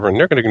girlfriend or whatever, and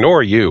they're going to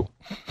ignore you.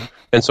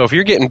 And so if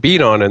you're getting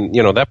beat on and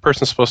that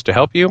person's supposed to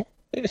help you,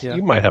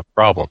 you might have a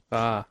problem.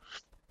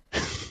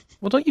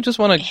 Well, don't you just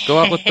want to go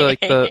out with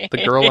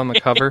the girl on the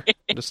cover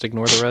and just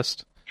ignore the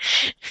rest?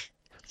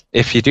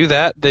 If you do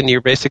that, then you're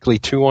basically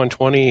 2 on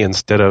 20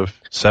 instead of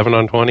 7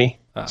 on 20.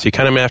 So you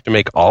kind of have to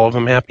make all of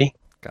them happy.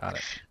 Got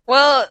it.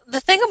 Well, the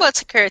thing about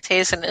Sakura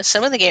Tyson is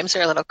some of the games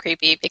are a little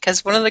creepy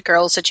because one of the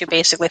girls that you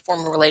basically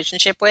form a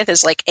relationship with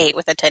is like 8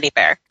 with a teddy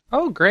bear.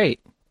 Oh, great.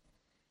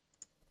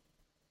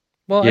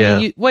 Well,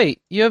 I mean,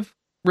 you have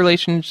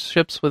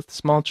relationships with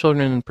small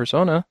children in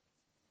Persona.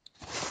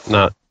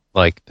 Not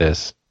like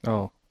this.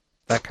 Oh,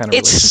 that kind of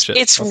relationship.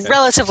 It's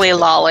relatively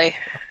lolly.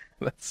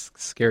 That's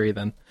scary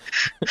then.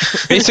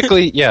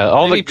 Basically,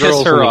 all the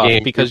girls in the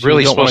game because you're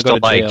really you don't supposed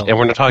to like, jail. and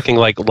we're not talking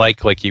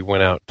like you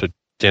went out to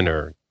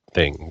dinner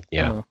thing.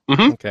 Yeah.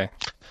 Oh, okay.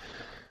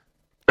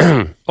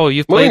 Oh,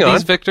 you've played Moving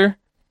these, on. Victor?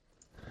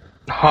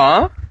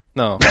 Huh?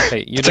 No.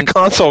 Hey, you It's a didn't.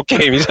 console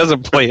game. He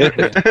doesn't play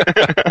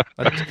it.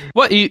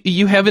 What?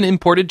 You haven't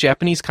imported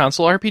Japanese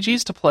console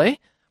RPGs to play?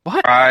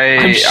 What?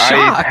 I'm I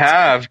shocked.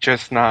 have,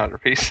 just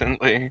not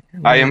recently.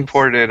 I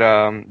imported.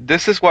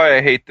 This is why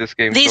I hate this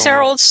game. These so are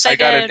much. old I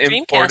got Sega an Dreamcast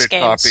imported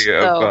games. copy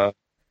of.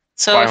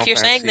 So Final if you're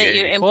saying Fantasy that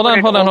you VIII.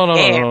 imported Hold old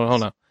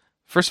games, on.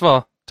 First of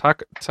all,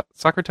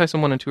 Soccer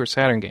Tyson 1 and 2 are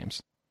Saturn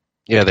games.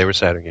 Yeah, they were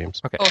Saturn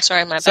games. Okay. Oh,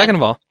 sorry, my bad. Second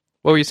of all,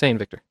 what were you saying,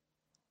 Victor?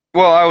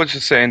 Well, I was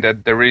just saying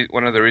that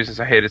one of the reasons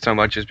I hate it so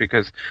much is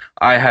because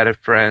I had a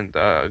friend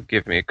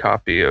give me a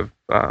copy of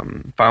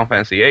Final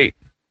Fantasy VIII,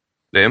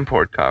 the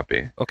import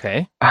copy.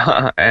 Okay.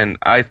 And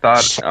I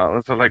thought, I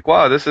was like,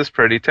 wow, this is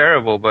pretty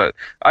terrible, but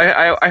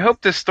I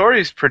hope this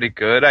story's pretty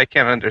good. I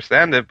can't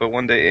understand it, but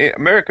when the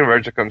American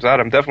version comes out,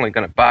 I'm definitely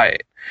going to buy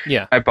it.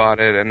 Yeah. I bought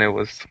it, and it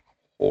was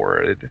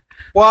horrid.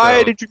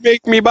 Why did you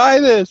make me buy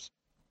this?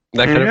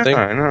 That kind of thing.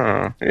 I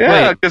know.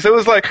 Yeah, because it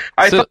was like...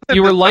 So thought that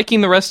you were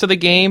liking the rest of the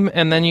game,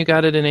 and then you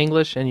got it in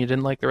English, and you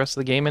didn't like the rest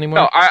of the game anymore?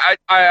 No,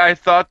 I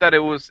thought that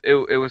it was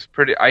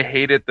pretty... I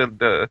hated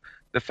the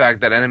fact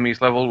that enemies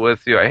leveled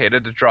with you. I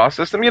hated the draw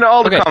system.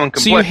 All the common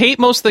complaints. So you hate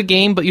most of the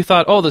game, but you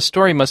thought, oh, the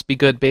story must be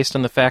good based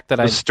on the fact that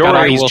I got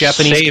all these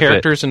Japanese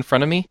characters in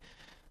front of me?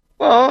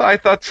 Well, I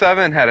thought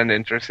 7 had an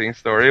interesting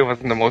story. It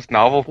wasn't the most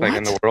novel thing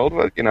in the world,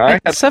 but, I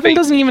had 7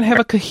 doesn't even have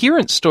a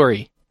coherent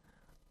story.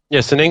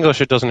 Yes, in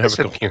English it doesn't have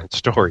a coherent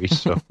story,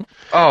 so...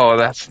 Oh,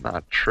 that's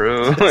not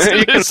true.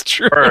 It's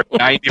true.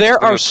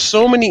 There are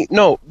so many...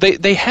 No,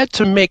 they had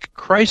to make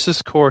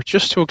Crisis Core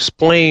just to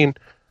explain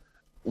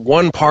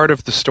one part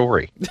of the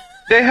story.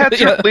 They had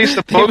to release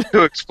a book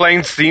to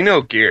explain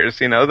Xenogears,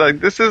 like,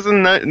 this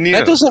isn't...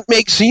 That doesn't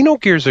make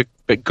Xenogears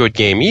a good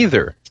game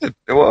either.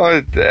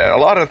 Well, a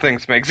lot of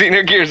things make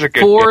Xenogears a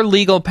good 4 game.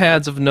 legal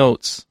pads of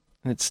notes,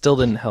 and it still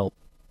didn't help.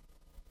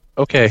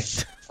 Okay.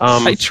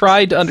 I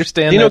tried to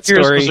understand that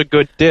story. Xenogears was a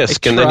good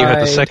disc, and then you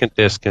had the second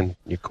disc, and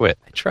you quit.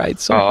 I tried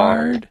so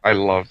hard. I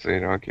love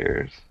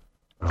Xenogears.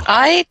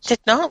 I did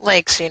not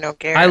like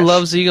Xenogears. I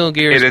love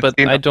Xenogears, but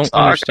I don't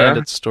understand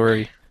its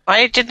story.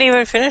 I didn't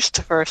even finish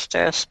the first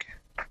disc.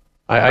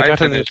 I got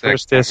to the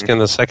first disc,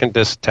 and the second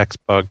disc text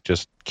bug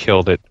just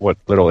killed it, what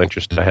little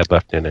interest I had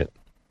left in it.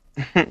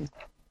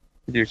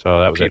 So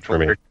that was it for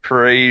me. Are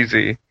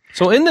crazy.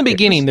 So in the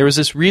beginning, there was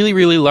this really,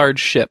 really large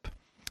ship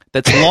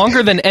that's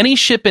longer than any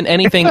ship in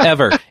anything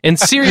ever. And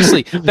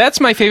seriously, that's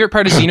my favorite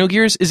part of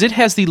Xenogears, is it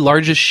has the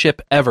largest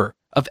ship ever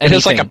of anything.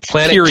 It's like a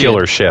planet period.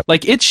 killer ship.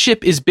 Like, its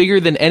ship is bigger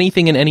than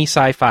anything in any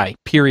sci-fi,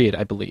 period,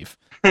 I believe.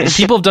 And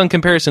people have done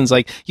comparisons,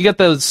 like, you got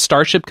those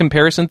starship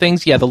comparison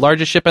things, yeah, the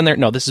largest ship in there,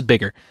 no, this is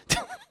bigger.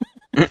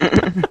 You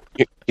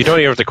don't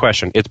even have to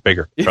question, it's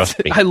bigger,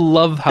 trust me. I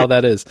love how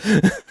that is.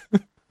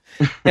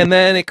 And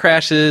then it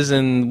crashes,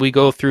 and we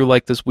go through,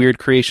 like, this weird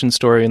creation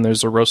story, and there's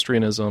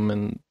Zoroastrianism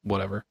and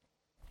whatever.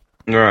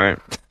 Right.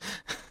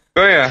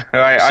 Oh,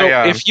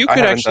 yeah. If you could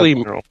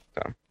actually...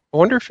 I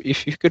wonder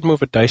if you could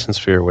move a Dyson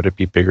sphere, would it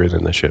be bigger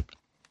than the ship?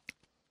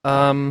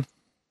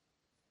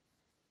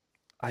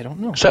 I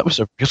don't know. That was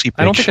a really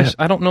big ship.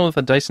 I don't know if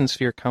a Dyson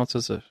sphere counts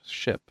as a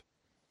ship.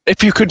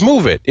 If you could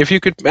move it, if you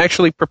could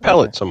actually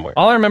propel it somewhere.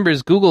 All I remember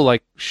is Google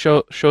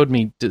showed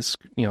me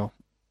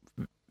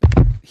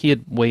he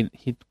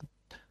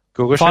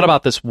Google thought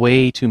about this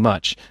way too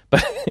much,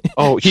 but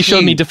he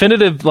showed me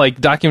definitive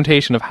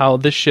documentation of how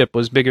this ship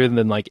was bigger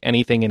than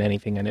anything and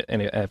anything and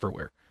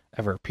everywhere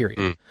ever.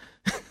 Period.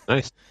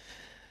 Nice.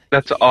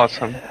 That's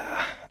awesome.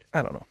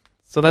 I don't know.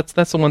 So that's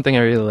the one thing I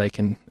really like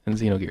in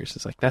Xenogears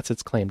is that's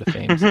its claim to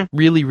fame.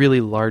 Really,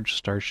 really large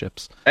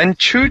starships and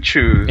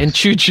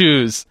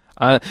choo-choos.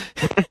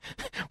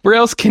 Where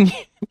else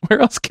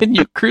can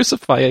you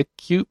crucify a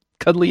cute,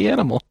 cuddly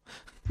animal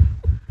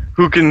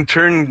who can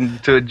turn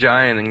into a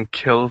giant and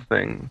kill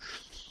things?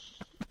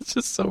 It's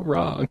just so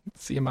wrong.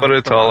 See what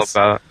it's all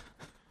about.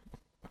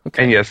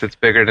 Okay. And yes, it's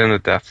bigger than the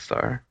Death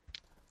Star.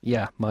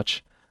 Yeah,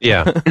 much.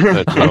 Yeah,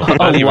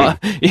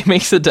 it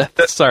makes the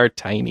Death Star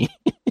tiny.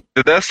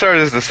 The Death Star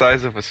is the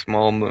size of a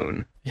small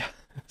moon. Yeah,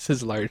 this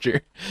is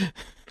larger.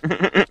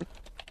 This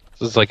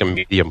is like a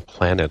medium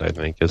planet, I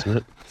think,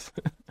 isn't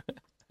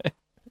it?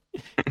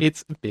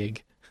 It's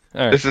big.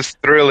 All right. This is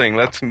thrilling.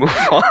 Let's move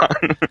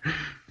on.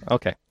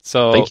 Okay,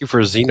 so... Thank you for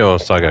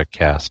Xenosaga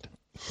cast.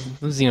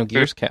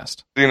 Xenogears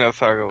cast.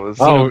 Xenosaga was...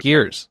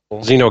 Xenogears.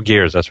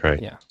 Xenogears, that's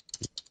right. Yeah.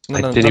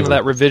 None of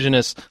that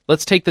revisionist.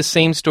 Let's take the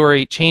same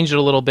story, change it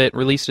a little bit,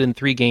 release it in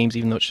 3 games,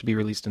 even though it should be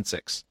released in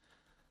 6.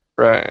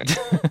 Right.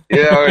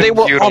 Yeah, they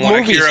were all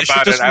movies. Hear they should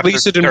about just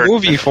release it in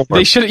movie form.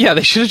 They should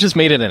have just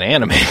made it an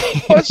anime.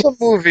 What's a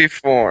movie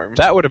form?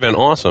 That would have been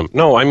awesome.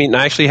 No, I mean,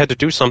 I actually had to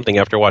do something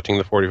after watching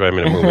the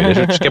 45-minute movie. They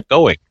should just keep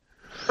going.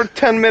 For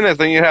 10 minutes,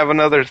 then you have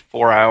another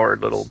 4-hour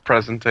little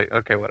presentation.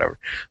 Okay, whatever.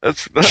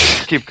 Let's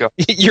keep going.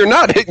 You're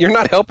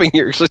not helping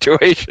your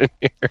situation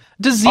here.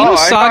 Does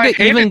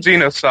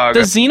Xenosaga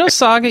Does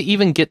Xenosaga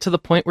even get to the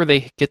point where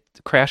they get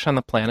to crash on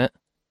the planet?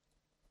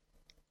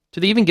 Do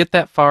they even get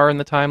that far in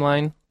the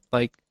timeline?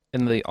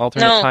 in the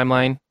alternate No.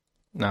 timeline?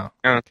 No.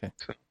 Yeah. Okay.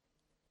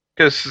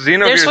 Because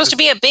Xenogears There's supposed to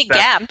be a big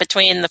that- gap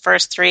between the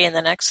first 3 and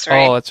the next 3.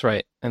 Oh, that's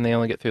right. And they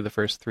only get through the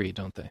first 3,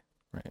 don't they?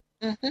 Right.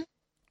 Mm-hmm.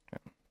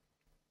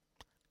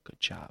 Good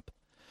job.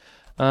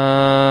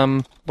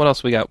 What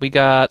else we got? We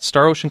got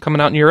Star Ocean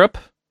coming out in Europe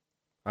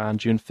on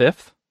June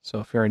 5th. So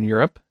if you're in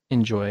Europe,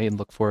 enjoy and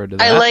look forward to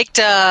that.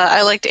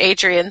 I liked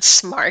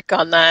Adrian's mark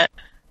on that.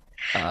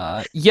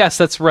 Yes,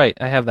 that's right.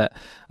 I have that.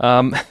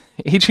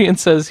 Adrian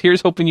says,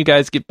 "Here's hoping you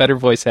guys get better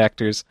voice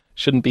actors.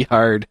 Shouldn't be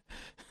hard."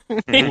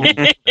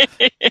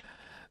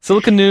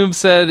 Silicon Noob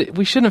said,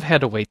 "We shouldn't have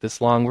had to wait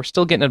this long. We're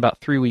still getting it about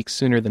 3 weeks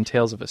sooner than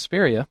Tales of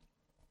Vesperia.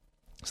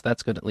 So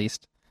that's good at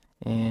least."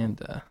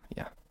 And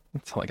yeah,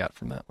 that's all I got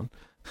from that one.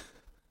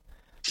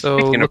 So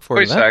Speaking look of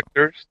forward voice to that.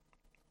 actors,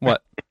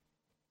 What?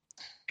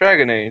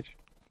 Dragon Age.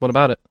 What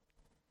about it?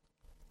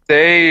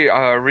 They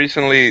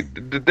recently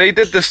they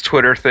did this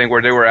Twitter thing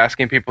where they were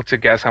asking people to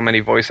guess how many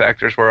voice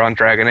actors were on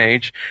Dragon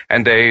Age,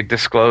 and they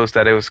disclosed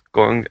that it was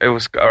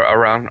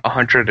around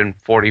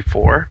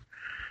 144,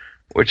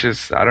 which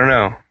is, I don't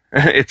know.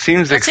 It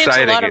seems That exciting.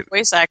 seems a lot of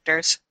voice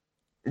actors.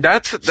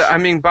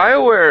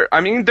 BioWare,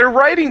 their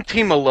writing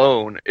team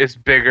alone is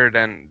bigger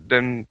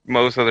than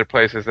most other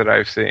places that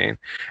I've seen.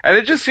 And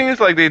it just seems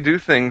like they do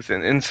things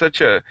in such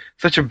a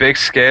big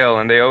scale,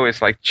 and they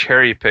always like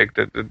cherry pick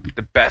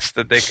the best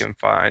that they can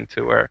find,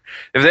 to where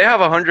if they have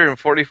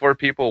 144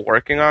 people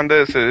working on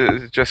this,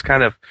 it just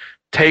kind of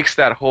takes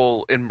that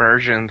whole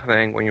immersion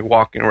thing when you're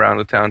walking around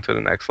the town to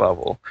the next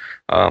level.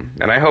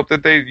 And I hope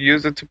that they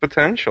use it to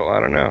potential. I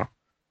don't know.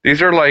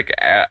 These are like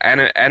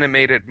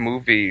animated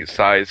movie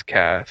size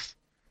casts.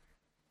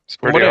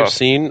 From what I've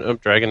seen of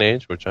Dragon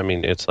Age, which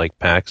it's like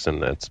PAX,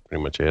 and that's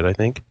pretty much it, I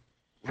think.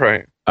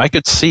 Right. I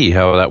could see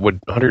how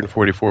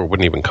 144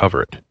 wouldn't even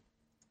cover it.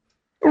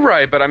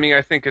 Right, but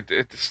I think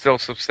it's still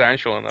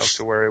substantial enough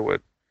to where it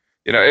would,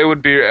 it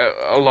would be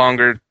a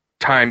longer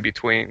time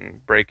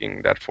between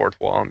breaking that fourth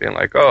wall and being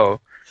like,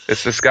 oh,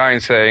 it's this guy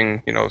and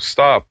saying,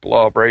 stop,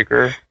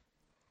 lawbreaker.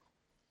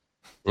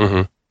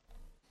 Mm-hmm.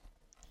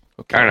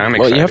 Okay. I don't know, I'm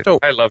excited. Well,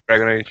 I love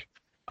Dragon Age.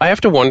 I have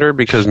to wonder,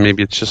 because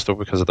maybe it's just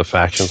because of the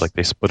factions, like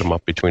they split them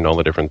up between all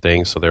the different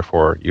things, so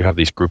therefore you have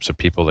these groups of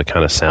people that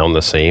kind of sound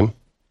the same.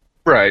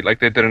 Right, like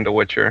they did in The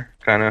Witcher,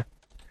 kind of.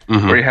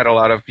 Mm-hmm. Where you had a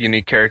lot of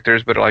unique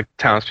characters, but like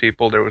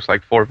townspeople, there was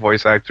like 4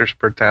 voice actors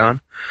per town.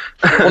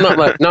 Well,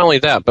 not only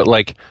that, but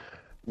like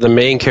the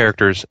main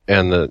characters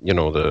and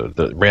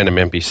the random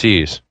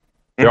NPCs,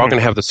 they're all going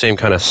to have the same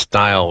kind of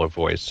style of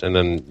voice, and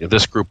then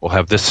this group will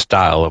have this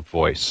style of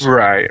voice.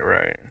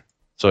 Right.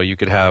 So you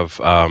could have,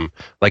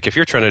 like if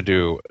you're trying to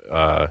do,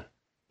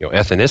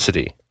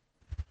 ethnicity,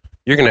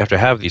 you're going to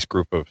have these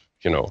group of,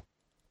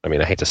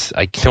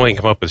 I can only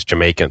come up with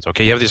Jamaicans.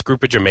 Okay, you have this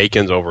group of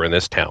Jamaicans over in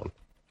this town,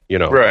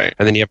 Right.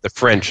 And then you have the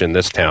French in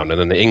this town, and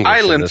then the English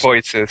Island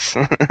voices.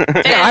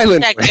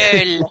 Island.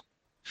 Girl.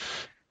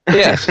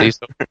 Yeah, see,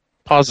 so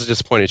Pause is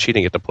disappointed she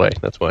didn't get to play.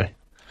 That's why.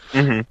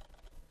 Mm-hmm.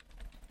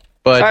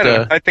 But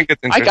I think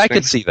it's interesting. I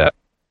could see that.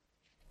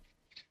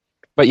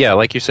 But yeah,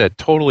 like you said,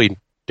 totally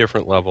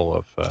different level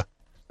of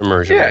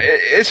immersion. Yeah,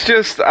 it's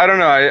just, I don't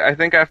know. I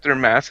think after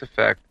Mass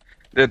Effect,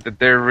 that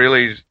they're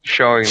really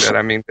showing that.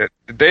 That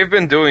they've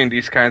been doing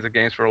these kinds of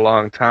games for a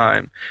long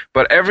time,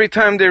 but every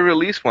time they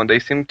release one, they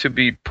seem to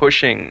be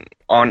pushing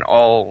on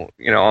all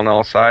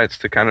sides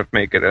to kind of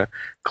make it a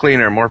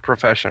cleaner, more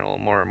professional,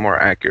 more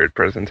accurate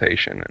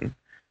presentation.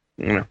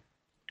 And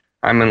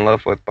I'm in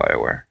love with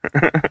BioWare.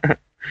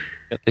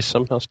 They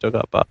somehow still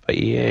got bought by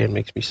EA, and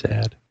makes me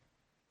sad.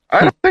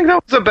 I don't think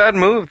that was a bad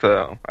move,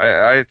 though.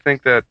 I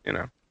think that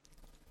it'll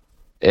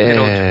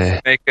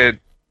just make it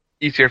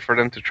easier for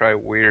them to try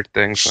weird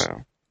things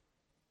now.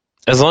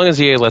 As long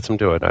as EA lets them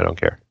do it, I don't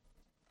care.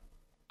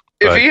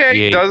 If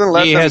EA doesn't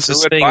let them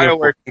do it,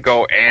 BioWare can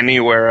go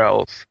anywhere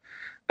else.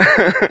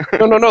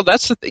 No.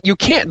 That's the thing. You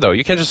can't, though.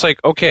 You can't just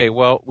like, okay,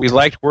 well, we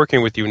liked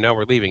working with you, now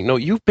we're leaving. No,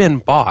 you've been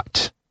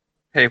bought.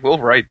 Hey, Will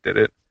Wright did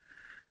it.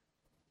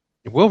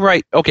 Will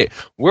Wright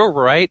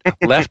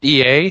left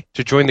EA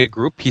to join the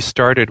group he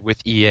started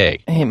with EA.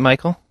 Hey,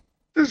 Michael.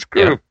 This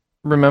group.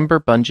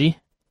 Remember Bungie?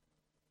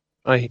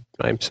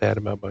 I'm sad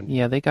about Bungie.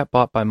 Yeah, they got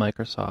bought by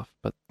Microsoft,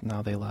 but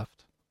now they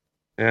left.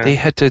 Yeah. They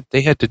had to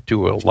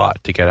do a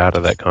lot to get out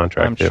of that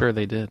contract. I'm sure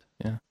they did.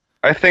 Yeah.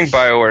 I think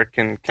BioWare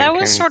can That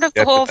was sort of the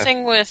get whole to that.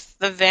 thing with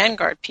the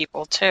Vanguard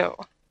people, too.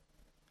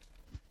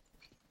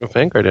 Well,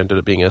 Vanguard ended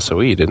up being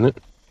SOE, didn't it?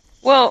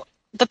 Well,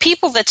 the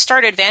people that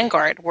started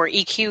Vanguard were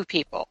EQ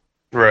people.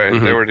 Right,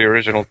 Mm-hmm. they were the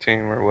original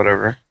team or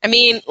whatever.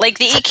 Like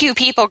the EQ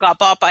people got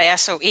bought by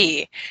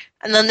SOE,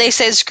 and then they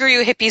said, screw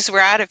you hippies, we're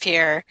out of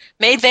here,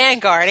 made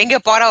Vanguard, and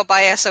get bought out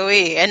by SOE,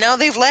 and now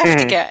they've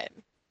left again.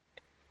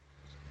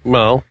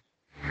 Well,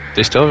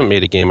 they still haven't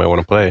made a game I want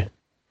to play.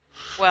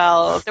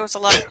 Well, there was a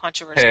lot of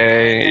controversy.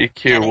 Hey,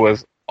 EQ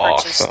was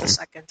purchased awesome. the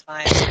second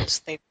time because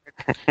they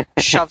were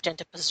shoved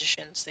into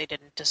positions they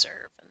didn't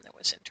deserve, and there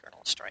was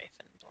internal strife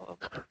and blah,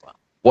 blah, blah, blah.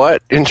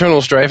 What?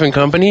 Internal strife in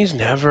companies?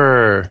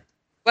 Never.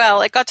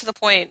 Well, it got to the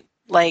point,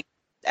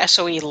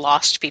 SOE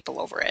lost people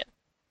over it.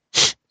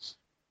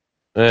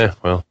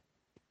 Well,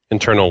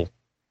 internal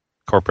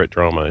corporate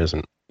drama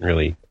isn't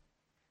really.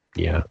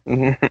 Yeah.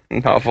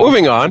 Novel.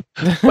 Moving on.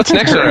 What's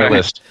next on our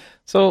list?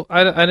 So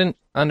I didn't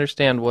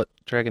understand what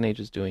Dragon Age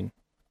is doing.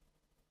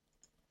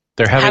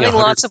 They're having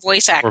lots of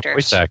voice actors.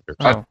 Voice actors.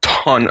 A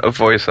ton of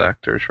voice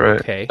actors, right?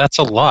 Okay. That's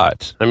a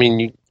lot. I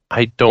mean,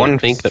 I don't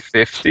think that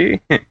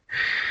 150.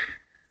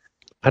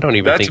 I don't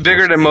even. That's think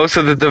bigger than most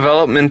of the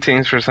development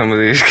teams for some of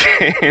these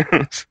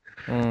games.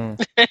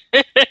 Mm.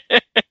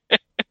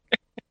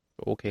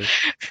 Okay.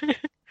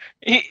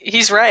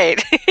 He's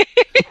right.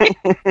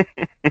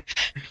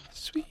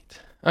 Sweet.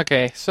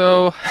 Okay,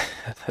 so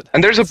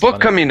And there's a That's book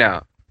funny. coming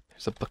out.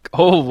 There's a book.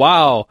 Oh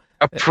wow.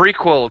 A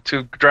prequel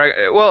to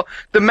Dragon. Well,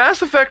 the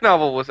Mass Effect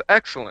novel was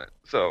excellent,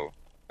 so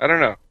I don't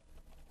know.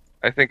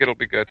 I think it'll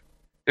be good.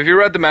 If you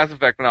read the Mass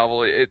Effect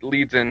novel, it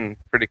leads in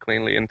pretty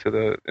cleanly into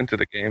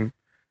the game.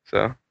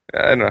 So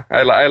I don't know.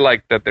 I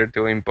like that they're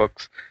doing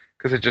books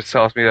because it just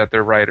tells me that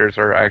their writers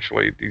are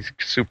actually these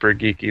super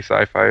geeky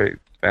sci-fi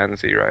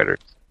fantasy writers.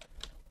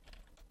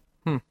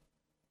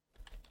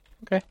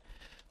 Okay.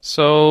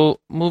 So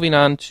moving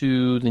on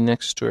to the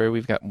next story,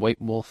 we've got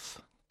White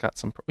Wolf. Got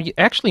some.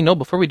 Actually, no.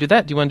 Before we do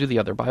that, do you want to do the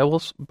other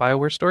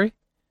BioWare story?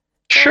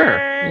 Sure.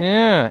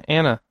 Yeah,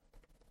 Anna.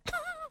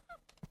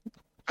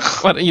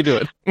 Why don't you do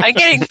it? I'm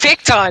getting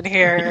picked on You're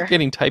here.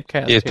 getting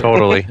typecast. Yeah, here.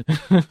 totally.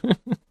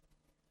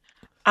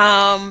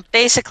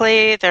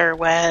 Basically, there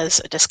was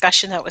a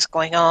discussion that was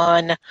going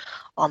on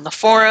the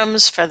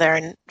forums for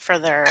their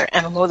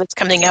MMO that's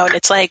coming out.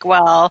 It's like,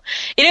 well,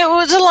 it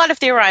was a lot of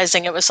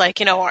theorizing. It was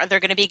like, are there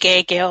going to be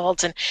gay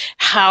guilds, and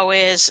how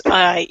is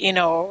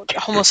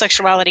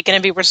homosexuality going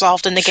to be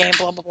resolved in the game?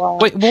 Blah blah blah.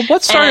 Wait, well,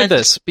 what started And-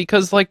 this?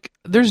 Because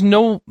there's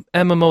no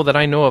MMO that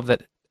I know of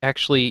that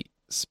actually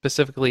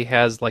specifically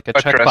has like a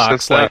Addresses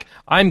checkbox that. like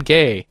I'm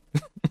gay.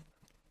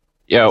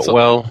 Yeah. So-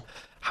 Well,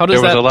 How there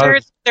does was that? a lot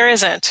of There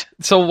isn't.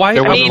 So why?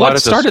 There was a lot what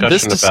of started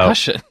this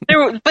discussion discussion?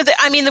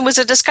 There was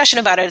a discussion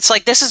about it. It's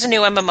like, this is a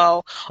new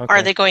MMO. Okay.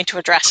 Are they going to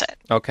address it?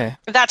 Okay.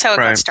 That's how it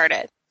Right. got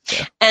started.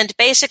 Yeah. And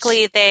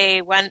basically,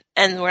 they went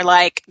and were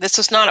like, this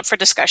is not up for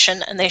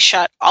discussion, and they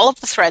shut all of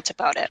the threads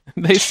about it.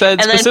 They said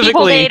And then people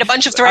specifically. made a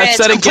bunch of I've threads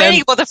said complaining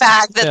again- about the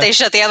fact that Yeah. they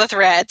shut the other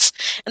threads,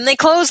 and they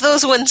closed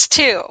those ones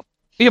too.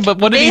 Yeah, but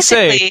what did he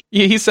say?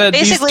 Basically- He said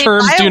these basically,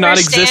 terms do not BioWare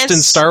exist in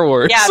stance- Star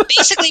Wars. Yeah,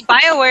 basically,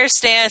 BioWare's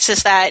stance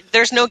is that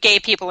there's no gay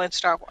people in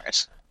Star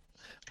Wars.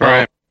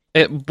 Well,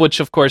 which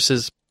of course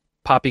is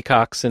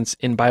poppycock, since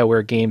in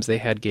BioWare games they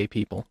had gay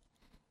people.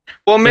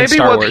 Well, maybe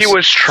Star what he Wars.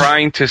 was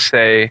trying to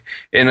say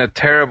in a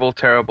terrible,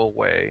 terrible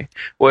way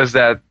was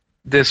that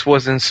this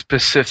wasn't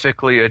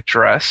specifically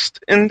addressed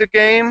in the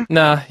game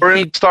Nah, or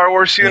he- in the Star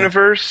Wars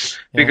universe.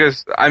 Yeah.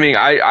 Because, I mean,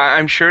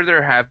 I'm sure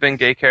there have been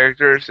gay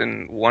characters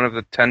in one of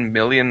the 10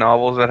 million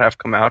novels that have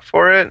come out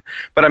for it.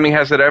 But, I mean,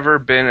 has it ever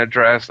been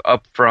addressed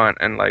up front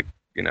and, like,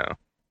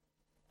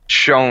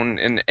 shown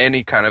in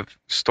any kind of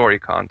story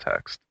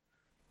context?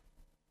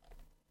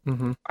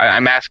 Mhm.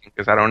 I'm asking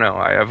because I don't know.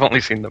 I have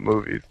only seen the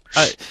movies.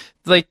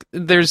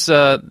 There's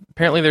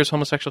apparently there's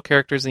homosexual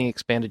characters in the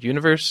expanded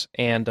universe,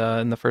 and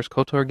in the first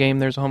KOTOR game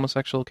there's a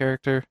homosexual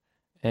character.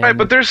 And, Right,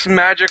 but there's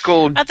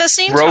magical At the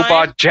same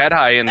robot time,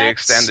 Jedi in the that's-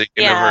 extended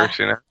yeah.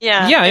 universe,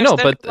 yeah, yeah, I know,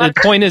 there's but the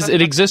point is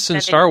it exists in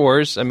extended- Star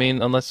Wars. I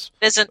mean, unless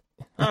Isn't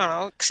I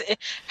don't know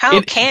how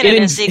It- canon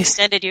it is the in-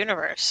 extended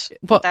universe.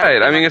 well, That-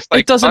 Right, I mean, it's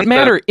like it doesn't on the-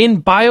 matter.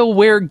 In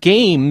BioWare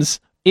games,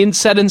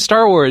 set in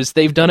Star Wars,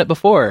 they've done it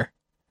before.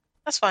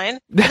 That's fine.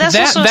 But that's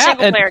also a that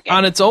single player game.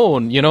 on its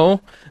own,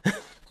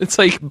 It's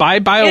like by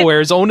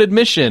BioWare's own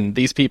admission,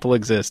 these people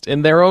exist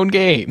in their own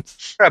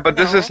games. Yeah, but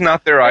this No. is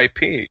not their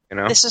IP,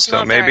 This is so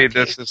not their maybe IP.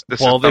 this is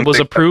Well, it was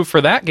something approved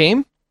for that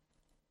game.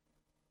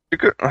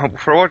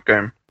 for what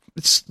game?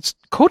 It's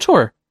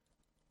KOTOR.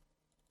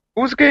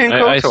 Who's gay in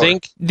I KOTOR?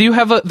 think Do you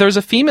have there's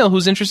a female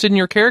who's interested in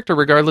your character,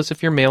 regardless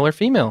if you're male or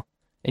female,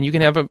 and you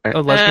can have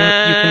a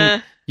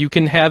lesbian. You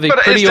can have a But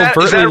pretty is that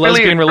overtly really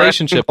lesbian addressing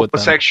relationship with them.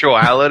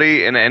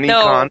 homosexuality in any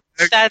No,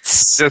 context?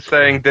 that's Just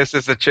saying this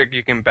is a chick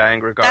you can bang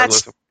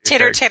regardless that's of your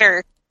titter character.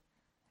 titter.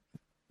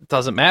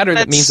 Doesn't matter. That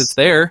That's- means it's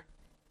there.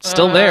 It's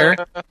still there.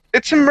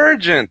 It's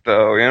emergent,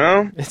 though,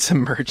 It's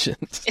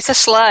emergent. It's a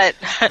slut.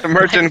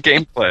 Emergent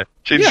gameplay.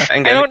 She'd Yeah.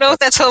 bang I don't know anyone. if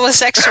that's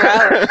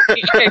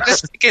homosexuality. I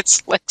just think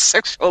it's like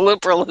sexual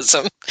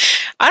liberalism.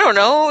 I don't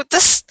know.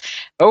 This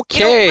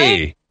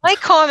okay. my I'm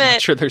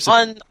comment sure there's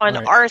on right.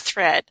 our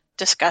thread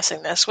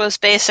discussing this was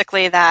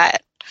basically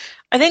that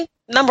I think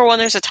number one,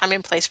 there's a time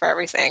and place for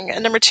everything,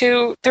 and number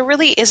two, there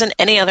really isn't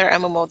any other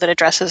MMO that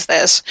addresses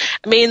this.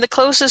 I mean, the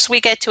closest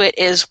we get to it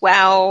is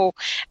WoW,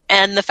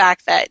 and the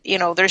fact that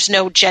there's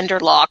no gender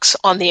locks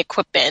on the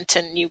equipment,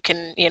 and you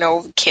can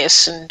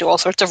kiss and do all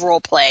sorts of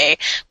role play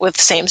with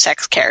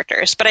same-sex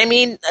characters. But I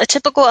mean, a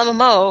typical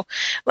MMO,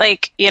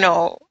 like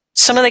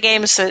some of the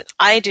games that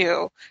I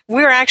do,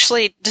 we're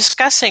actually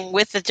discussing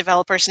with the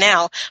developers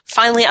now,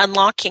 finally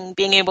unlocking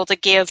being able to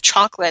give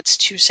chocolates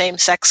to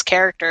same-sex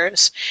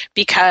characters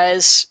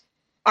because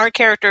our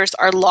characters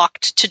are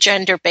locked to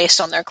gender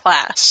based on their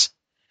class.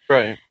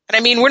 Right. And I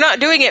mean, we're not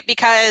doing it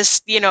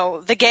because,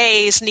 the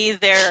gays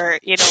need their,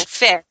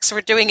 fix.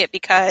 We're doing it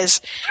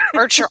because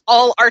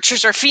all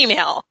archers are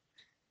female.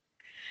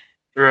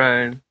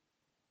 Right.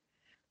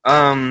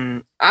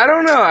 I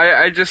don't know.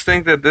 I just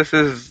think that this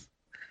is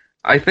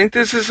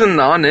a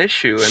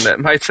non-issue, and that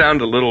might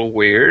sound a little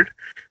weird,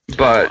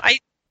 but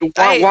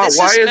why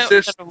is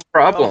this a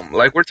problem?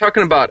 Like, we're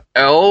talking about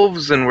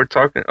elves, and we're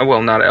talking,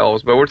 well, not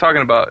elves, but we're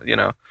talking about,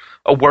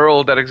 a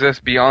world that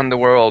exists beyond the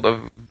world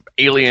of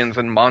aliens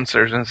and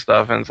monsters and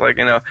stuff, and it's like,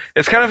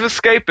 it's kind of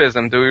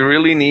escapism. Do we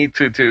really need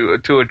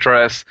to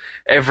address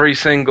every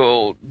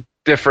single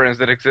difference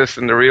that exists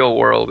in the real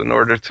world in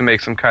order to make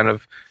some kind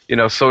of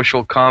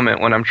social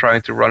comment when I'm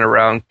trying to run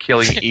around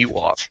killing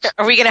Ewoks?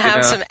 Are we gonna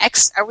have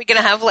Are we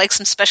gonna have like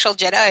some special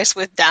Jedis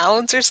with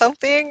downs or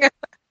something?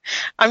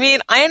 I mean,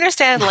 I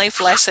understand life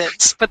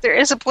lessons, but there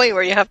is a point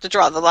where you have to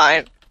draw the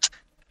line.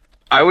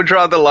 I would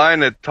draw the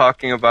line at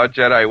talking about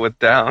Jedi with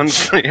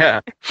downs.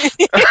 Yeah.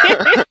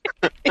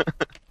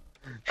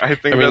 I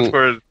think that's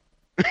where.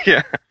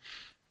 Yeah.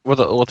 With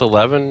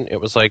 11,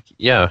 it was like,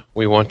 yeah,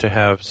 we want to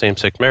have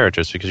same-sex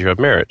marriages because you have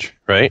marriage,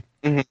 right?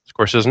 Mm-hmm. Of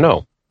course, says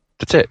no.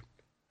 That's it.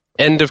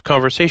 End of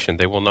conversation.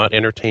 They will not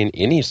entertain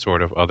any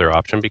sort of other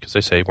option because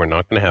they say we're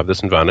not going to have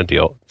this Invana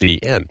deal.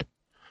 The end.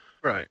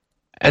 Right.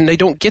 And they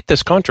don't get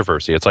this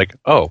controversy. It's like,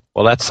 oh,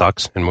 well, that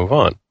sucks, and move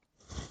on.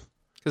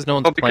 Because no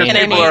one's playing.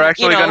 Because people are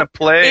actually going to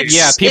play.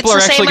 Yeah, people are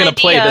actually going to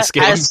play this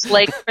game. As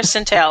like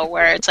Percentile,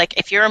 where it's like,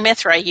 if you're a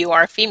Mithra, you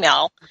are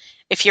female.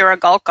 If you're a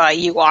Gulka,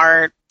 you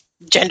are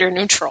gender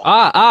neutral.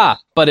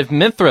 But if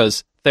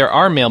Mithras, there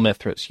are male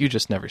Mithras. You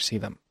just never see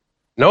them.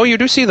 No, you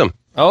do see them.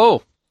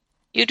 Oh.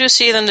 You do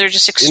see them. They're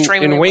just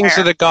extremely in Wings rare.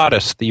 of the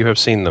Goddess, you have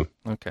seen them.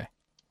 Okay.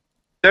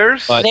 They're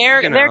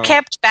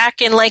kept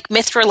back in like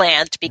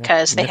Mithraland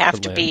because they have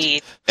to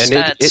be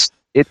studs. And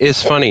it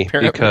is funny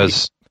Apparently.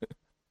 because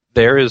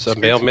there is a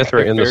male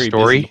Mithra in the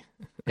story, busy.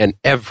 and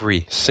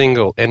every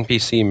single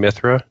NPC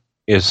Mithra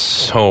is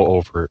so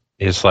overt.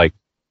 It's like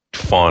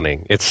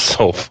fawning. It's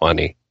so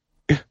funny.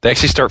 They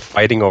actually start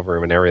fighting over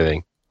him and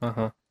everything.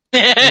 Uh-huh.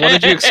 What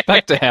did you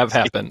expect to have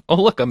happen? Oh,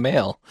 look, a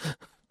male.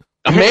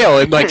 A male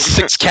and like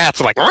 6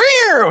 cats, like,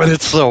 and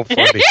it's so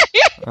funny.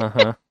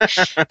 Uh-huh.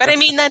 But I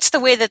mean, that's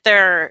the way that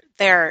their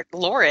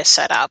lore is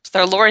set up.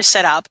 Their lore is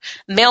set up.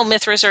 Male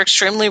Mithras are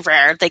extremely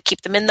rare. They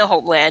keep them in the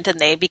homeland, and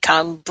they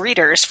become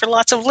breeders for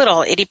lots of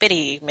little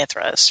itty-bitty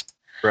Mithras.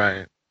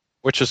 Right.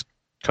 Which is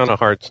kind of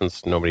hard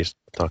since nobody's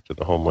talked to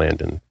the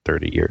homeland in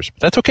 30 years. But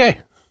that's okay.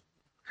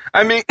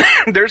 I mean,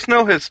 there's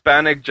no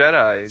Hispanic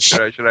Jedi.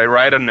 Should I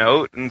write a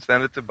note and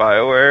send it to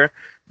BioWare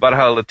about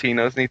how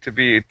Latinos need to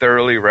be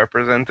thoroughly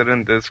represented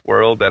in this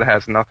world that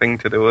has nothing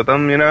to do with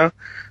them,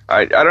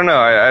 I don't know.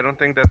 I don't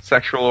think that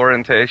sexual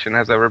orientation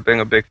has ever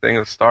been a big thing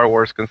of Star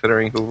Wars,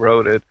 considering who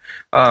wrote it.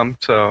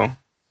 So,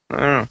 I don't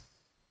know.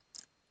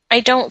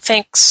 I don't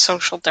think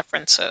social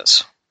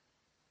differences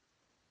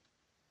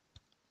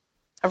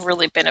have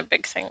really been a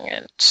big thing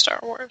in Star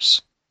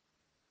Wars.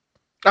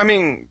 I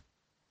mean,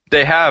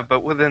 they have,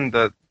 but within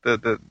the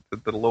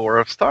lore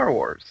of Star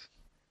Wars.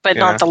 But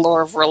not the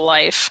lore of real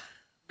life.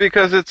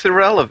 Because it's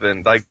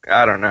irrelevant. Like,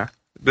 I don't know.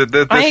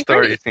 This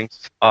story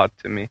seems odd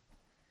to me.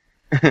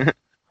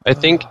 I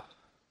think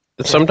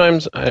that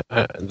sometimes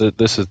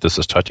this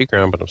is touchy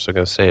ground, but I'm still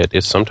going to say it.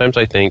 Is sometimes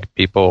I think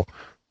people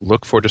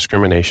look for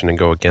discrimination and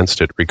go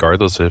against it,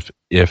 regardless if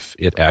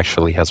it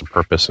actually has a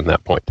purpose in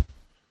that point.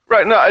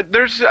 Right. No, I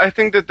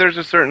think that there's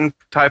a certain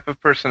type of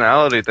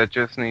personality that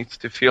just needs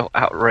to feel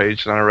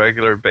outraged on a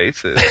regular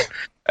basis.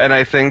 And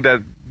I think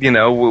that,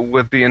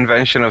 with the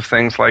invention of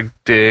things like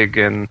Dig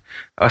and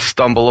a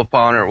Stumble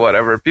Upon or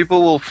whatever,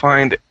 people will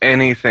find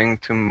anything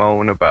to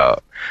moan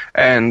about.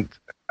 And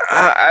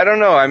I don't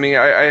know. I mean,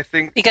 I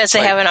think because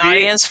they have an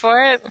audience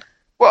for it.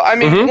 Well, I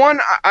mean,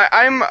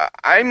 I'm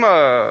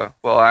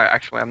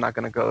not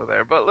going to go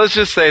there, but let's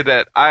just say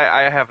that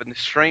I have a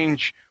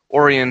strange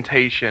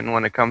orientation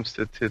when it comes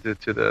to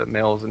the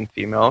males and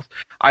females.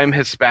 I'm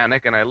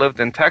Hispanic, and I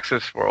lived in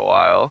Texas for a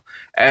while,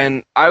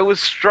 and I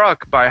was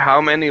struck by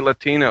how many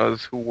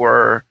Latinos who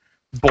were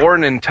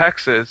born in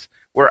Texas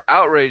were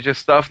outraged at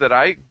stuff that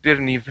I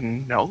didn't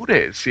even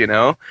notice,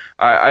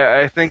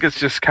 I think it's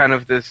just kind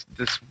of this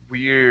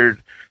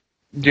weird,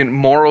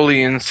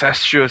 morally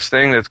incestuous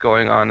thing that's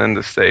going on in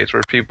the States,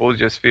 where people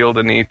just feel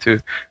the need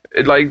to,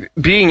 like,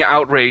 being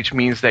outraged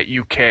means that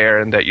you care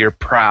and that you're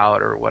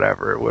proud or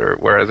whatever,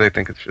 whereas I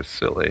think it's just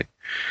silly.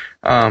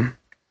 But,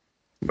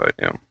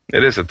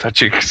 it is a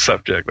touchy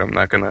subject. I'm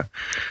not going to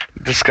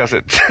discuss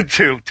it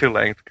too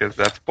length because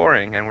that's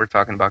boring, and we're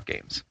talking about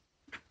games.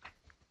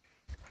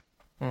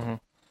 Mm-hmm.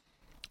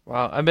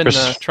 Well, I've been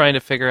trying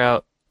to figure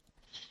out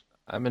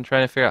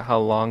how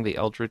long the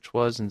Eldritch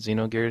was in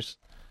Xenogears.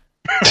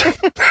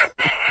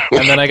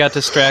 And then I got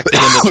distracted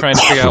into trying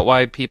to figure out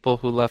why people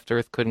who left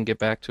Earth couldn't get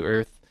back to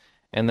Earth.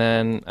 And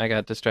then I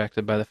got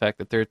distracted by the fact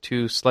that there are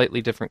 2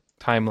 slightly different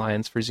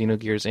timelines for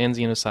Xenogears and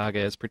Xenosaga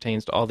as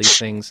pertains to all these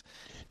things,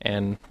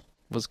 and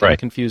was getting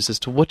confused as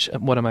to what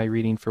am I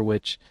reading for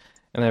which.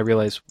 And I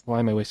realized, why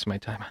am I wasting my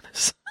time on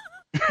this?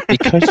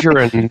 Because you're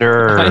a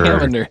nerd. I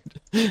am a nerd.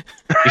 You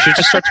should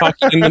just start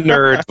talking in the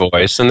nerd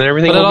voice, and then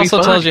everything But it will be also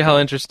fine. tells you how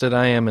interested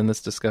I am in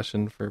this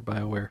discussion for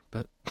BioWare.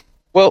 But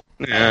Well,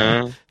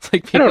 Yeah. it's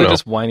like people are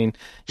just whining.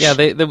 Yeah,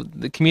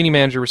 the community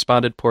manager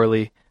responded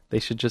poorly. They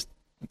should just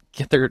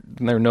get their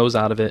nose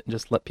out of it and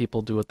just let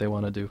people do what they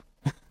want to do.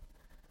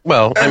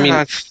 well, I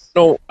mean,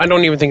 no, I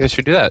don't even think they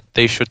should do that.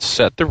 They should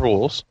set the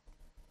rules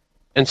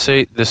and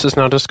say, this is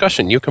not a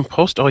discussion. You can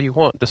post all you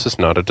want. This is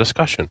not a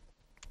discussion.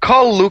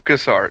 Call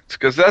LucasArts,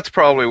 because that's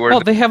probably where... Well,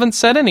 they haven't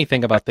said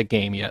anything about the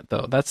game yet,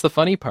 though. That's the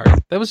funny part.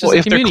 That was just Well, a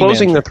if they're community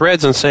closing manager. the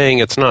threads and saying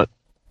it's not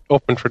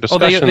open for Oh,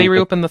 discussion... they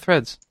reopened the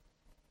threads.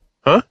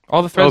 Huh?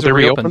 All the threads they are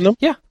reopened. reopened them?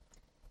 Yeah.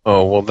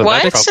 Oh, well, then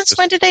What? that's probably Since just-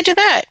 when did they do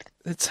that?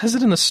 It says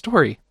it in the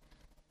story.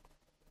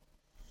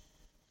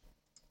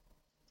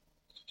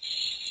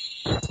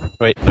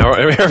 Wait, now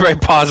everybody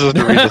pauses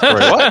to read the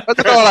story.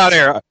 What's going on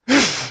here?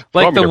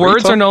 Like the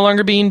words are no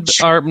longer being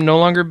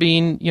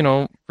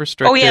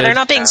restricted. Oh yeah, they're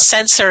not being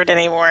censored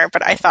anymore.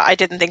 But I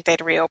didn't think they'd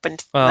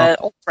reopened the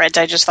old threads.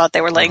 I just thought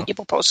they were letting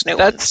people post new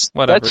ones.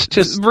 Whatever. That's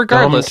just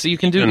regardless. You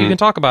can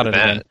talk about it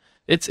that. again.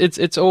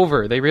 It's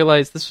over. They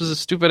realize this was a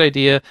stupid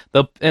idea.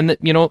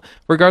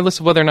 Regardless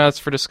of whether or not it's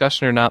for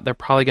discussion or not, they're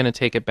probably going to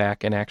take it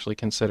back and actually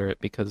consider it,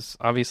 because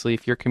obviously,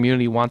 if your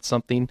community wants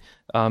something,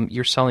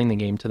 you're selling the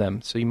game to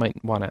them, so you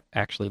might want to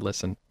actually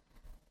listen.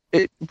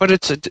 But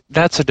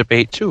that's a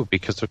debate too,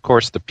 because of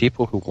course the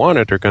people who want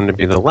it are going to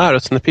be the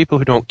loudest, and the people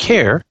who don't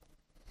care.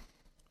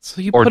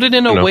 So you put it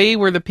in a way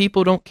where the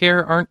people who don't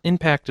care aren't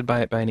impacted by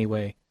it by any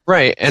way.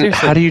 Right, and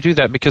Seriously. how do you do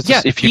that? Because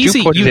if you easy.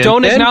 do put You it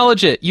don't in,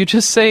 acknowledge it. You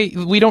just say,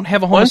 we don't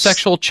have a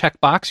homosexual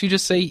checkbox. You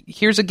just say,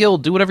 here's a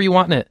guild. Do whatever you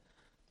want in it.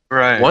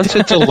 Right. Once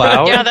it's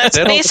allowed, Yeah, that's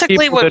then all the basically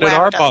people what that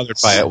are WoW bothered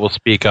does. by it will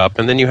speak up,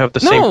 and then you have the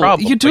same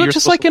problem. You do But it you're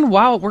just supposed like in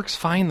WoW. It works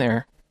fine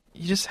there.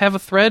 You just have a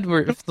thread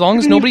where, as long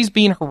as nobody's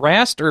being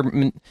harassed or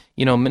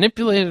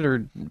manipulated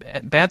or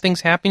bad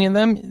things happening to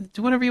them,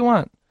 do whatever you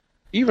want.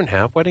 to even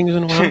have weddings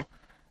in a while.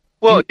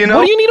 Well, What do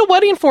you need a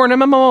wedding for an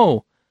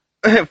MMO?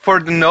 for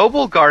the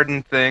Noble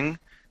Garden thing,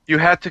 you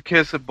had to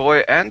kiss a boy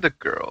and a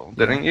girl,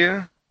 didn't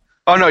you?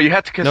 Oh, no, you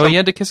had to kiss No, you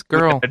had to kiss a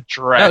girl. a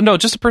dress. No,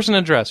 just a person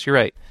in a dress. You're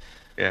right.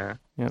 Yeah.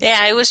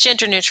 Yeah, it was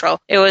gender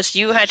neutral. It was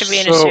you had to be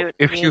in a So suit.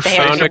 if you they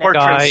had found to a support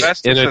guy in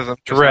transvesticism, a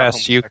just dress,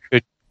 not you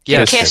could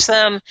Yes. kiss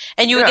them,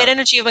 and you would get an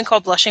achievement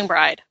called Blushing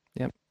Bride.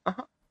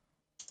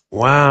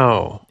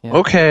 Wow. Yeah.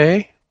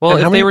 Okay. Well, And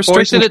if how they many boys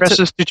restricted in it to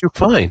dresses did you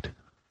find?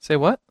 say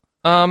what?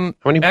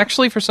 many-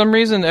 Actually, for some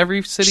reason,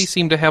 every city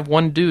seemed to have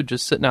one dude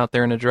just sitting out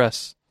there in a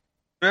dress,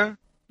 Yeah.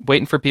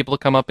 waiting for people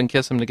to come up and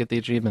kiss him to get the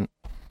achievement.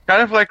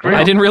 Kind of like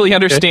I didn't really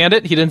understand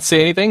it. He didn't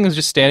say anything. He was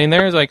just standing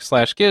there. He's like,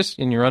 /kiss,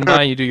 and you run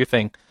by and you do your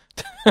thing.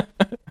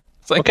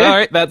 It's like, Okay. all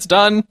right, that's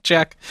done.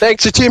 Check.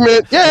 Thanks,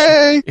 achievement!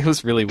 Yay! It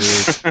was really weird.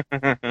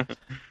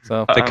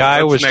 So The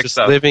guy what's was next just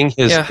up? living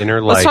his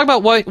inner life. Let's talk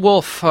about White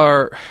Wolf.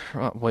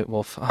 White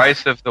Wolf.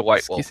 Rise of the White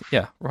Excuse- Wolf.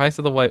 Yeah, Rise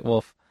of the White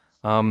Wolf.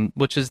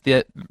 Which is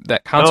that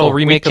console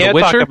remake we of can't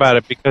The Witcher. talk about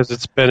it because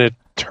it's been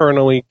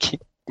eternally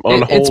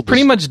on hold. It's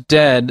pretty much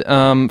dead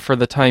for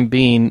the time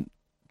being.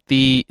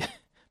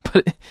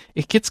 But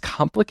it gets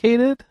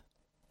complicated.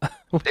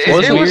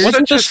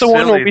 Wasn't this the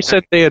one where we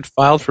said they had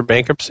filed for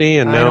bankruptcy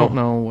and I now don't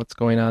know what's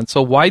going on.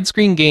 So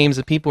Widescreen Games,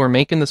 the people who are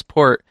making this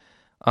port,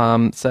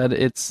 said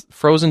it's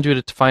frozen due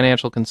to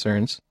financial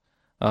concerns.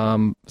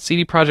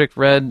 CD Projekt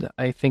Red,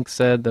 I think,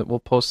 said that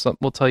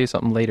we'll tell you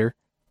something later.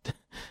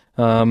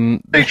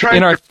 They tried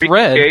in our to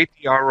thread, recreate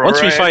the Aurora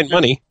once we find engine.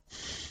 money.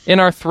 in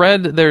our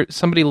thread,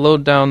 somebody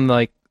load down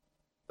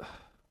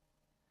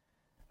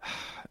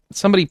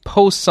somebody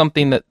posts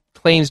something that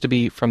claims to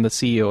be from the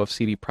CEO of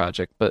CD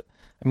Projekt, but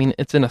I mean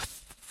it's in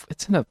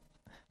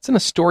a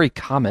story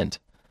comment,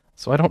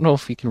 so I don't know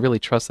if you can really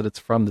trust that it's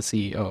from the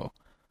CEO.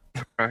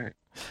 Right.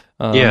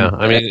 Yeah,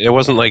 I mean, it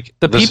wasn't like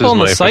The this people is on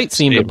the my site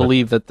seem to statement.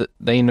 believe that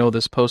they know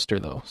this poster,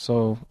 though.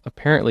 So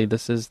apparently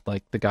this is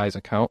like the guy's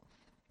account.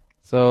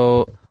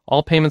 So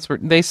all payments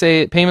they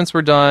say payments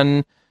were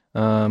done.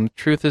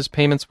 Truth is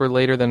payments were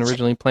later than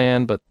originally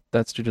planned, but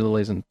that's due to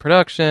delays in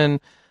production.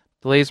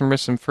 Delays and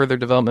risks in further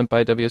development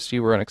by WSG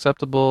were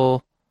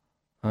unacceptable.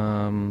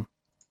 The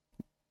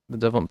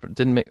development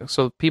didn't make,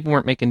 so people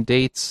weren't making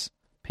dates.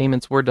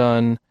 Payments were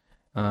done.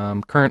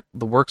 The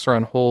works are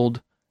on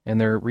hold, and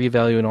they're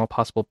reevaluating all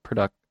possible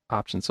product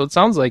options. So it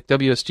sounds like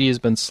WSG has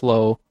been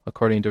slow,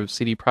 according to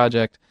CD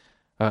Projekt.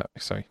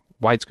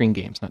 Widescreen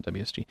Games, not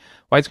WSG.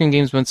 Widescreen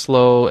Games went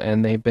slow,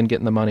 and they've been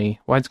getting the money.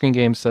 Widescreen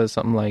Games says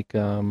something like,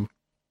 I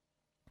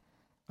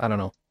don't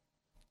know.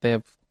 They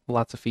have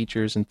lots of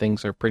features, and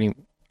things are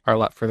a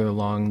lot further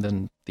along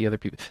than the other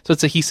people. So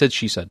it's a he said,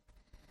 she said.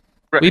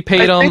 Right. We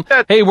paid I them. think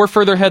that Hey, we're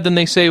further ahead than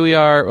they say we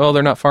are. Oh,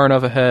 they're not far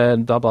enough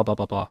ahead. Blah blah blah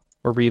blah blah.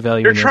 We're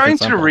reevaluating. they're trying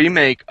to remake.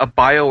 remake a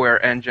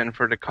BioWare engine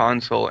for the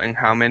console in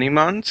how many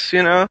months?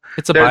 You know?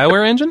 It's a they're-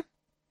 BioWare engine.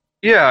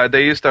 Yeah,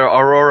 they used their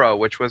Aurora,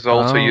 which was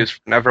also Oh. used for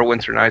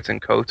Neverwinter Nights and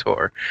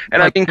KOTOR.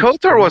 And Like- I mean,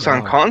 KOTOR was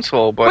on Wow.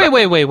 console, but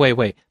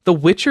Wait. The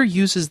Witcher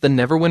uses the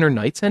Neverwinter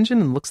Nights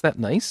engine and looks that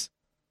nice.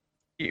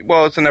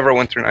 well, it's a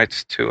Neverwinter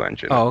Nights 2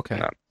 engine. Oh, okay.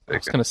 Not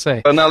mistaken. I was gonna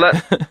say. But now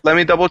let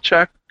me double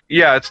check.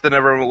 Yeah, it's the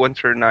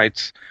Neverwinter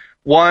Nights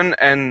one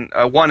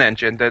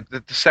engine.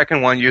 The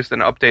second one used an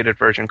updated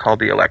version called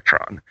the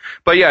Electron.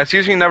 But yeah, it's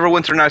using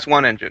Neverwinter Nights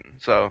 1 engine.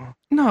 So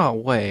No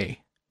way.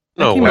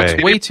 No That way. game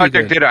looks way too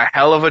Project good. did a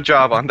hell of a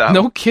job on that.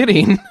 No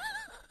kidding.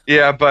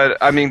 Yeah, but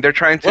I mean, they're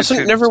trying to.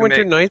 Wasn't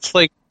Neverwinter Nights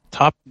like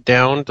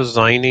top-down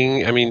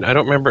designing? I mean, I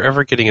don't remember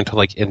ever getting into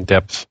like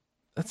in-depth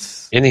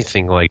That's.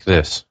 anything like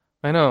this.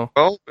 I know.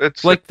 Well,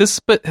 it's Like this,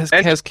 but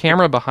has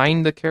camera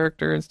behind the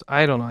character. And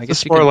I don't know. I guess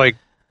It's you more could, like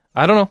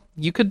I don't know.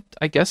 You could.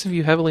 I guess if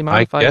you heavily I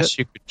modify guess it.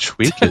 you could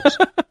tweak it.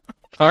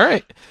 All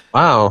right.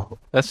 Wow.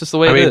 That's just the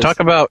way I it mean, is. talk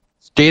about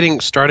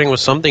starting with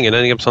something and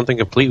ending up something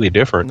completely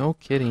different. No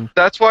kidding.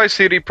 That's why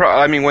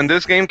I mean, when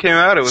this game came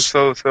out, it was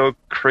so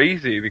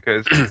crazy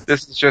because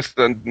this is just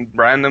a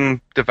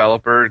random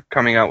developer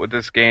coming out with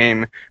this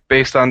game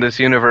based on this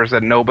universe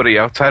that nobody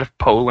outside of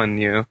Poland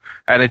knew,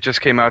 and it just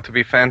came out to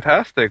be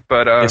fantastic.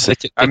 But Yes, they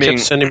kept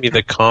sending me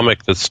the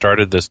comic that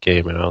started this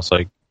game, and I was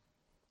like,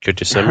 could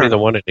you send me the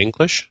one in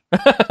English?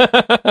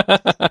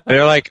 And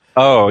they're like,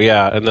 oh,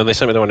 yeah. And then they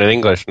sent me the one in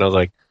English, and I was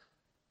like,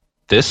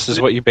 this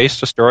is what you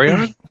based a story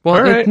on? Well,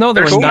 All right. no,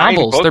 they were There's 9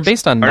 novels. They're books,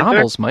 based on aren't there?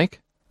 novels,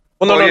 Mike.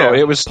 Well, no, Oh, no. yeah.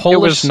 It was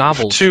Polish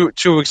novels.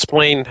 to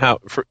explain how,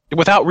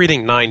 without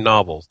reading 9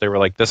 novels, they were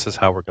like, this is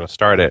how we're going to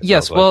start it. And I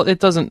Yes, was well, like, it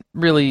doesn't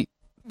really.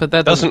 But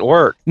that it doesn't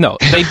work. No,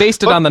 they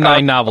based it on the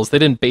 9 novels. They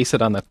didn't base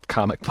it on the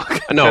comic book.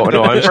 No, I'm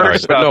the sorry.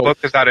 first But no. book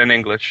is out in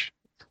English.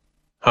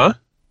 Huh?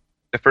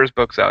 The first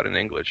book's out in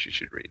English. You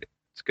should read it.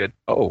 It's good.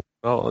 Oh,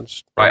 well,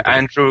 it's By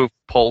Andrew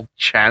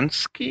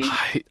Polchansky.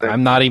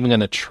 I'm not even going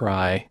to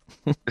try.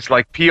 It's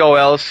like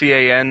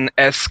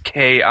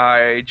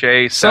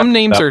Polcanskij. Some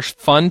names are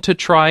fun to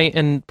try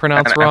and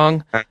pronounce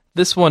wrong.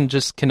 This one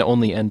just can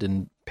only end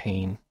in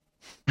pain.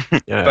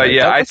 Yeah, But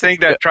yeah, that I was- think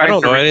that I trying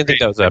don't to know. I didn't think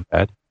that was that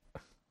bad.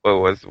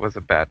 was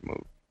a bad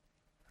move.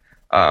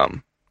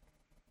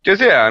 Because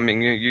yeah, I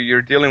mean,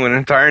 you're dealing with an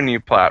entire new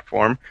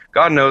platform.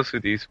 God knows who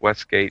these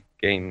Westgate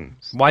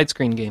games,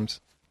 Widescreen games.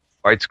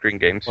 widescreen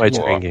games,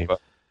 Widescreen are, games. but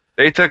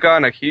they took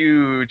on a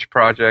huge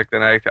project,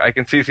 and I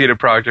can see the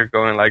project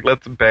going like,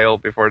 let's bail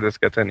before this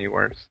gets any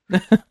worse.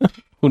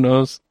 Who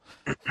knows?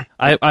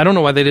 I don't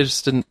know why they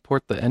just didn't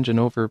port the engine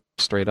over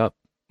straight up.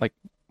 Like,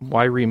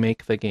 why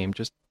remake the game?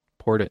 Just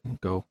port it and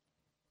go.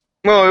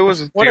 Well, it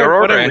was What the I'm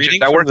Aurora engine reading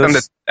that from worked on the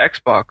this-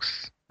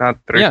 Xbox, not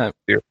Yeah.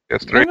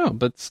 360. I know,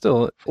 but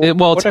still, it's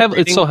What I'm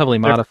it's so reading, heavily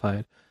they're-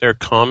 modified. Their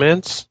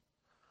comments,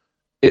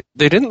 they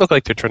didn't look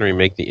like they're trying to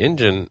remake the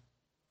engine.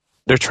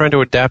 They're trying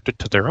to adapt it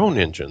to their own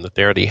engine that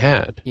they already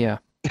had. Yeah.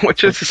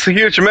 Which is a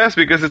huge mess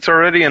because it's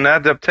already an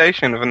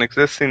adaptation of an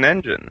existing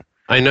engine.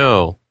 I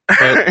know.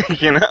 But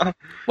You know?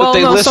 Well,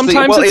 they no, list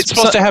sometimes it's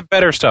supposed to have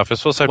better stuff.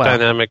 It's supposed to have Well,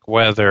 dynamic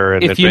weather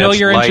and if you know advanced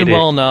your engine lighting.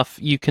 well enough,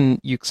 you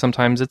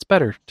sometimes it's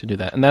better to do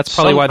that. And that's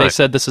probably why they Sometimes.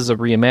 said this is a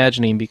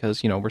reimagining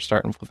because, we're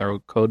starting with our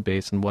code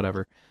base and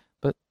whatever.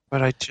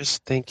 But I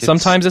just think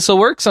Sometimes this will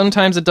work,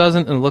 sometimes it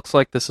doesn't, and it looks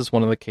like this is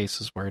one of the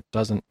cases where it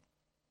doesn't.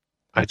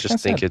 I just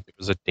That's think sad. it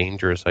was a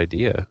dangerous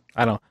idea.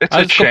 I don't. It's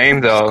I a just go-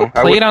 shame, just though. go I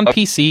play would it on love-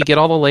 PC, get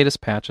all the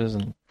latest patches,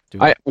 and do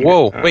it.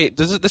 Wait,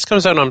 this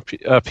comes out on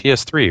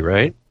PS3,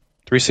 right?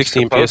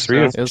 360 and Supposed PS3. to.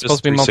 or It was just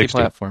supposed to be 360?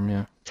 multi-platform,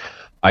 yeah.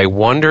 I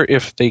wonder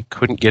if they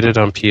couldn't get it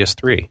on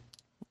PS3.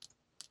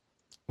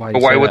 Why,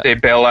 But why would they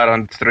bail out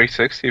on the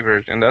 360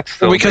 version? That's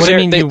still Because What do you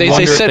mean they you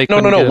wonder if said they no.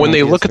 couldn't get it When on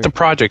they look at PS3? the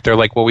project, they're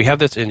like, well, we have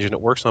this engine.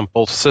 It works on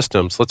both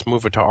systems. Let's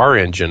move it to our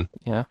engine.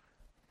 Yeah.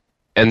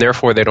 And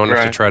therefore, they don't have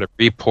to Right. try to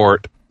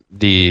report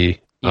the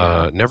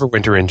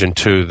Neverwinter engine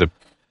to the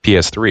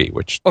PS3,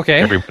 which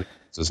Okay. everybody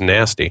thinks is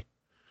nasty.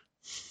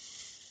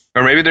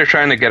 Or maybe they're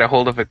trying to get a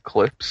hold of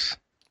Eclipse.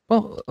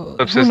 Well, who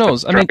Subsystem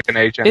knows? I mean, Dragon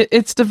Agent.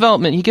 it's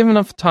development. You give them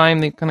enough time,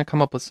 they're going to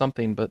come up with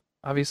something. But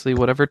obviously,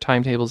 whatever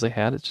timetables they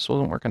had, it just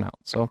wasn't working out.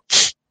 So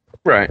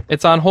Right.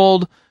 it's on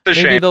hold. It's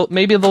a shame.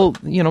 Maybe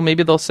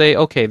they'll say,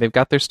 okay, they've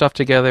got their stuff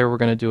together. We're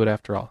going to do it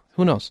after all.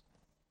 Who knows?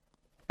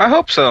 I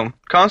hope so.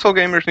 Console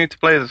gamers need to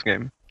play this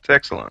game. It's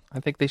excellent.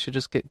 I think they should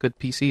just get good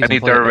PCs. I and need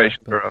play it there, derivation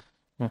but- for it.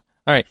 All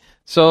right.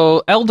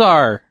 So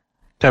Eldar.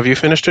 Have you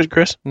finished it,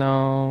 Chris?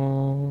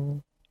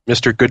 No.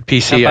 Mr. Good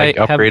PC, I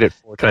upgrade it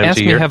 4 times Ask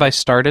a me, year. have I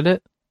started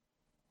it?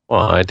 Well,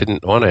 I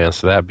didn't want to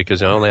answer that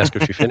because I only ask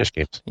if you finish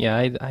games. Yeah,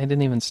 I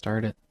didn't even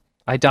start it.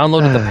 I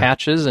downloaded the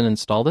patches and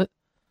installed it,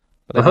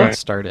 but I Uh-huh. didn't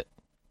start it.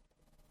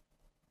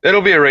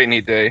 It'll be a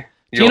rainy day.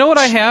 Do you know what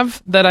I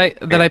have that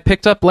I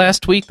picked up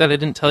last week that I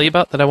didn't tell you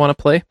about that I want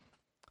to play?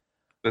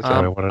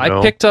 I wanna I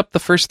know. picked up the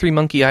first 3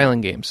 Monkey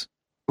Island games.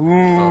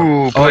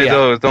 Ooh, play yeah.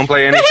 those. Don't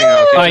play anything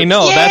else. I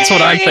know, that's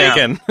what I'm Yeah.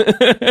 thinking.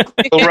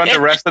 We'll run the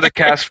rest of the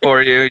cast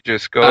for you.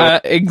 Just go.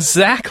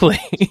 Exactly.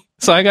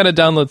 So I got to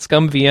download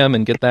ScumVM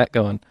and get that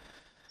going.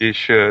 You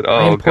should.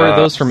 I Oh, imported God.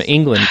 those from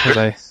England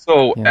because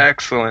So yeah.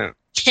 excellent.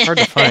 hard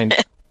to find.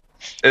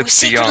 We're It's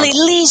secretly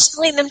beyond.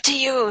 leasing them to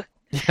you.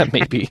 Yeah,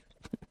 maybe.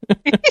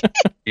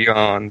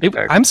 Beyond.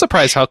 I'm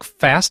surprised how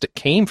fast it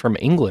came from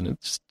England.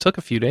 It just took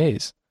a few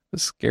days. It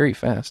was scary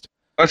fast.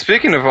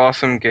 Speaking of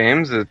awesome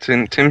games,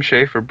 Tim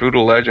Schafer,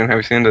 Brutal Legend. Have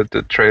you seen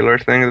the trailer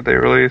thing that they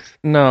released?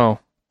 No.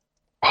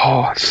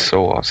 Oh, it's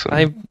so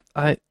awesome.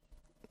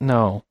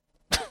 No.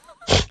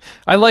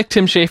 I like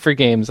Tim Schafer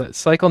games.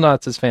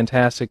 Psychonauts is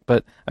fantastic,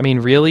 but I mean,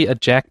 really, a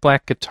Jack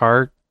Black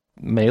guitar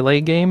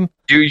melee game?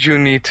 You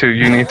need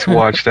to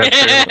watch that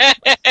trailer.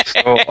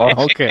 So awesome.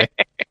 Okay.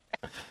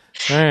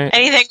 All right.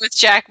 Anything with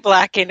Jack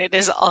Black in it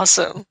is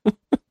awesome.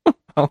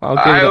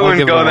 I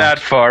wouldn't go that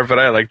far, but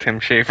I like Tim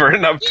Schafer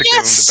enough to give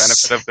him the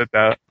benefit of the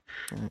doubt.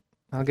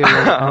 I'll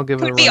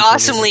give it. It would be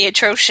awesomely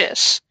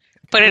atrocious,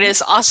 but it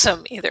is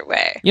awesome either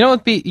way. You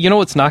know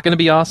what's not going to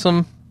be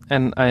awesome,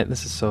 and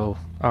this is so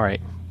all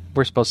right.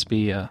 We're supposed to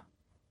be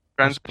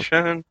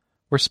Transition.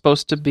 We're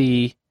supposed to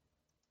be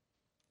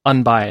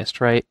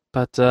unbiased, right?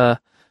 But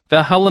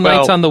Valhalla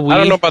Knights on the Wii. I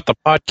don't know about the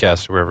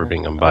podcast. We're ever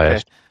being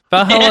unbiased. Okay.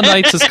 Valhalla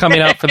Knights is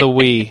coming out for the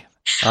Wii.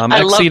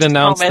 Xseed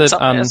announced it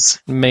on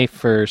May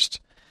 1st.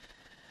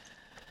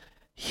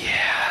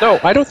 Yeah. No,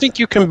 I don't think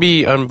you can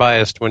be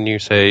unbiased when you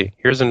say,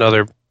 "Here's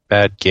another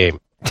bad game."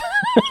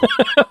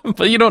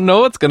 But you don't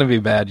know it's going to be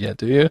bad yet,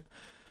 do you?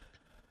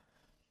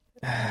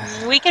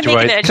 We can make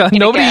an educated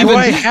nobody guess. even Do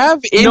I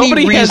have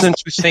any reason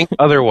to think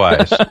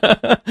otherwise?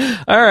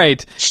 All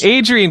right.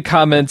 Adrian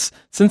comments,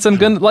 since I'm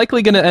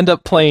likely going to end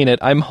up playing it,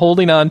 I'm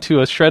holding on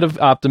to a shred of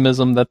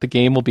optimism that the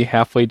game will be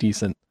halfway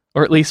decent,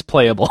 or at least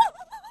playable.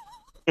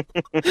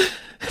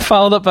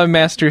 Followed up by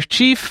Master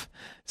Chief,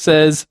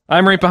 says,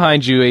 I'm right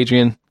behind you,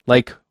 Adrian.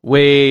 Like,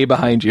 way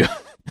behind you.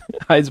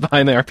 Hides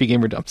behind the RP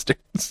Gamer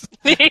dumpsters.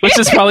 Which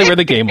is probably where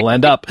the game will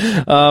end up.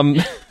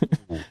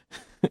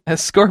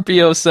 As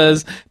Scorpio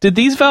says, did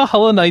these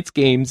Valhalla Knights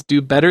games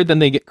do better than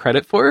they get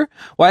credit for?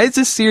 Why is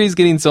this series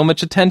getting so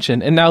much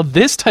attention? And now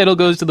this title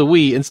goes to the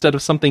Wii instead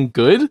of something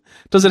good?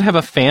 Does it have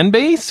a fan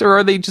base? Or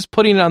are they just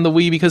putting it on the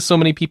Wii because so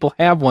many people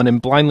have one and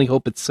blindly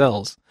hope it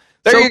sells?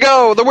 There you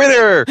go, the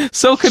winner!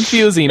 So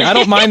confusing. I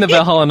don't mind the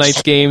Valhalla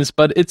Knights games,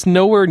 but it's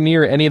nowhere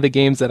near any of the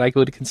games that I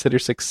would consider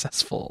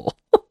successful.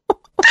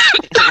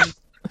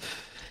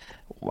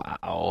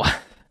 Wow.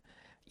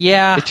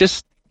 Yeah. It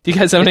just... Do you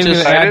guys have anything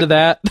to add to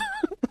that?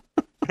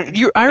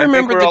 I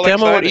remember the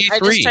demo at E3. I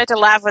just tried to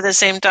laugh at the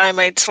same time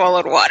I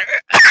swallowed water.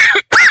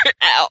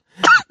 Ow.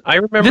 I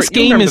remember this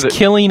game is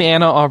killing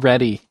Anna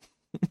already.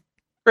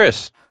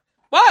 Chris.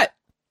 What?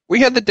 We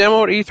had the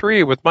demo at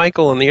E3 with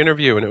Michael in the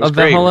interview, and it was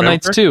great. Valhalla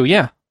Knights 2,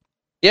 yeah.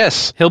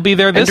 Yes. He'll be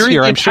there this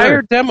year, I'm sure.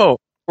 During the entire demo,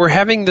 we're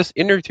having this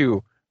interview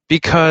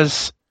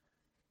because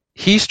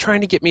he's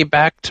trying to get me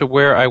back to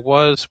where I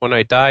was when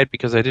I died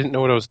because I didn't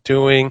know what I was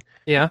doing.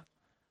 Yeah.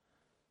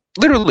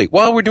 Literally,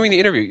 while we're doing the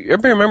interview,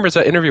 everybody remembers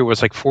that interview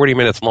was like 40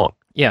 minutes long.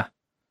 Yeah.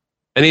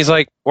 And he's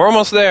like, we're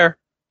almost there.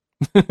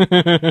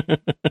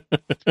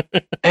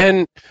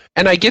 and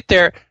I get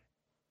there,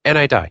 and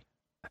I die.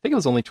 I think it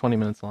was only 20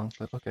 minutes long,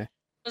 but okay.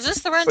 Was this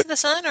the Run to the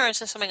Sun, or is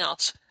this something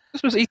else?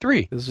 This was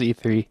E3. This was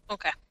E3.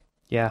 Okay.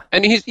 Yeah.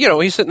 And he's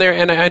sitting there,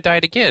 and I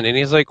died again. And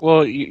he's like,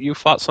 well, you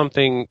fought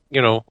something,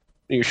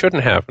 you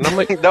shouldn't have. And I'm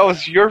like, that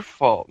was your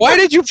fault. Why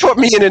did you put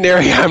me in an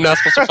area I'm not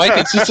supposed to fight?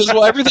 And she says,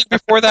 well, everything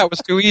before that was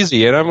too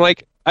easy. And I'm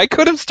like, I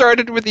could have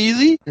started with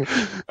easy.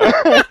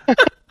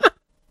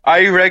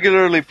 I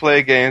regularly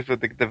play games with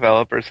the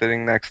developer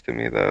sitting next to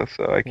me, though,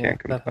 so I can't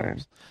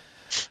complain.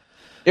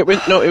 It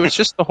was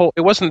just the whole.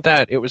 It wasn't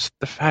that. It was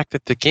the fact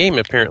that the game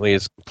apparently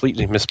is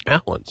completely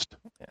misbalanced.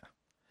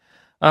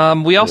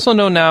 We also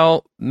know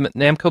now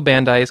Namco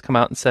Bandai has come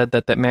out and said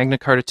that Magna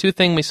Carta 2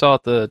 thing we saw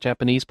at the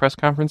Japanese press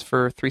conference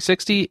for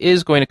 360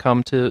 is going to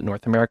come to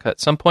North America at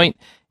some point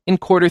in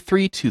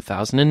Q3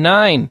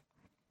 2009.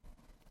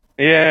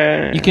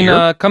 Yeah. You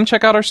can come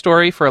check out our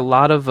story for a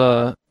lot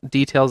of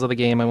details of the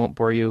game. I won't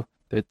bore you.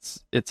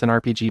 It's an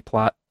RPG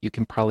plot. You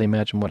can probably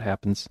imagine what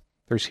happens.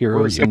 There's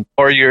heroes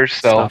or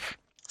yourself. Stuff.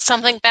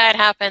 Something bad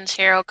happens,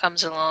 hero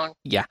comes along.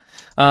 Yeah.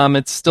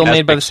 It's still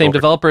made by the same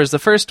developer as the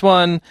first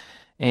one.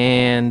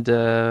 And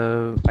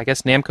I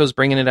guess Namco's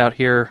bringing it out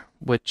here,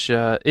 which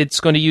it's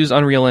going to use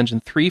Unreal Engine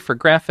 3 for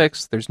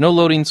graphics. There's no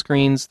loading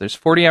screens. There's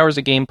 40 hours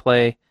of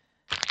gameplay.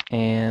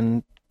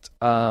 And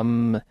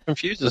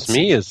confuses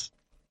me is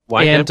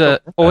why. And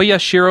Oya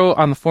Shiro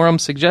on the forum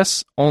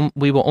suggests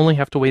we will only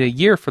have to wait a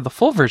year for the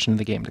full version of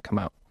the game to come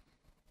out.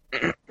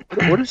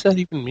 What does that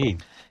even mean?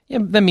 Yeah,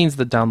 that means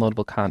the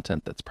downloadable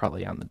content that's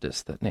probably on the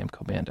disc that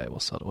Namco Bandai will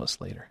sell to us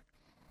later.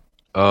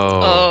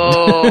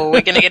 Oh,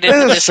 we're gonna get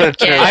into this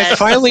again. I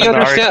finally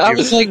understand. I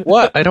was like,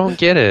 "What? I don't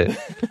get it."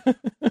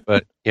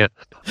 But yeah.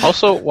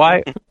 Also,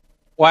 why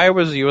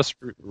was U.S.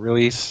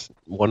 release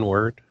one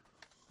word?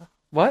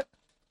 What?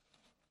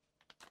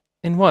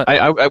 In what?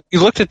 We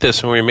looked at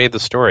this when we made the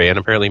story, and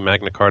apparently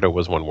Magna Carta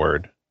was one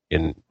word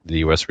in the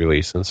U.S.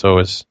 release, and so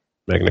is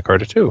Magna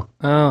Carta 2.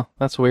 Oh,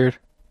 that's weird.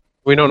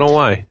 We don't know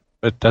why,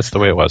 but that's the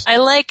way it was. I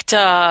liked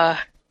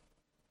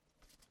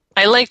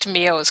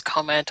Mio's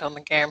comment on the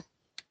game.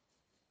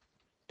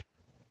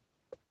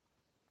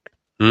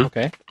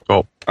 Okay.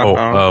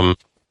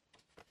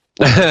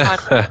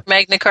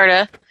 Magna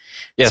Carta.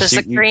 Yes, says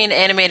the green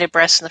animated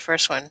breasts in the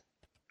first one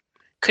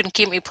couldn't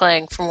keep me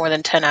playing for more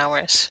than 10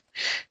 hours.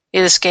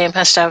 This game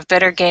has to have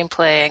better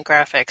gameplay and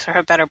graphics, or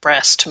have better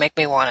breasts to make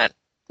me want it.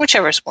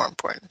 Whichever is more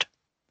important.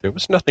 There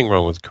was nothing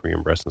wrong with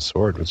Korean Breast and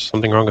Sword. Was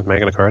something wrong with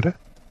Magna Carta?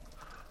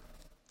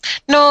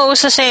 No, it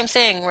was the same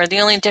thing, where the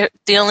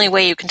only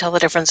way you can tell the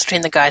difference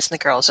between the guys and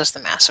the girls is the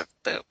massive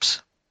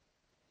boobs.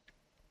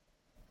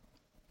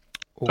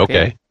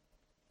 Okay.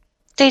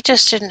 They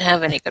just didn't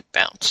have any good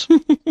bounce.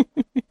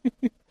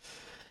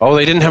 Oh,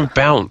 they didn't have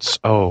bounce.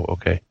 Oh,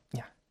 okay.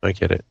 Yeah. I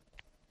get it.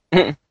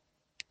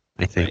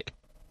 I think.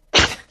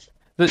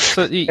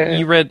 So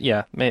you read,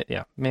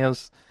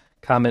 Mayo's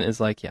comment is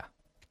like, yeah,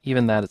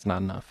 even that is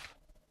not enough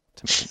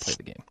to make him play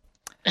the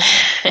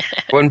game.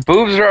 When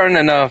boobs aren't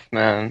enough,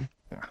 man,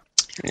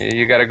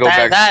 you got to go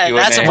back to Q&A.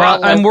 That's a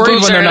Well, I'm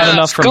worried when they're not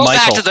enough from Go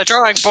Michael. back to the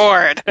drawing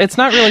board. It's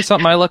not really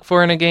something I look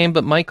for in a game,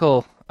 but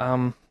Michael,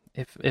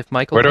 if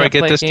Michael Where do I can't get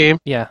play this game?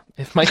 Yeah,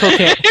 if Michael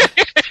can't,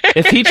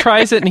 if he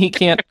tries it and he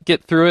can't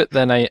get through it,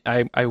 then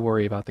I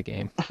worry about the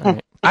game. All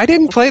right. I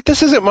didn't play it.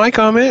 This isn't my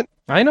comment.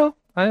 I know.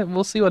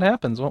 We'll see what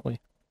happens, won't we?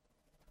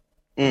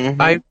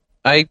 Mm-hmm.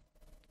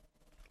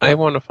 I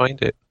want to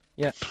find it.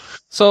 Yeah.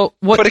 So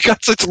what? But it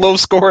got such low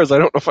scores. I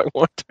don't know if I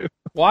want to.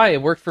 Why?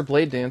 It worked for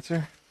Blade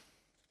Dancer.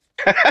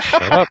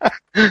 Shut up.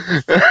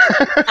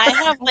 I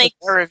have like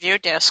a review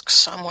disc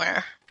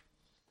somewhere.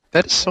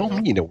 That is so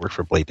mean to work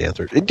for Blade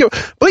Dancer.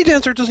 Blade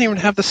Dancer doesn't even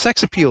have the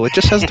sex appeal. It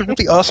just has the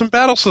really awesome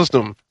battle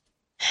system.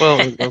 Well,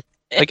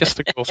 I guess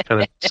the girls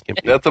kind of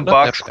skimpy. That's a Not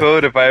box that bad.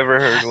 code if I ever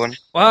heard one.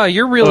 Wow,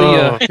 you're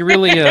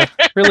really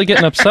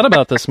getting upset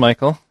about this,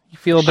 Michael. You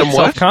feel a bit I'm what?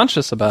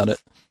 self-conscious about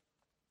it.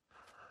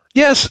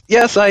 Yes,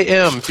 I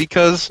am,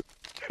 because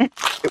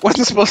it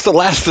wasn't supposed to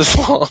last this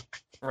long.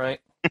 Right.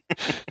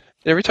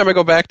 Every time I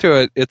go back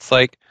to it, it's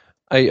like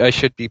I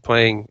should be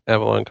playing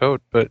Avalon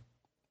Code, but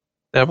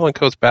Avalon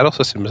Code's battle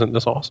system isn't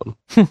this awesome.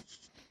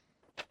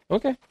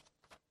 Okay.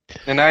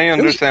 And now you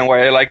understand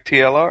why I like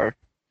TLR.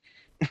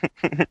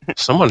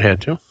 Someone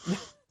had to.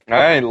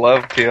 I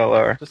love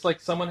TLR. Just like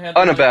someone had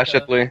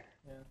Unabashedly.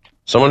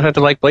 Someone had to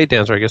like Blade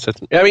Dancer, I guess.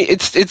 I mean,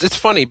 it's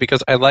funny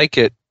because I like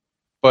it,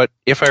 but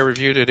if I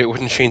reviewed it, it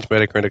wouldn't change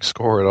Metacritic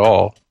score at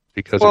all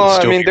because it would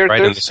still be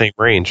right in the same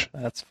range.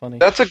 That's funny.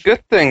 That's a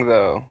good thing,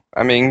 though.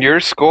 I mean, your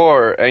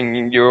score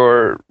and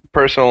your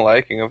personal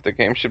liking of the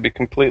game should be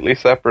completely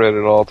separate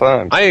at all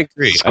times. I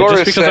agree. Score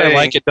Just is because I saying-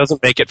 like it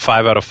doesn't make it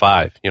 5 out of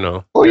 5, you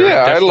know? Well, There are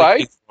yeah,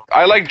 definitely-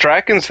 I like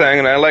Drakensang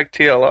and I like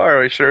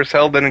TLR. I sure as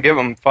hell didn't give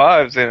them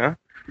 5s, you know?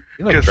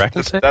 You like 'cause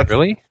Drakensang? that's-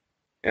 Really?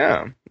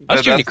 Yeah. I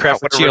was giving you crap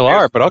for That's not what a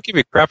TLR, but I'll give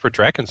you crap for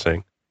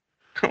Drakensang.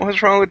 review-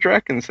 What's wrong with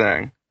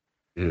Drakensang?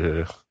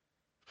 Yeah.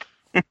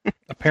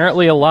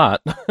 Apparently a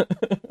lot.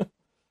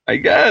 I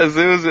guess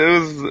it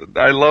was.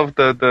 I love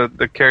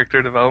the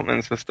character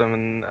development system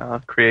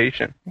and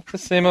creation. It's the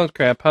same old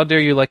crap. How dare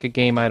you like a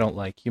game I don't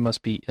like? You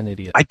must be an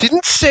idiot. I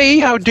didn't say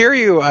how dare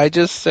you. I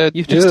just said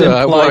You just I'm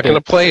implied not going to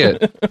it. play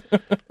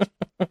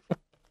it.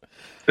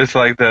 It's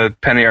like the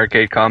Penny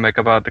Arcade comic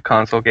about the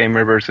console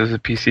gamer versus a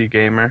PC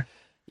gamer.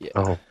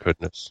 Oh,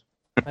 goodness.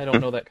 I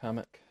don't know that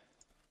comic.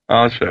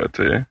 I'll show it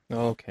to you.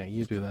 Okay,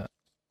 you do that.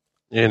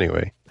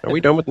 Anyway, are we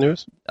done with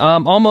news?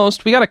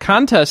 Almost. We got a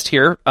contest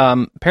here.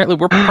 Apparently,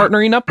 we're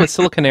partnering up with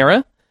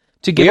Siliconera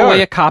to give We away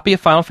are. a copy of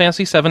Final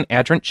Fantasy VII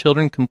Advent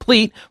Children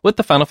Complete with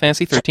the Final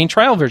Fantasy 13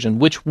 trial version,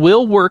 which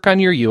will work on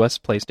your US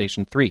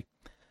PlayStation 3.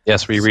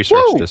 Yes, we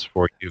researched this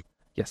for you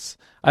Yes.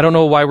 I don't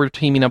know why we're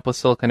teaming up with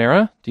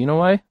Siliconera. Do you know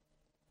why?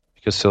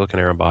 because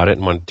Siliconera bought it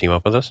and wanted to team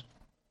up with us.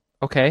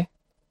 Okay.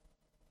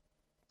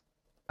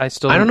 I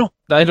don't know.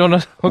 I don't know.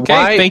 Okay,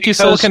 Why? thank you,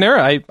 Because-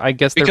 Siliconera. I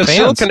guess they're Because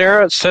fans.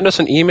 Siliconera sent us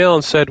an email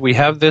and said, we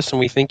have this and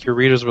we think your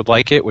readers would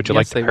like it. Would you Yes,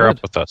 like to they pair would.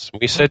 up with us?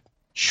 And we said,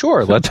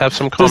 sure, let's have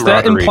some Does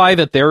camaraderie. that imply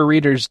that their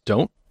readers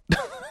don't?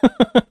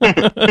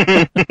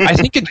 I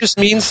think it just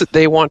means that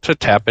they want to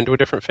tap into a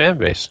different fan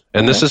base.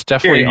 And this is Here,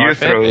 definitely our you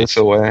fan throw base. this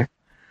away.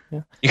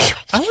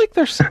 I like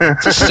their It's a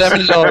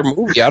 $70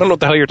 movie. I don't know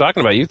what the hell you're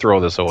talking about. You throw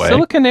this away.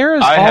 Siliconera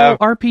is I all have-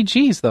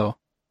 RPGs, though.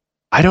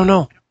 I don't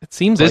know. It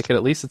seems This- like it.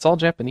 At least it's all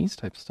Japanese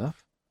type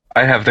stuff.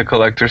 I have the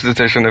collector's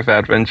edition of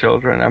Advent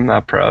Children. I'm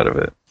not proud of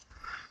it.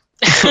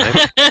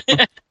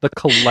 The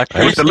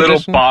collector's With the little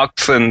edition?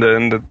 box and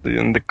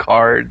the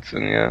cards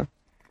and yeah.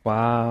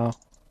 Wow.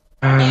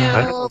 I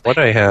don't know what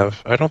I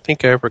have. I don't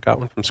think I ever got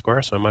one from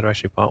Square, so I might have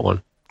actually bought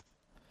one.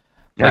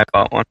 Yeah, I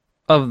bought one.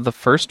 Of the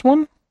first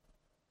one?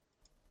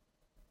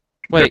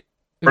 Wait,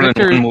 For the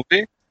Victor,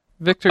 movie?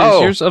 Victor, is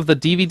Oh. yours of the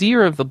DVD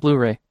or of the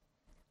Blu-ray?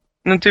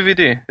 No,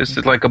 DVD. It's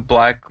just like a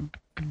black,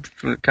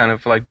 kind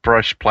of like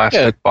brushed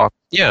plastic box.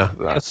 Yeah,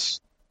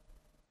 that's.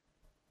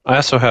 I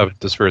also have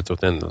The Spirits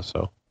Within, though,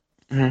 so.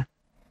 Mhm.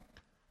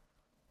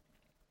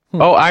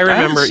 Oh, I haven't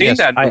remember. seen Yes,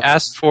 that I movie.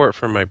 asked for it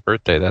for my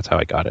birthday. That's how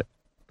I got it.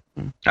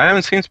 I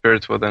haven't seen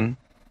Spirits Within.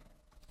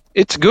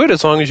 It's good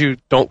as long as you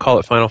don't call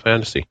it Final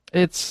Fantasy.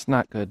 It's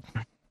not good.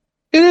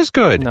 It is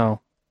good.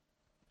 No.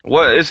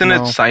 What isn't No.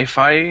 it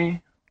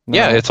sci-fi? No.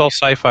 Yeah, it's all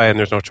sci-fi and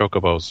there's no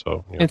chocobos,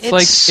 so. You know.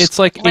 It's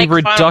like a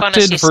Final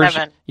Fantasy reducted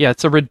version. VII. Yeah,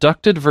 it's a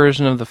reducted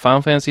version of the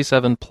Final Fantasy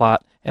VII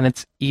plot, and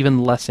it's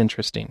even less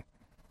interesting.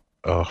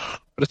 Ugh.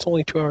 but it's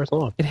only 2 hours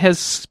long. It has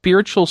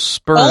spiritual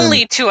sperm.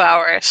 Only 2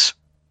 hours.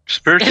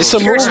 Spiritual. It's a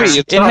movie.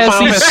 It's It not has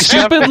Final these Fantasy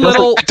VII. stupid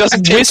little It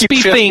doesn't take you wispy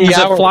 50 things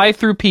that hours. fly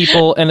through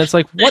people, and it's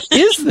like, what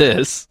is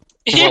this?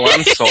 Well,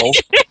 I'm sold.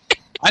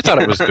 I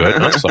thought it was good.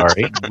 I'm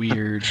sorry.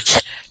 Weird.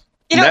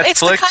 You know, it's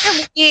the Netflix. kind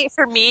of movie,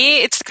 for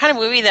me, it's the kind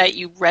of movie that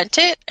you rent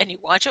it and you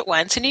watch it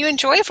once and you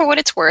enjoy it for what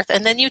it's worth,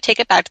 and then you take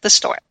it back to the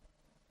store.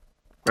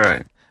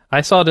 Right.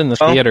 I saw it in the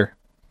Oh. theater.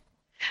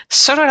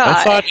 So did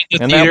I saw I. it in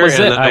the And that theater, was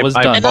it. and then I was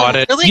done. I And bought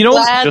I'm it. really You know,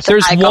 glad that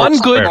there's I got one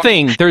it. good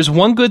thing. There's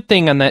one good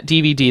thing on that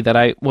DVD that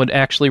I would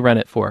actually rent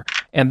it for,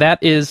 and that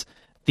is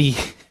the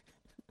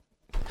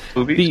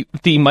Movies?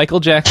 the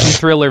Michael Jackson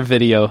Thriller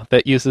video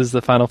that uses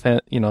the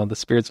the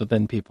spirits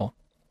within people.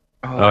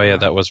 Oh yeah,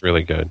 that was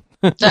really good.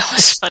 That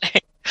was funny.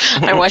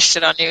 I watched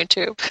it on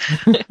YouTube.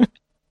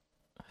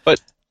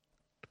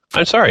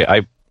 I'm sorry.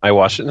 I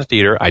watched it in the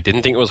theater. I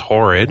didn't think it was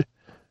horrid,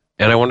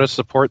 and I wanted to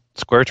support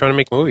Square trying to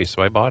make movies,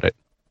 so I bought it.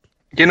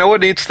 You know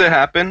what needs to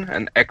happen?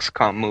 An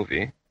XCOM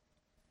movie.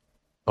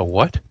 A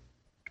what?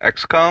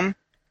 XCOM?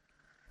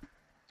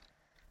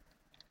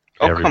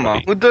 Oh, come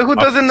on. Everybody. Who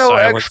doesn't know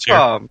Silence here.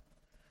 XCOM?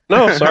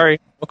 No, sorry.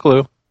 No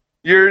clue.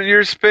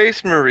 You're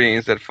space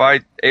marines that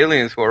fight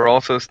aliens who are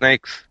also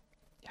snakes.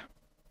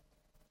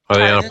 Are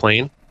they on a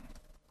plane?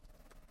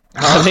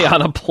 Are they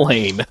on a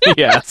plane?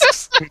 He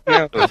asks.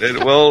 No,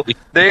 well,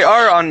 they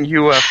are on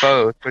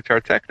UFOs, which are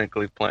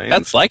technically planes.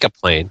 That's like a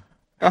plane.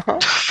 Uh-huh.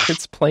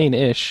 It's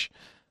plane-ish.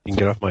 You can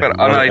get off my But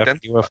motherfucking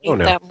unidentified. UFO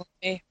now. That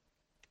movie.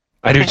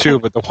 I do too,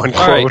 but the one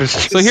All right. quote is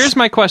So here's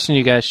my question,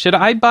 you guys. Should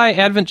I buy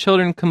Advent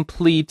Children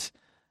Complete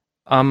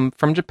from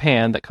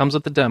Japan that comes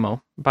with the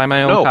demo, buy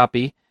my own No.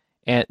 copy,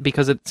 and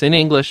because it's in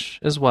English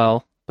as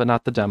well, but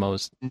not the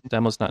demos.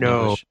 Demo's not in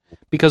No. English.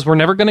 Because we're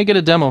never going to get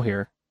a demo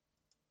here.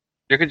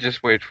 You could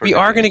just wait for we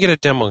are going to get a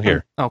demo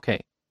here. Okay.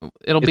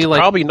 It'll It's be like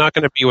probably not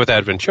going to be with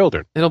Advent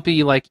Children. it'll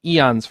be like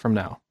eons from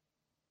now.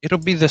 It'll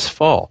be this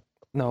fall.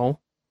 No.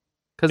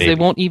 Cuz they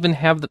Maybe. won't even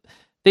have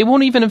they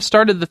won't even have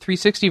started the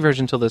 360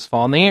 version till this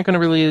fall, and they ain't going to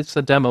release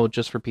a demo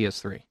just for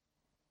PS3.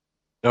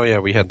 Oh yeah,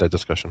 we had that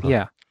discussion. Huh?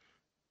 Yeah.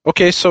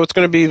 Okay, so it's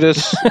going to be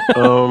this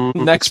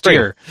Next spring.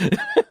 year.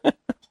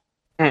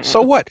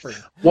 So what?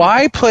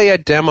 Why play a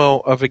demo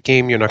of a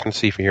game you're not going to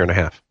see for a year and a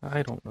half?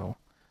 I don't know.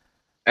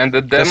 And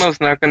the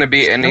demo's not going to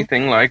be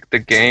anything like the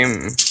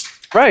game.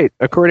 Right,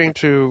 according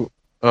to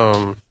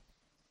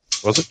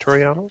was it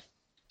Toriano?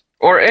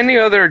 Or any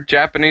other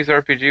Japanese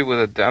RPG with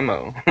a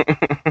demo.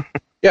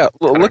 Yeah,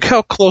 look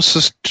how close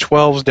this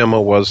 12's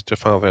demo was to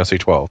Final Fantasy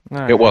 12. All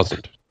right. It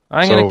wasn't.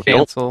 I'm So going to don't-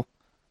 cancel.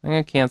 I'm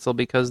going to cancel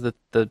because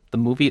the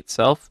movie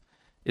itself,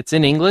 it's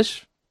in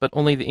English, but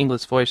only the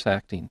English voice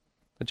acting.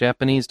 The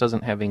Japanese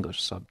doesn't have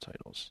English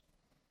subtitles.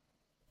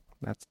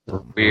 That's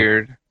dumb.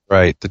 Weird.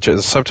 Right,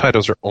 the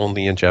subtitles are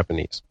only in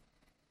Japanese.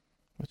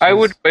 Which I is-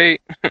 would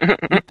wait.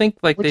 You'd think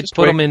like We'll they'd just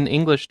put wait. them in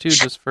English too,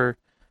 just for,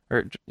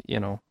 or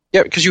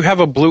Yeah, because you have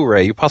a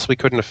Blu-ray, you possibly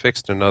couldn't have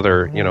fixed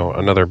another,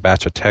 another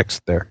batch of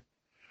text there.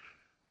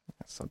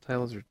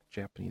 subtitles are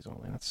Japanese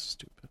only. That's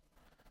stupid.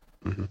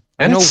 Mm-hmm.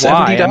 I And know it's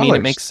why. $70. I mean,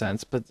 it makes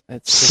sense, but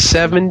it's just,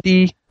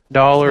 $70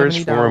 for a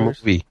 $70.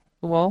 movie.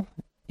 well,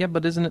 yeah,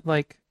 but isn't it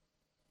like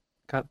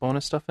got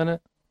bonus stuff in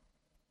it?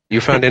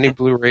 You found any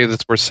Blu-ray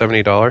that's worth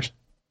 $70?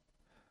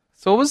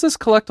 So what was this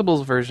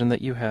collectibles version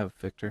that you have,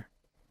 Victor?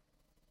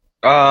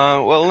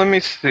 Well, let me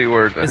see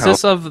where the Is hell...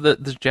 this of the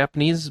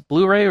Japanese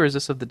Blu-ray or is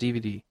this of the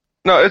DVD?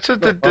 No, it's the of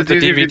the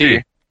DVD.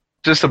 DVD.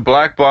 Just a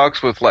black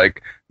box with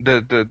like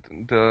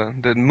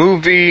the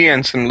movie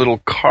and some little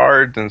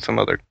cards and some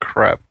other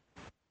crap.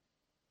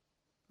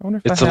 I wonder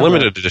if It's I a have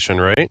limited edition,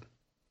 right? that.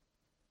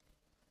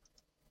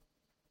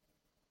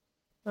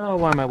 Oh,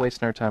 why am I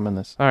wasting our time on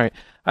this? All right,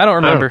 I don't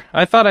remember.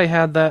 I thought I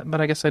had that,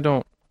 but I guess I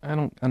don't. I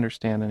don't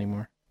understand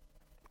anymore.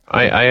 How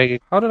did I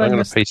I'm going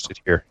miss- to paste it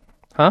here.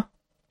 Huh?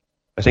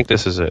 I think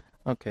this is it.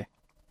 Okay.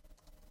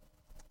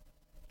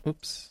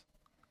 Oops.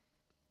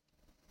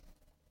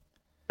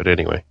 But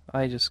anyway,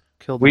 I just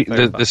killed my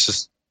Firefox. this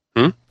is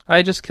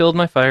I just killed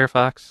my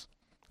Firefox.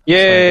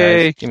 yay!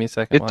 Sorry, guys. Give me a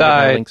second. It while I get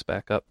my died. links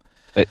back up.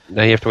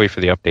 Now you have to wait for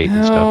the update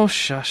and stuff. Oh,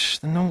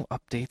 shush. No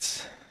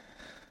updates.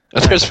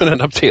 There's been an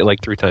update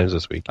like 3 times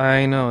this week.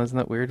 I know. Isn't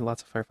that weird?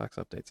 Lots of Firefox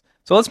updates.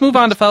 So let's move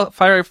on to Fallout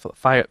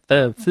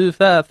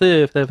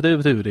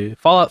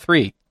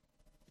 3.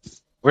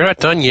 We're not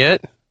done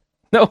yet.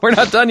 No, we're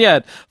not done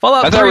yet.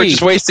 Fallout I 3. thought we were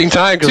just wasting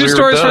time because Two we were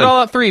stories for done.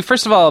 Fallout 3.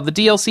 First of all, the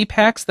DLC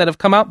packs that have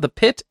come out, The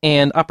Pit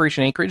and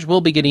Operation Anchorage, will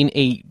be getting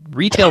a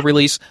retail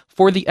release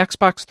for the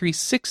Xbox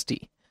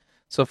 360.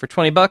 So for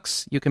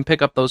 $20, you can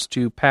pick up those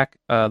two I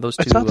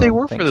thought they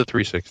were things. for the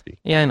 360.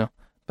 Yeah, I know.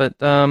 But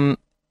the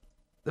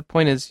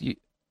point is,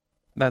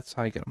 that's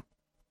how you get them.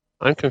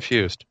 I'm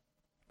confused.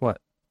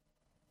 What?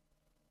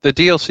 The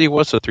DLC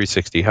was the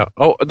 360.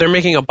 Oh, they're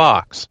making a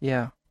box.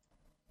 Yeah.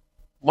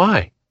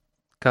 Why?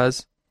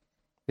 Because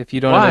if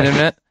you don't Why? have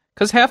internet,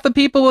 because half the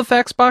people with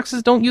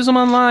Xboxes don't use them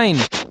online.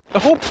 The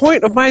whole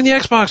point of buying the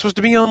Xbox was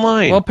to be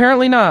online. Well,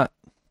 apparently not.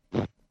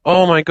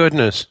 Oh my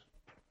goodness.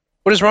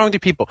 What is wrong with you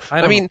people?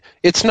 I mean,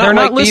 it's not they're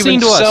like not listening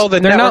they even to sell us. the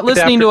They're not network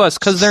listening to us adapters.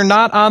 because they're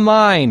not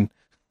online.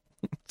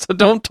 So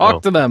don't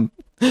talk to them.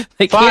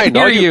 They Fine, can't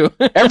hear you.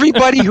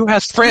 Everybody who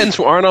has friends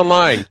who aren't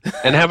online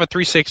and have a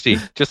 360,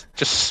 just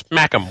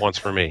smack them once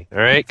for me, all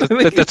right?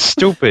 That's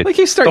stupid. Like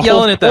you start The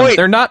yelling whole at them. point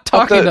They're not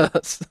talking of to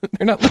us.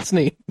 They're not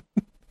listening.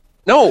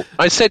 No,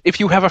 I said if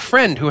you have a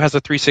friend who has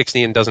a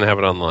 360 and doesn't have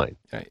it online.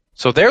 Right.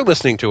 So they're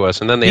listening to us,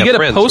 and then they You have get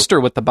friends. a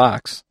poster with the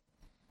box.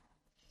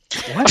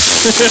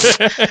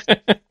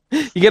 What?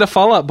 You get a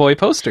Fallout Boy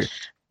poster.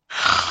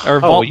 Or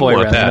Vault you Boy,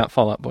 want rather, that. not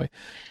Fallout Boy.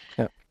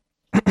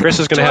 Chris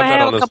is going Do to I have that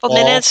have on a his couple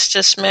wall. minutes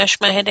to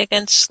smash my head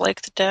against like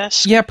the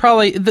desk? Yeah,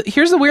 probably.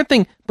 Here's the weird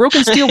thing.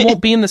 Broken Steel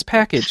won't be in this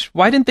package.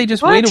 Why didn't they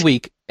just wait a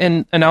week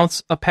and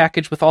announce a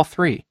package with all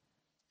three?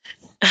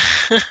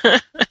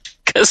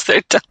 Because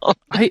they're dumb.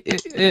 A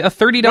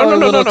 $30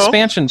 little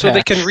expansion pack. So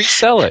they can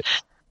resell it.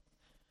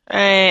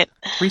 Right.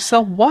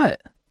 Resell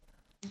what?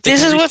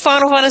 This is what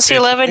Final Fantasy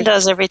XI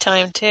does every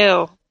time,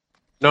 too.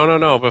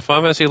 No. But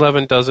Final Fantasy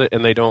 11 does it,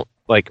 and they don't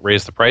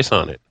raise the price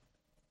on it.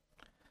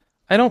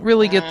 I don't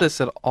really get this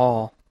at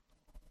all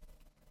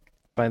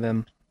by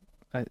them.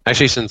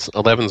 Actually, since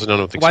 11's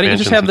done with expansions. Why don't you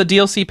just have the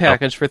DLC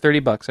package for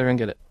 $30? Everyone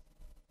get it.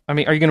 I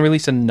mean, are you going to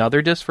release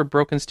another disc for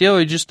Broken Steel, or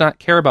you just not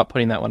care about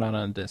putting that one on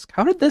a disc?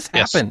 How did this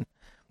happen? Yes.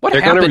 What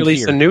They're happened going to release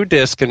here? a new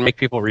disc and make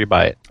people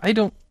rebuy it. I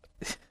don't...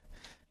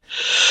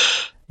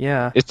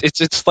 Yeah.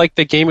 It's like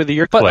the Game of the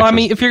Year But, collection. I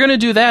mean, if you're going to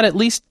do that, at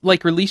least,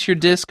 release your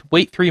disc,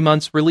 wait 3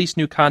 months, release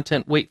new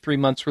content, wait 3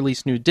 months,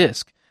 release new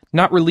disc.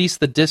 Not release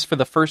the disc for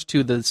the first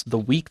two the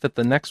week that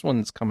the next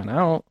one's coming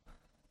out.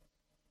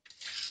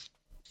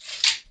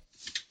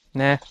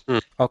 Nah.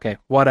 Okay,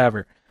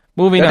 whatever.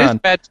 Moving on. That is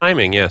bad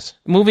timing, yes.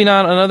 Moving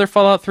on, another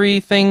Fallout 3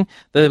 thing.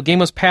 The game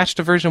was patched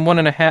to version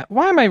 1.5.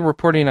 Why am I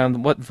reporting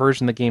on what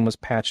version the game was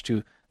patched to?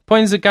 The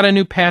point is it got a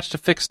new patch to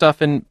fix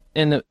stuff in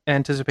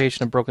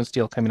anticipation of Broken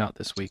Steel coming out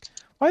this week.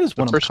 Why does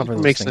The 1UP person cover who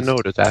those makes things? the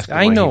note is asking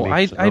I why know. he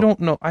makes the I note. don't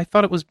know. I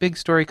thought it was big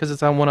story because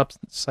it's on 1UP's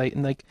site,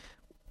 and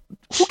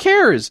who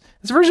cares?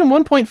 It's version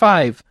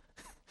 1.5.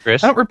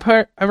 Chris? I don't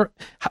repair.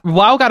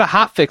 WoW got a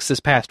hot fix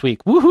this past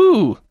week.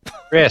 Woohoo!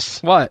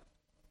 Chris, What?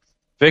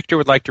 Victor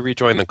would like to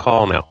rejoin the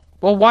call now.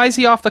 Well, why is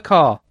he off the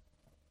call?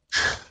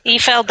 He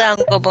fell down,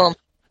 boom.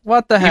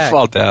 What the He heck?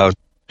 fall down.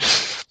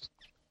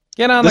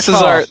 Get on This the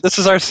is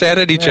call. our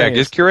sanity There check.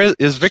 he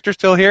Is Victor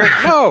still here?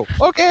 No.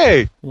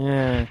 Okay.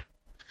 Yeah.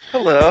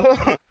 Hello.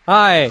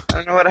 Hi. I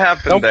don't know what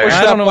happened Don't there. push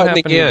I that don't know what button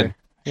happened again.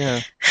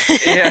 either.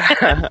 Yeah.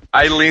 Yeah,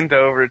 I leaned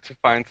over to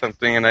find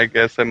something, and I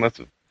guess I must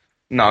have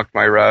knocked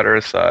my router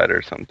aside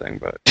or something.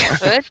 But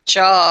Good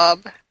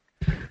job.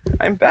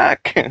 I'm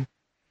back.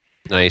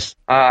 Nice.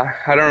 I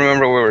don't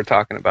remember what we were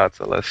talking about,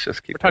 so let's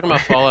just keep. We're talking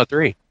about Fallout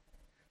 3.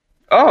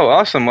 Oh,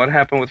 awesome! What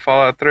happened with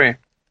Fallout 3?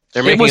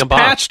 They're It making was a bomb.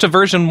 patched to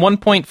version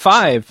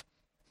 1.5.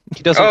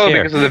 He doesn't Oh,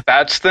 care. because of the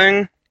batch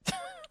thing.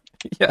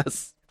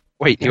 Yes.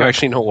 Wait, you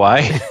actually know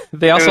why?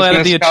 They also it was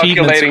added the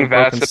achievements for miscalculating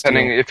Broken VATS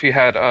depending Steel. if you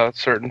had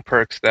certain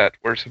perks that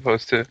were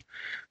supposed to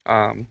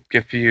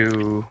give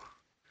you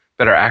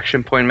better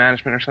action point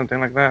management or something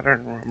like that. I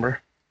don't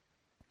remember.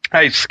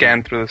 I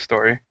scanned through the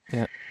story.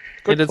 Yeah.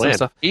 Good They did some plan.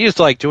 stuff. He is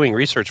doing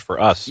research for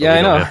us. So Yeah, we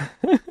I don't know.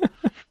 have-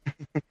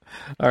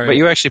 All right. But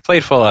you actually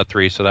played Fallout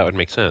 3, so that would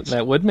make sense.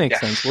 That would make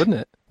Yes. sense, wouldn't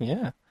it?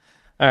 Yeah.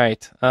 All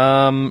right.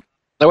 No,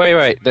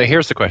 wait.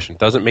 Here's the question.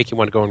 Does it make you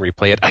want to go and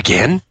replay it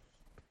again?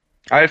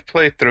 I've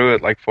played through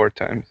it like 4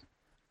 times.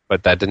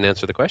 But that didn't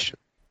answer the question.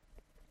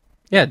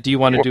 Yeah, do you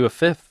want to do a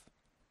fifth?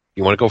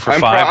 You want to go for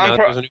I'm 5 pro- I'm now that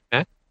pro- there's a new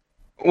patch?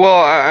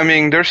 Well, I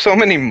mean, there's so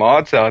many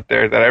mods out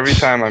there that every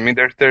time, I mean,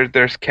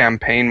 there's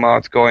campaign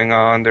mods going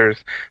on. There's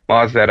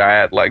mods that I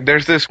add. Like,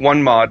 there's this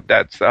one mod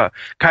that's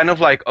kind of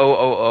like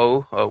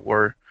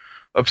where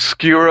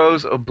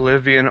Obscuro's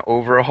Oblivion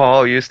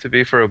Overhaul used to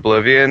be for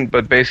Oblivion,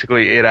 but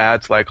basically it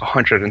adds like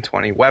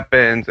 120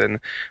 weapons and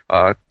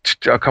a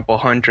couple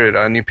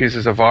hundred new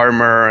pieces of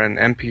armor and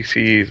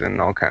NPCs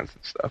and all kinds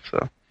of stuff.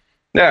 So,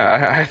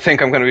 yeah, I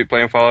think I'm going to be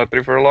playing Fallout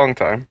 3 for a long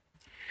time.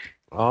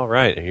 All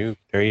right.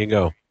 There you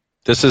go.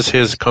 This is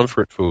his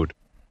comfort food.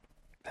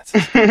 That's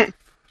funny.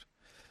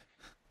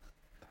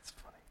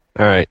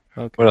 All right.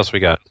 Okay. What else we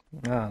got?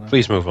 I don't know.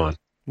 Please move on.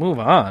 Move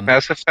on.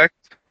 Mass Effect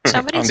on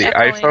Somebody's the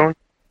echoing. iPhone.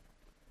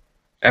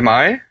 Am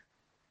I?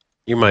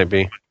 You might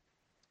be.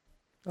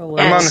 Hello.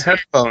 I'm on Yes.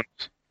 headphones.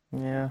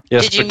 Yeah.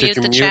 Yes, Did you but did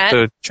you mute the mute chat?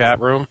 the chat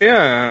room?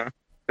 Yeah,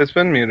 it's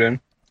been muted.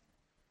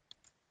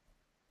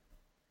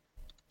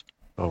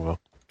 Oh, well.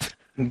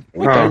 Oh.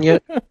 We done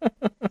yet?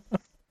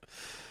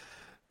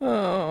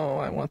 Oh,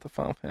 I want the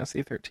Final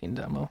Fantasy 13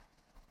 demo.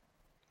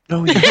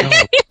 No, you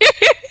don't.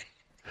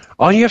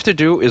 All you have to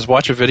do is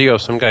watch a video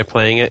of some guy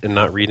playing it and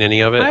not read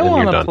any of it, I and you're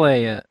want to done.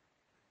 play it.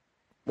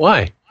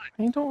 Why?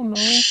 I don't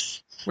know.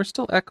 We're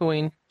still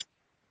echoing.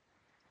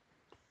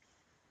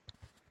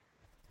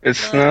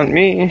 It's not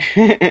me.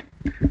 Let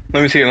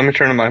me see. Let me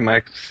turn on my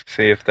mic.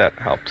 See if that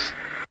helps.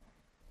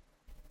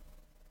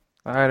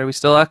 All right, are we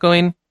still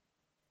echoing?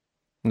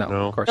 No,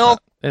 No. of course Nope.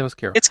 It was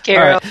Carol. It's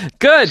Carol. All right.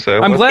 Good.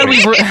 So I'm glad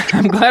what's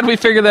I'm glad we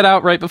figured that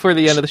out right before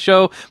the end of the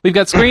show. We've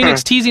got Square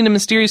Enix teasing a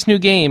mysterious new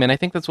game, and I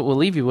think that's what we'll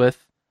leave you with.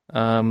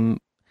 Do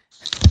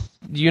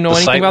you know The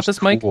anything site about was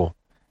this, Mike? cool.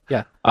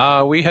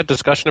 Yeah. We had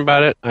discussion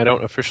about it. I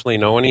don't officially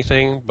know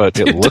anything, but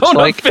it looks Don't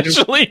like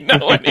officially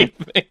know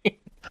anything.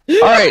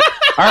 All right.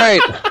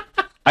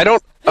 I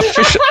don't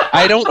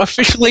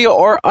officially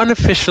or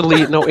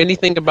unofficially know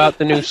anything about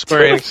the new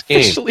Square Enix game.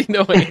 Officially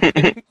know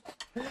anything.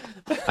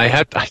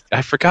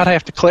 I forgot I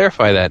have to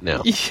clarify that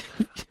now.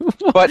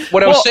 But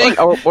what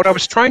I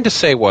was trying to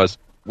say was,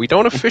 we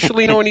don't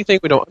officially know anything,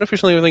 we don't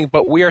unofficially know anything,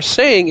 but we are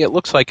saying it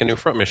looks like a new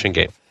Front Mission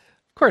game.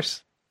 Of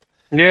course.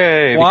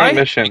 Yay! Why?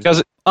 Mission.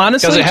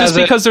 Honestly,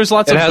 because there's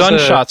lots of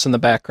gunshots in the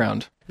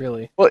background.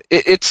 Really. Well,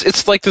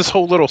 it's like this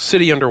whole little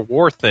city under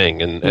war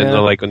thing, and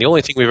the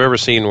only thing we've ever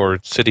seen where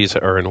cities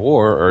are in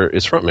war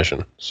is Front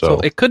Mission. So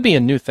it could be a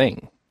new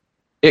thing.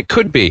 It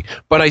could be,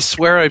 but I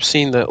swear I've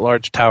seen that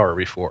large tower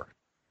before.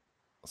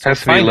 So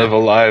Has to be live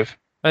alive.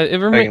 It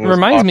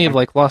reminds me of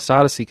like Lost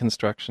Odyssey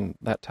construction.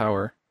 That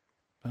tower.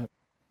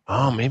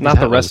 Oh, maybe not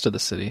the rest of the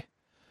city.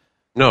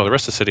 No, the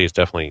rest of the city is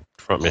definitely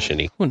Front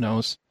Mission-y. Who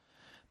knows?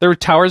 There were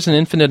towers in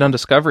Infinite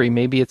Undiscovery.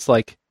 Maybe it's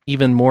like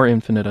even more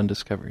Infinite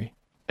Undiscovery.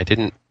 I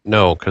didn't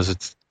know because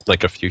it's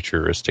like a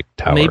futuristic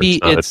tower. Maybe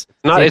it's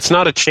not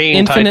a chain.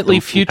 Infinitely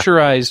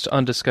futurized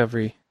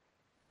Undiscovery.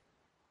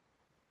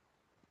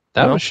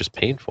 That was just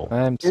painful.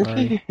 I'm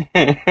sorry.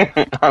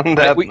 On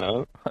that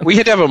note, we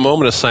had to have a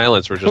moment of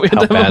silence. We're just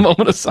how bad a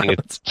moment of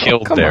silence.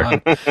 Killed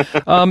there.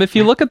 If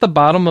you look at the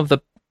bottom of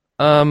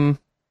the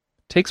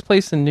takes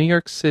place in New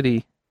York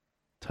City,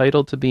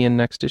 titled to be in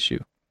next issue.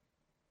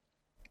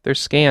 There's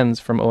scans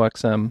from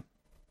OXM.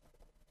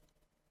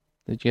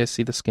 Did you guys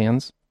see the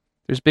scans?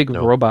 There's big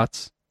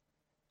robots.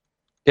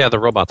 Yeah, the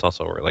robots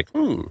also were like,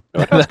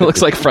 that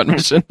looks like Front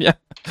Mission, yeah.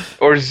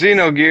 Or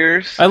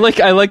Xenogears. I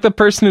like the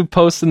person who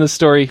posts in the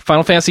story,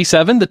 Final Fantasy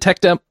VII, the tech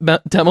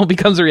demo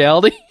becomes a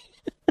reality.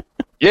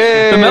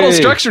 Yay! The metal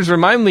structures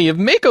remind me of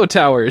Mako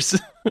towers.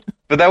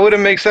 But that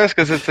wouldn't make sense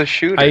because it's a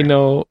shooter. I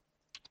know.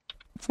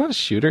 It's not a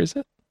shooter, is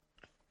it?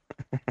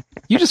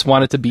 You just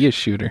want it to be a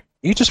shooter.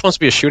 You just want to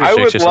be a shooter. I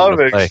would love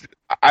it.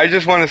 I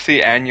just want to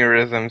see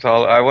aneurysms.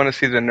 I want to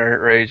see the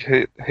nerd rage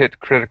hit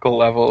critical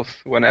levels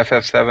when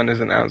FF7 is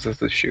announced as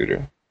the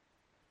shooter.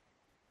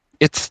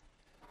 It's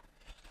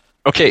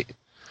okay.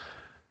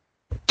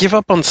 Give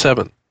up on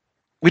 7.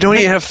 We don't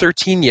even have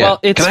 13 yet. Well,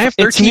 Can I have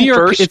 13 New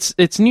York, first?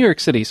 It's New York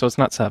City, so it's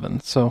not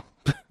 7. So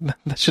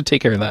that should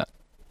take care of that.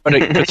 But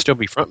it could still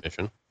be Front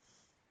Mission.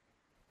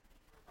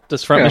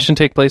 Does Front Mission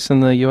take place in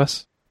the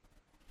U.S.?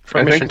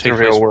 Front Mission takes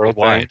place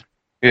worldwide.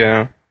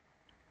 Yeah.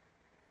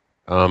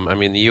 I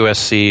mean, the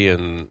USC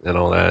and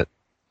all that.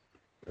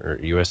 Or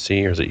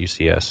USC, or is it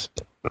UCS?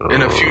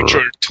 In a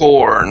future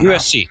tour.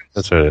 USC.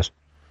 That's what it is.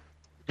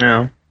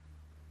 Yeah.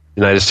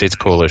 United States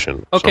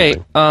Coalition. Okay,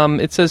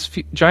 it says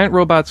giant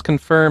robots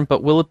confirmed,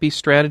 but will it be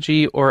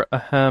strategy or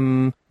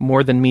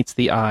more than meets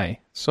the eye?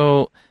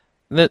 So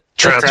that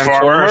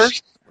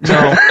Transformers? No.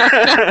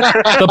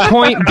 The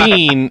point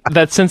being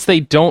that since they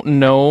don't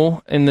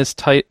know in this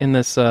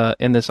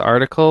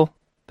article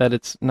that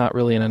it's not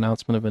really an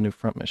announcement of a new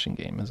Front Mission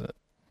game, is it?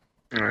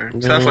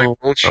 Right. Sounds like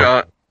bullshit.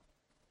 I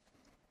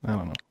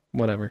don't know.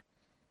 Whatever.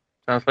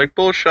 Sounds like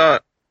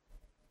bullshit.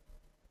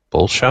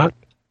 Bullshit?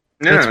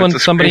 Yeah, that's when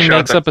somebody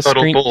makes up a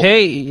screen. Bull.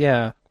 Hey,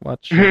 yeah,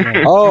 watch.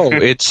 Oh,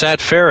 it's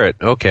Sad Ferret.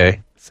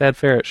 Okay. Sad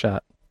Ferret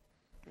shot.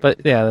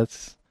 But yeah,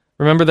 that's.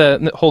 Remember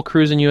the whole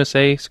Cruise in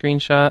USA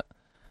screenshot?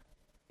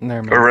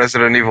 Or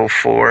Resident Evil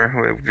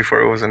 4,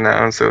 before it was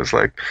announced, it was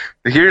like,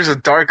 here's a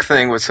dark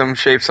thing with some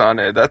shapes on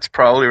it. That's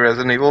probably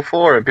Resident Evil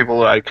 4. And people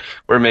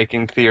were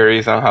making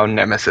theories on how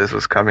Nemesis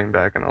was coming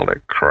back and all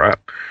that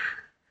crap.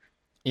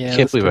 Yeah, I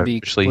can't believe I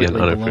officially and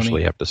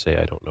unofficially have to say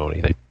I don't know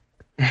anything.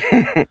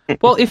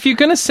 Well, if you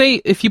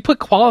put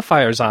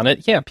qualifiers on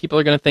it, yeah, people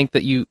are going to think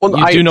that you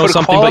do know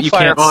something, but you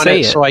can't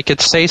say it. So I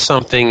could say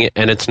something,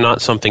 and it's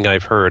not something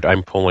I've heard.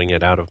 I'm pulling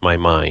it out of my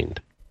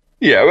mind.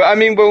 Yeah, I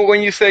mean, but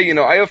when you say,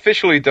 I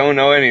officially don't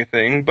know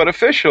anything, but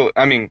unofficially,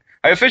 I'm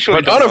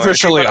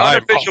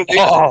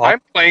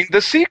playing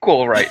the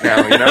sequel right now,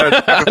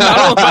 I've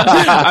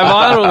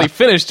not only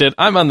finished it,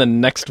 I'm on the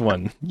next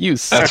one. You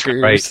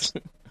suckers. Right.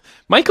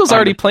 Michael's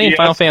already playing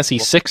Final Fantasy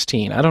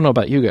 16. I don't know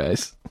about you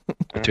guys.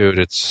 Dude,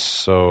 it's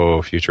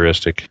so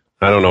futuristic.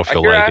 I don't know if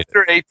you'll like it.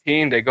 After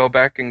 18, they go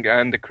back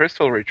and the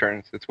crystal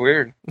returns. It's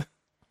weird.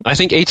 I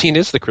think 18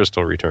 is the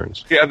crystal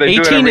returns. Yeah,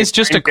 18 is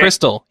just a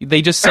crystal.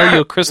 They just sell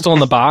you a crystal in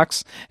the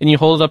box, and you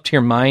hold it up to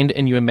your mind,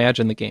 and you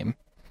imagine the game.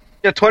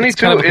 Yeah, 22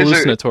 kind of is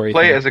a play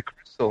thing. as a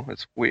crystal.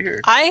 It's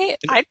weird. I'd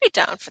be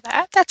down for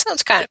that. That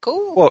sounds kind of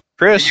cool. Well,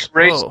 Chris, you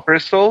raise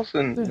crystals,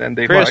 and then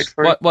they Chris, fight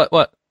for it.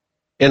 What?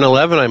 In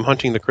 11, I'm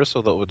hunting the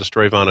crystal that will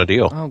destroy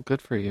Vana'diel. Oh,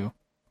 good for you.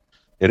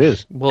 It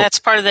is. Well, that's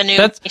part of the new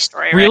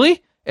story, right?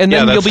 Really? And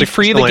then you'll be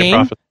free of the game?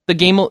 Prophet. The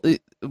game will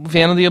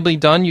Vana'diel will be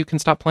done, you can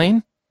stop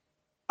playing?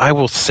 I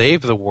will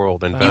save the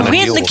world and You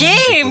win the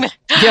game!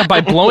 Yeah,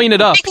 by blowing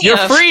it up. Speaking You're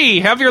of- free!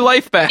 Have your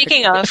life back!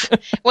 Speaking of,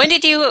 when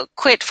did you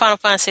quit Final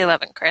Fantasy XI,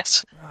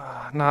 Chris?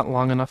 Not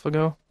long enough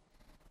ago.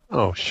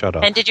 Oh, shut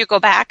up. And did you go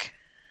back?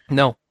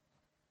 No.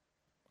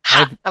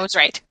 Ha, I was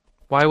right.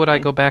 Why would I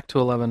go back to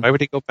 11? Why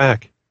would he go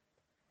back?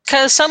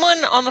 Because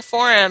someone on the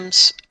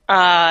forums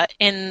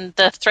in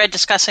the thread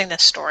discussing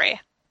this story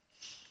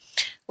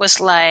was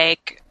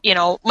like,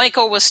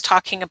 Michael was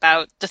talking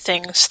about the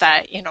things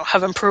that,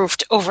 have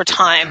improved over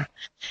time.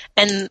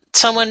 And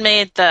someone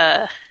made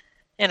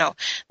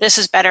this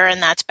is better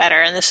and that's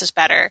better and this is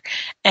better.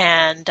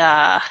 And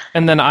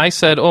then I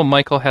said,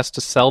 Michael has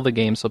to sell the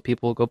game so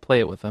people will go play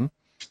it with him.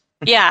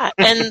 Yeah,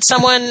 and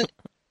someone,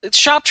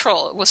 Shop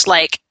Troll, was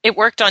like, it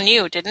worked on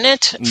you, didn't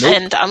it? Nope.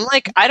 And I'm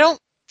like, I don't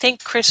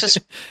think Chris has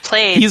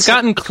played. He's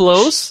gotten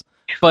close,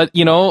 but,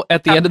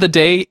 at the end of the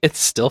day, it's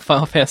still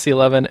Final Fantasy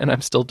 11, and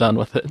I'm still done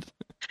with it.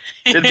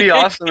 It'd be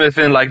awesome if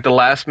in like the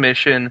last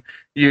mission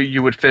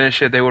you would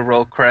finish it, they would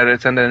roll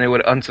credits, and then they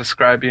would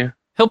unsubscribe you.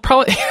 He'll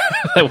probably...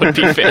 That would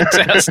be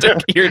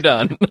fantastic. You're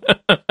done.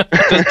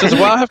 Does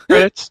WoW have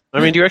credits? I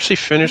mean, do you actually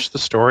finish the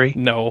story?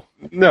 No.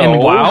 No. In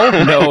WoW?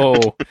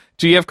 No.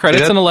 Do you have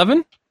credits in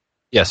 11?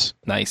 Yes.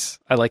 Nice.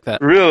 I like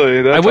that.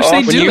 Really? That's I wish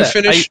awesome. they do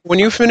that. When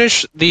you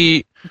finish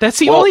the... That's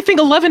the only thing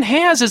 11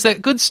 has is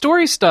that good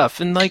story stuff,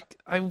 and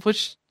I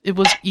wish it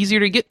was easier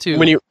to get to.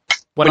 When you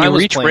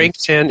reach playing. rank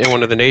 10 in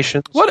one of the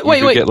nations...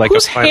 Wait, get like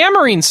who's a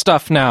hammering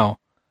stuff now?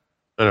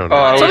 I don't know.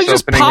 I Somebody was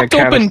just opening popped a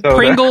can of open soda.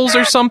 Pringles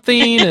or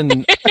something,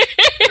 and...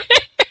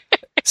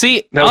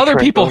 See, No other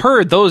people Pringles.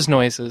 heard those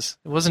noises.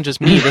 It wasn't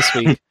just me this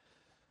week.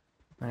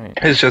 All right.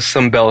 It's just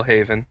some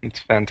Bellhaven. It's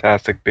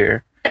fantastic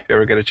beer. If you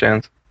ever get a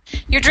chance.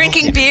 You're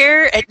drinking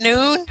beer at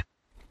noon?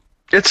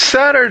 It's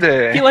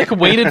Saturday. He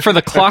waited for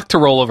the clock to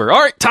roll over.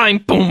 All right, time.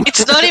 Boom.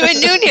 It's not even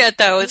noon yet,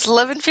 though. It's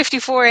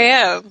 11:54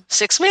 a.m.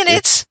 6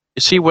 minutes.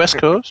 Is he West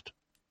Coast?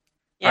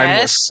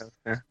 Yes.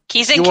 Yeah.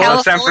 He's in San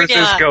California.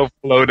 Francisco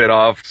floated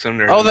off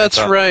sooner. Oh, than I that's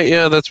thought. right.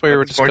 Yeah, that's why we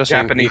were It's more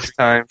discussing. Japanese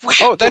time.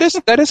 Oh, that is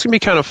going to be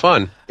kind of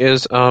fun.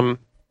 Is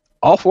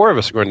all four of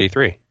us are going to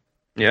E3.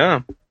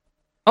 Yeah.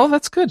 Oh,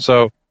 that's good.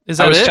 So Is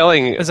I that was it?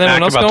 telling Is Mac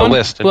anyone else about going? the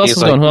list, and Who else he's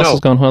is like, going? Who else no. is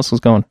going? Who else is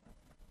going?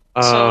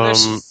 So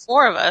there's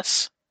 4 of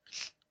us.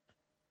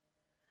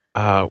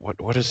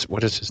 What is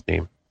his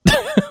name?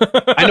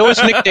 I know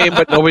his nickname,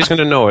 but nobody's going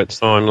to know it,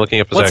 so I'm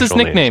looking up his What's his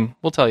actual nickname?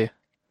 We'll tell you.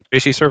 name.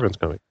 JC Servant's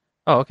coming.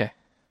 Oh, okay.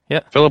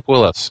 Philip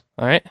Willis.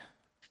 All right.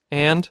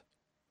 And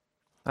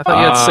I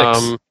thought you had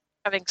 6.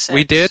 Having 6.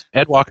 We did.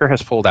 Ed Walker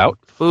has pulled out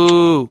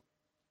Ooh.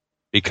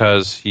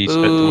 because he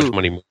spent too much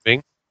money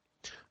moving.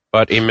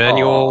 But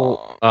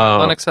Emmanuel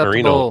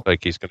Unacceptable. Marino,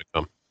 he's going to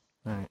come.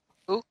 All right.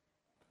 Who?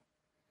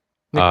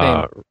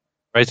 Nickname.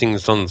 Rising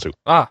Sun Tzu.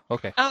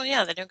 Okay. Oh,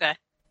 yeah, the new guy.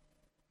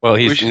 Well,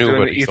 We he's should new, do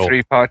but an he's old.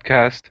 E3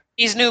 podcast.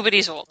 He's new, but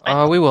he's old.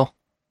 Right? We will.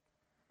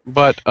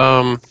 But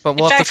But we'll In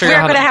have to fact, figure we're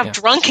out going to how have yeah.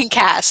 Drunken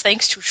Cast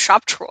thanks to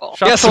Shop Troll.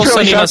 Shop Troll's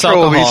sending us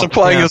alcohol.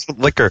 supplying Yeah. us with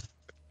liquor.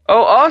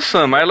 Oh,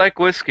 awesome! I like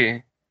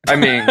whiskey. I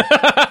mean,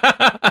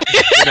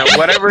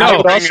 whatever. No,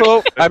 you But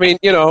also, I mean,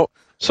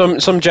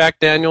 some Jack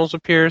Daniels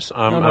appears.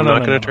 I'm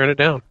not going to turn it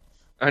down.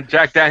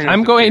 Jack Daniels.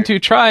 I'm going beer. to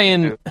try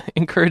and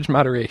encourage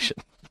moderation.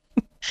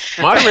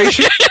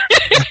 Moderation.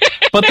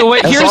 But the way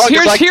As long as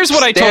I here's can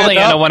what I told stand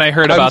Anna up, when I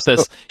heard I'm about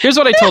this. Here's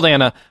what I told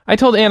Anna. I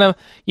told Anna,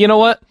 you know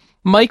what?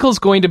 Michael's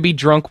going to be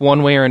drunk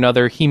one way or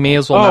another. He may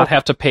as well not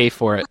have to pay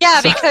for it.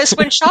 Yeah, because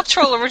when Shop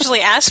Troll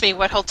originally asked me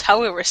what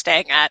hotel we were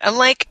staying at, I'm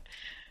like,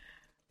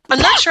 I'm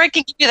not sure I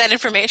can give you that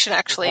information,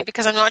 actually,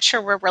 because I'm not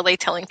sure we're really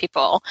telling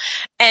people.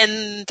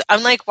 And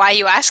I'm like, why are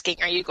you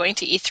asking? Are you going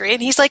to E3?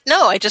 And he's like,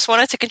 no, I just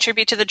wanted to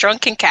contribute to the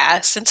Drunken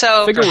Cast. And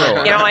so, Figaro.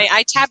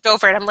 I tapped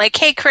over it. I'm like,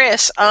 hey,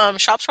 Chris,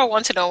 Shop Troll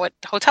wants to know what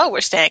hotel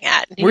we're staying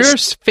at. And We're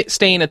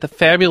staying at the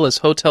fabulous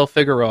Hotel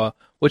Figueroa,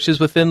 which is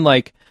within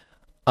 50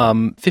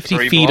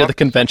 3 feet of the blocks?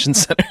 convention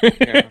center.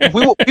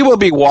 we will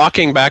be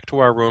walking back to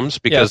our rooms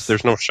because Yes.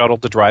 there's no shuttle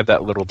to drive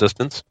that little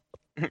distance.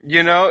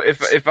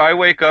 If I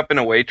wake up in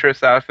a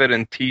waitress outfit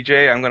and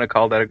TJ, I'm gonna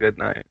call that a good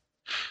night.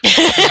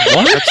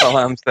 What? That's all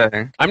I'm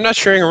saying. I'm not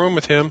sharing a room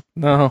with him.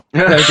 No.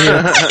 Good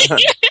idea.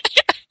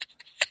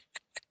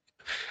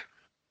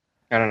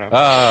 I don't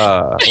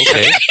know.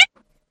 Okay.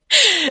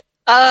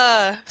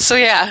 So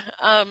yeah,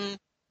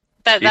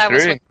 that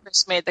was E3. what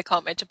Chris made the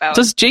comment about.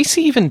 Does JC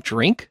even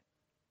drink?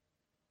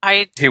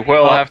 He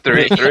will after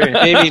E3.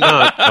 Maybe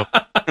not.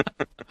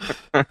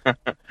 No.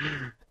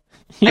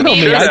 You know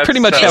mean, me. I that's pretty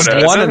much have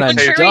soda. one and I'm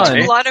contrary to a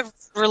done. lot of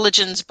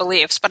religion's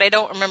beliefs, but I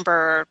don't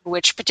remember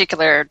which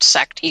particular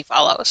sect he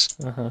follows.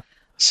 Uh-huh.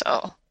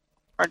 So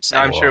hard to say.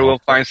 I'm sure we'll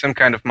find some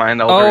kind of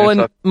mind elder. Oh, and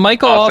and stuff.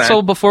 Michael Awesome.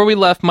 also, before we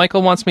left,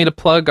 Michael wants me to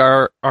plug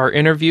our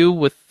interview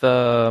with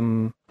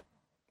Xseed's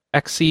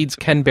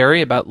Ken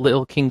Berry about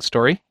Little King's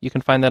story. You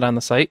can find that on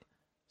the site.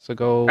 So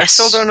go. I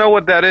still don't know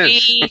what that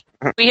is.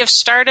 We have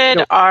started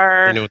Nope. I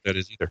our. don't know what that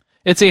is either.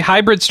 It's a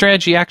hybrid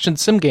strategy action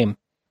sim game.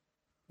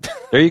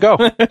 There you go.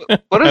 What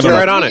I'm is that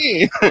right on it.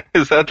 mean?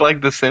 Is that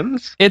like The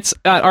Sims? It's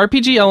got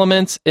RPG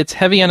elements. It's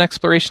heavy on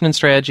exploration and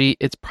strategy.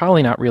 It's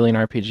probably not really an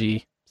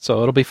RPG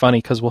So it'll be funny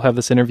because we'll have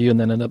this interview and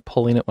then end up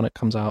pulling it when it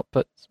comes out.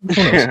 But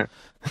who knows?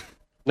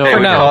 No, Hey, For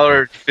we now. call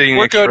her being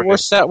we're good. extra- We're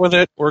set with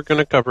it. We're going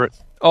to cover it.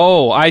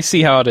 Oh, I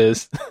see how it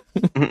is.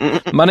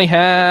 Money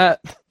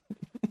hat.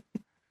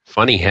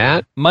 Funny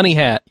hat? Money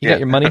hat. You Yeah. got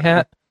your money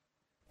hat?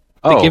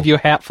 They Oh, give you a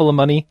hat full of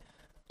money?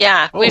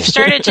 Yeah, we've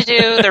started to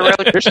do the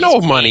road. there's no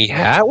money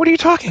hat. What are you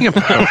talking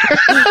about?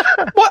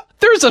 What?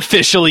 There's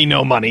officially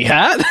no money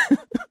hat.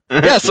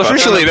 Yes,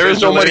 officially, there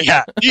is no money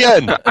hat. The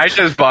end. I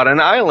just bought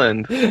an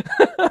island.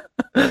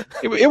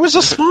 It was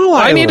a small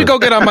island. I need to go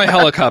get on my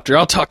helicopter.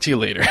 I'll talk to you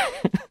later.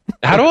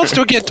 How do I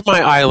still get to my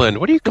island?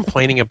 What are you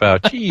complaining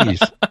about? Jeez.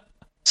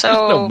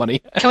 So, No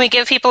money. can we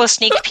give people a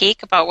sneak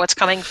peek about what's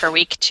coming for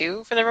week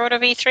 2 for the Road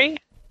of E3?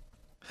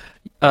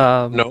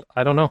 No.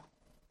 I don't know.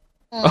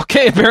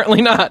 Okay,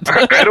 apparently not.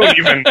 I don't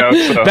even know.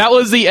 So. That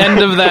was the end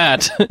of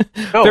that.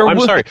 No, There I'm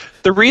wa- sorry.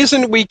 The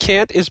reason we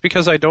can't is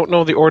because I don't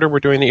know the order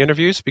we're doing the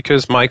interviews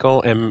because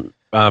Michael and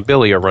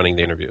Billy are running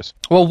the interviews.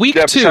 Well, week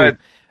Yeah, 2, beside-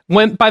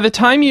 when by the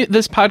time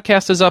this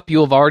podcast is up,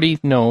 you'll have already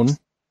known,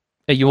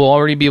 you will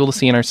already be able to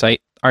see on our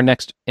site our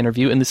next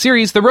interview in the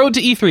series, The Road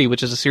to E3,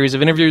 which is a series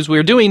of interviews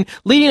we're doing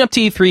leading up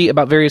to E3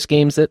 about various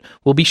games that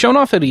will be shown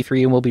off at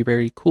E3 and will be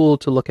very cool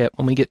to look at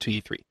when we get to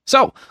E3.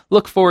 So,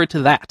 look forward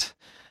to that.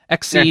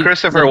 XC, Yeah,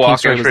 Christopher Little King Walken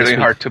Story is was this really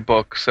week. hard to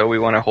book, so we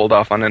want to hold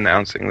off on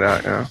announcing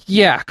that. Yeah.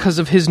 Yeah, because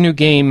of his new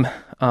game,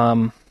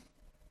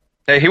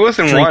 Hey, he was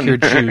in Drink one. Your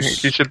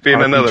Juice. He should be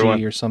in another RPG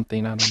one. or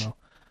something, I don't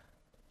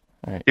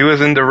know. He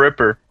was in The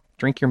Ripper.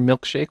 Drink Your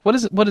Milkshake. What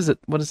is it?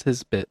 What is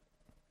his bit?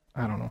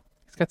 I don't know.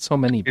 He's got so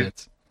many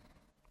bits.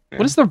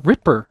 What is the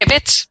Ripper? If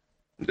it's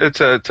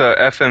It's a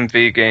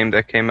FMV game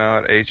that came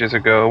out ages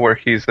ago where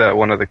he's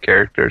one of the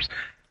characters.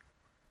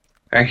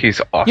 And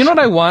he's awesome. You know what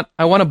I want?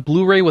 I want a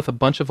Blu-ray with a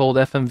bunch of old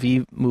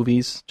FMV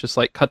movies, just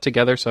like cut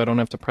together, so I don't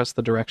have to press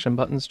the direction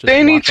buttons. Just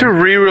They need watch to them.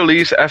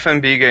 re-release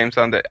FMV games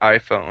on the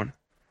iPhone.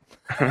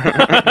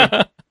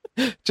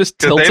 Just Because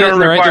tilt they it don't in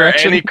the right require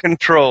direction. any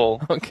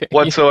control Okay.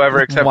 whatsoever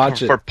Just except watch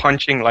for it.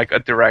 punching like a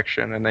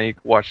direction, and then you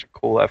can watch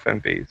cool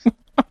FMVs.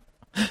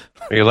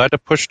 Are you allowed to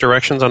push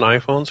directions on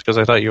iPhones? Because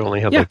I thought you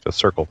only had Yeah. like the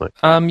circle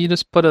thing. You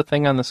just put a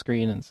thing on the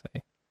screen and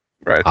say.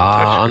 Right. it's a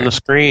On touchscreen. the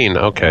screen.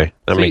 Okay,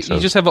 that So makes you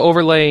sense. just have an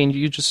overlay and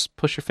you just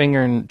push your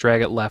finger and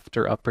drag it left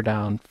or up or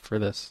down for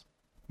this.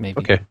 Maybe.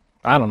 Okay,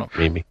 I don't know.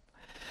 maybe.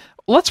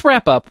 Let's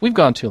wrap up. We've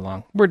gone too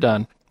long. We're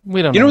done.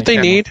 We don't. You know what really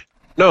they care need?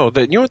 No,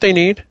 you know what they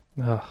need?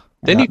 more. Ugh,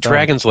 They we're need not done.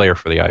 Dragon's Lair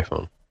for the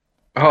iPhone.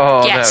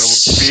 Oh,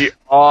 Yes. that would be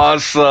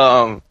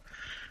awesome!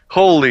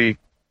 Holy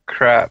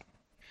crap!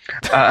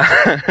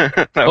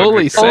 That would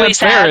Holy be Sad Holy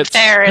sad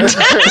ferrets.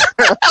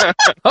 ferret.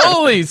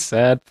 Holy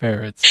sad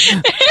ferrets.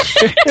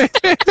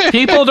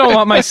 People don't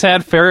want my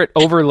sad ferret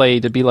overlay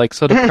to be like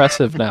so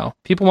depressive now.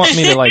 People want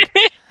me to like,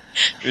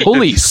 You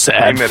holy just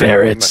sad scream it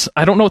ferrets.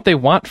 I don't know what they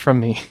want from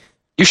me.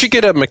 You should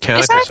get a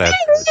mechanical Is that sad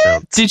ferret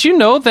sound. Did you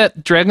know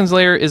that Dragon's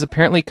Lair is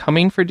apparently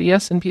coming for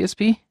DS and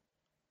PSP?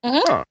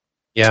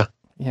 Yeah,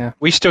 Yeah.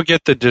 we still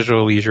get the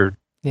digital leisure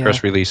Yeah.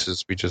 press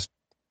releases. We just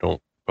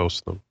don't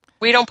post them.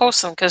 We don't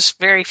post them because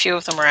very few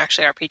of them are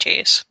actually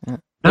RPGs.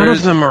 None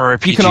of them are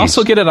RPGs. You can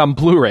also get it on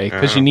Blu-ray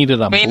because Yeah. you need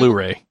it on I mean-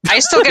 Blu-ray. I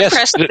still get Yes,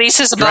 press the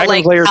releases about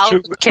Dragon's like Lair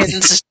 2.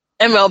 Falcon's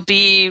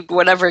MLB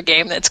whatever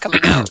game that's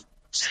coming out.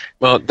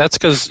 Well, that's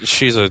because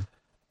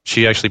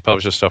she actually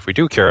publishes stuff we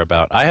do care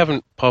about. I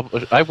haven't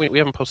published. We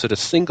haven't posted a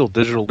single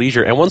digital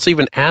leisure, and once they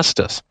even asked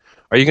us,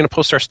 "Are you going to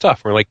post our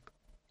stuff?" We're like,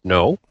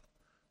 "No,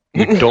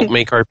 we don't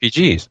make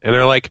RPGs," and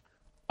they're like,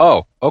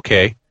 "Oh,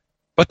 okay,"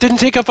 but didn't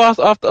take up off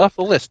the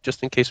list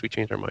just in case we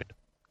change our mind.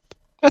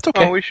 That's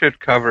okay. Well, we should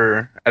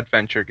cover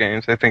adventure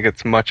games. I think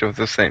it's much of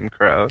the same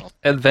crowd.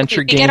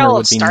 Adventure We get Gamer all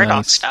would of be Stardog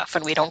nice. stuff,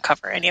 and we don't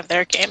cover any of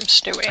their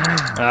games, do we?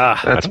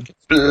 Ah. That's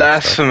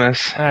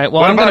blasphemous. All right.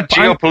 Well, What I'm about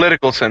gonna.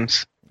 geopolitical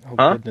Sims? Oh,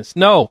 Huh? goodness.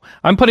 No,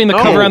 I'm putting the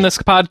No. cover on this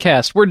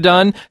podcast. We're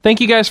done.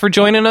 Thank you guys for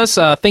joining us.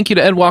 Thank you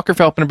to Ed Walker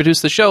for helping to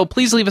produce the show.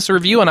 Please leave us a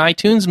review on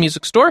iTunes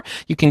Music Store.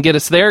 You can get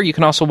us there. You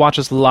can also watch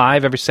us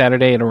live every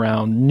Saturday at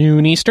around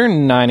noon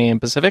Eastern, 9 a.m.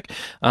 Pacific,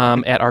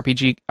 at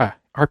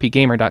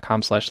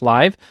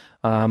rpgamer.com/live.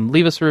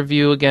 Leave us a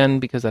review again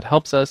because that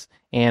helps us.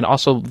 And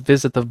also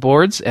visit the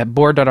boards at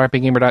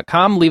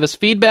board.rpgamer.com. Leave us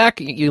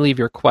feedback. You leave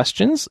your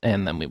questions,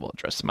 and then we will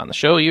address them on the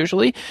show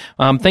usually.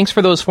 Thanks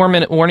for those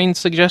 4-minute warning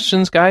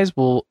suggestions, guys.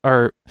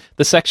 The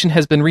section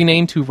has been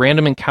renamed to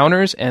Random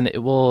Encounters, and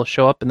it will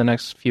show up in the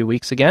next few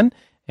weeks again.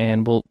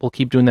 And we'll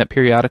keep doing that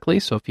periodically.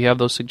 So if you have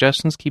those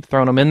suggestions, keep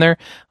throwing them in there.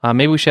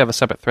 Maybe we should have a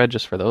separate thread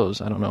just for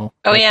those. I don't know.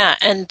 Oh yeah,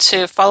 and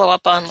to follow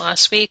up on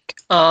last week,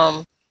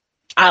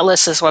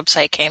 Atlas's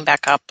website came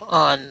back up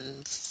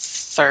on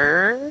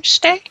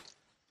Thursday.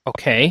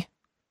 Okay.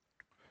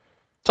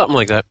 Something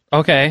like that.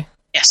 Okay.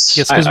 Yes.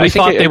 Yes, because I we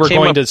think thought it they were came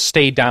going up- to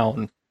stay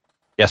down.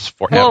 Yes,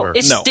 forever.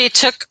 Well, No. they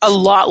took a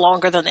lot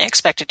longer than they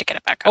expected to get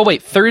it back up. Oh,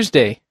 wait,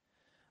 Thursday.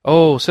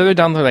 Oh, so they're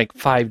down there like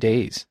 5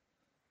 days.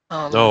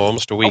 No,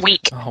 almost a week. A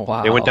week. Oh,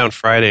 wow. They went down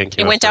Friday and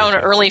came It went up down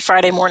Thursday. early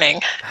Friday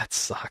morning. That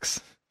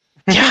sucks.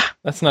 Yeah.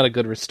 That's not a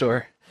good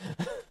restore.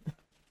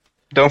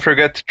 Don't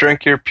forget to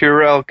drink your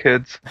Purell,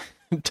 kids.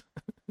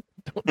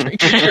 Don't drink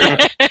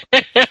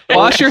it.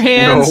 Wash your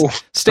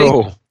hands.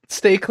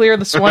 Stay clear of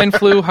the swine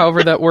flu,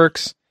 however that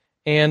works.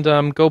 And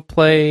go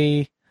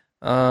play...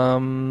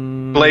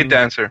 Blade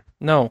Dancer.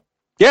 No.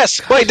 Yes,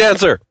 Blade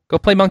Dancer. Go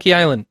play Monkey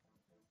Island.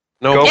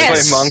 No. Go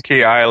Yes. play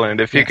Monkey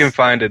Island if you can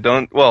find it.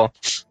 Don't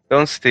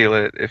steal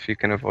it if you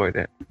can avoid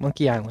it.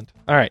 Monkey Island.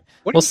 All right.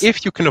 What Well,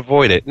 if you can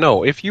avoid it?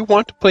 No, if you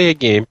want to play a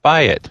game,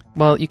 buy it.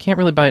 Well, you can't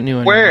really buy it new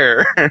anymore.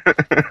 Where?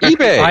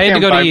 eBay. I had to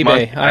Can't go to buy eBay.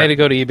 Monkey I had to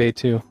go to eBay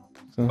too.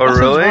 So. Oh,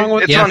 really? wrong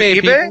with It's Yeah. on eBay,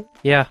 eBay? people?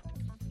 Yeah.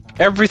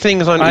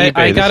 Everything's on eBay.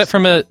 I got it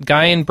from a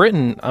guy in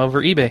Britain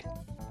over eBay.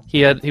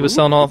 He was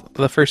selling all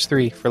the first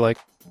 3 for like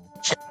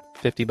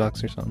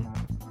 $50 or something.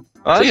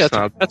 Oh, So,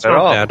 that's that's not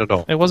not bad at bad at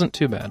all. It wasn't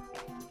too bad.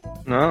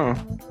 all. No.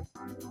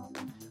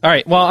 All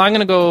right. Well, I'm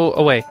gonna go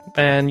away,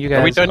 and you guys.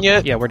 Are we done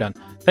yet? Yeah, we're done.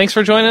 Thanks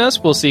for joining us.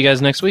 We'll see you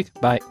guys next week.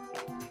 Bye.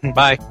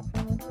 Bye.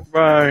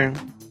 Bye.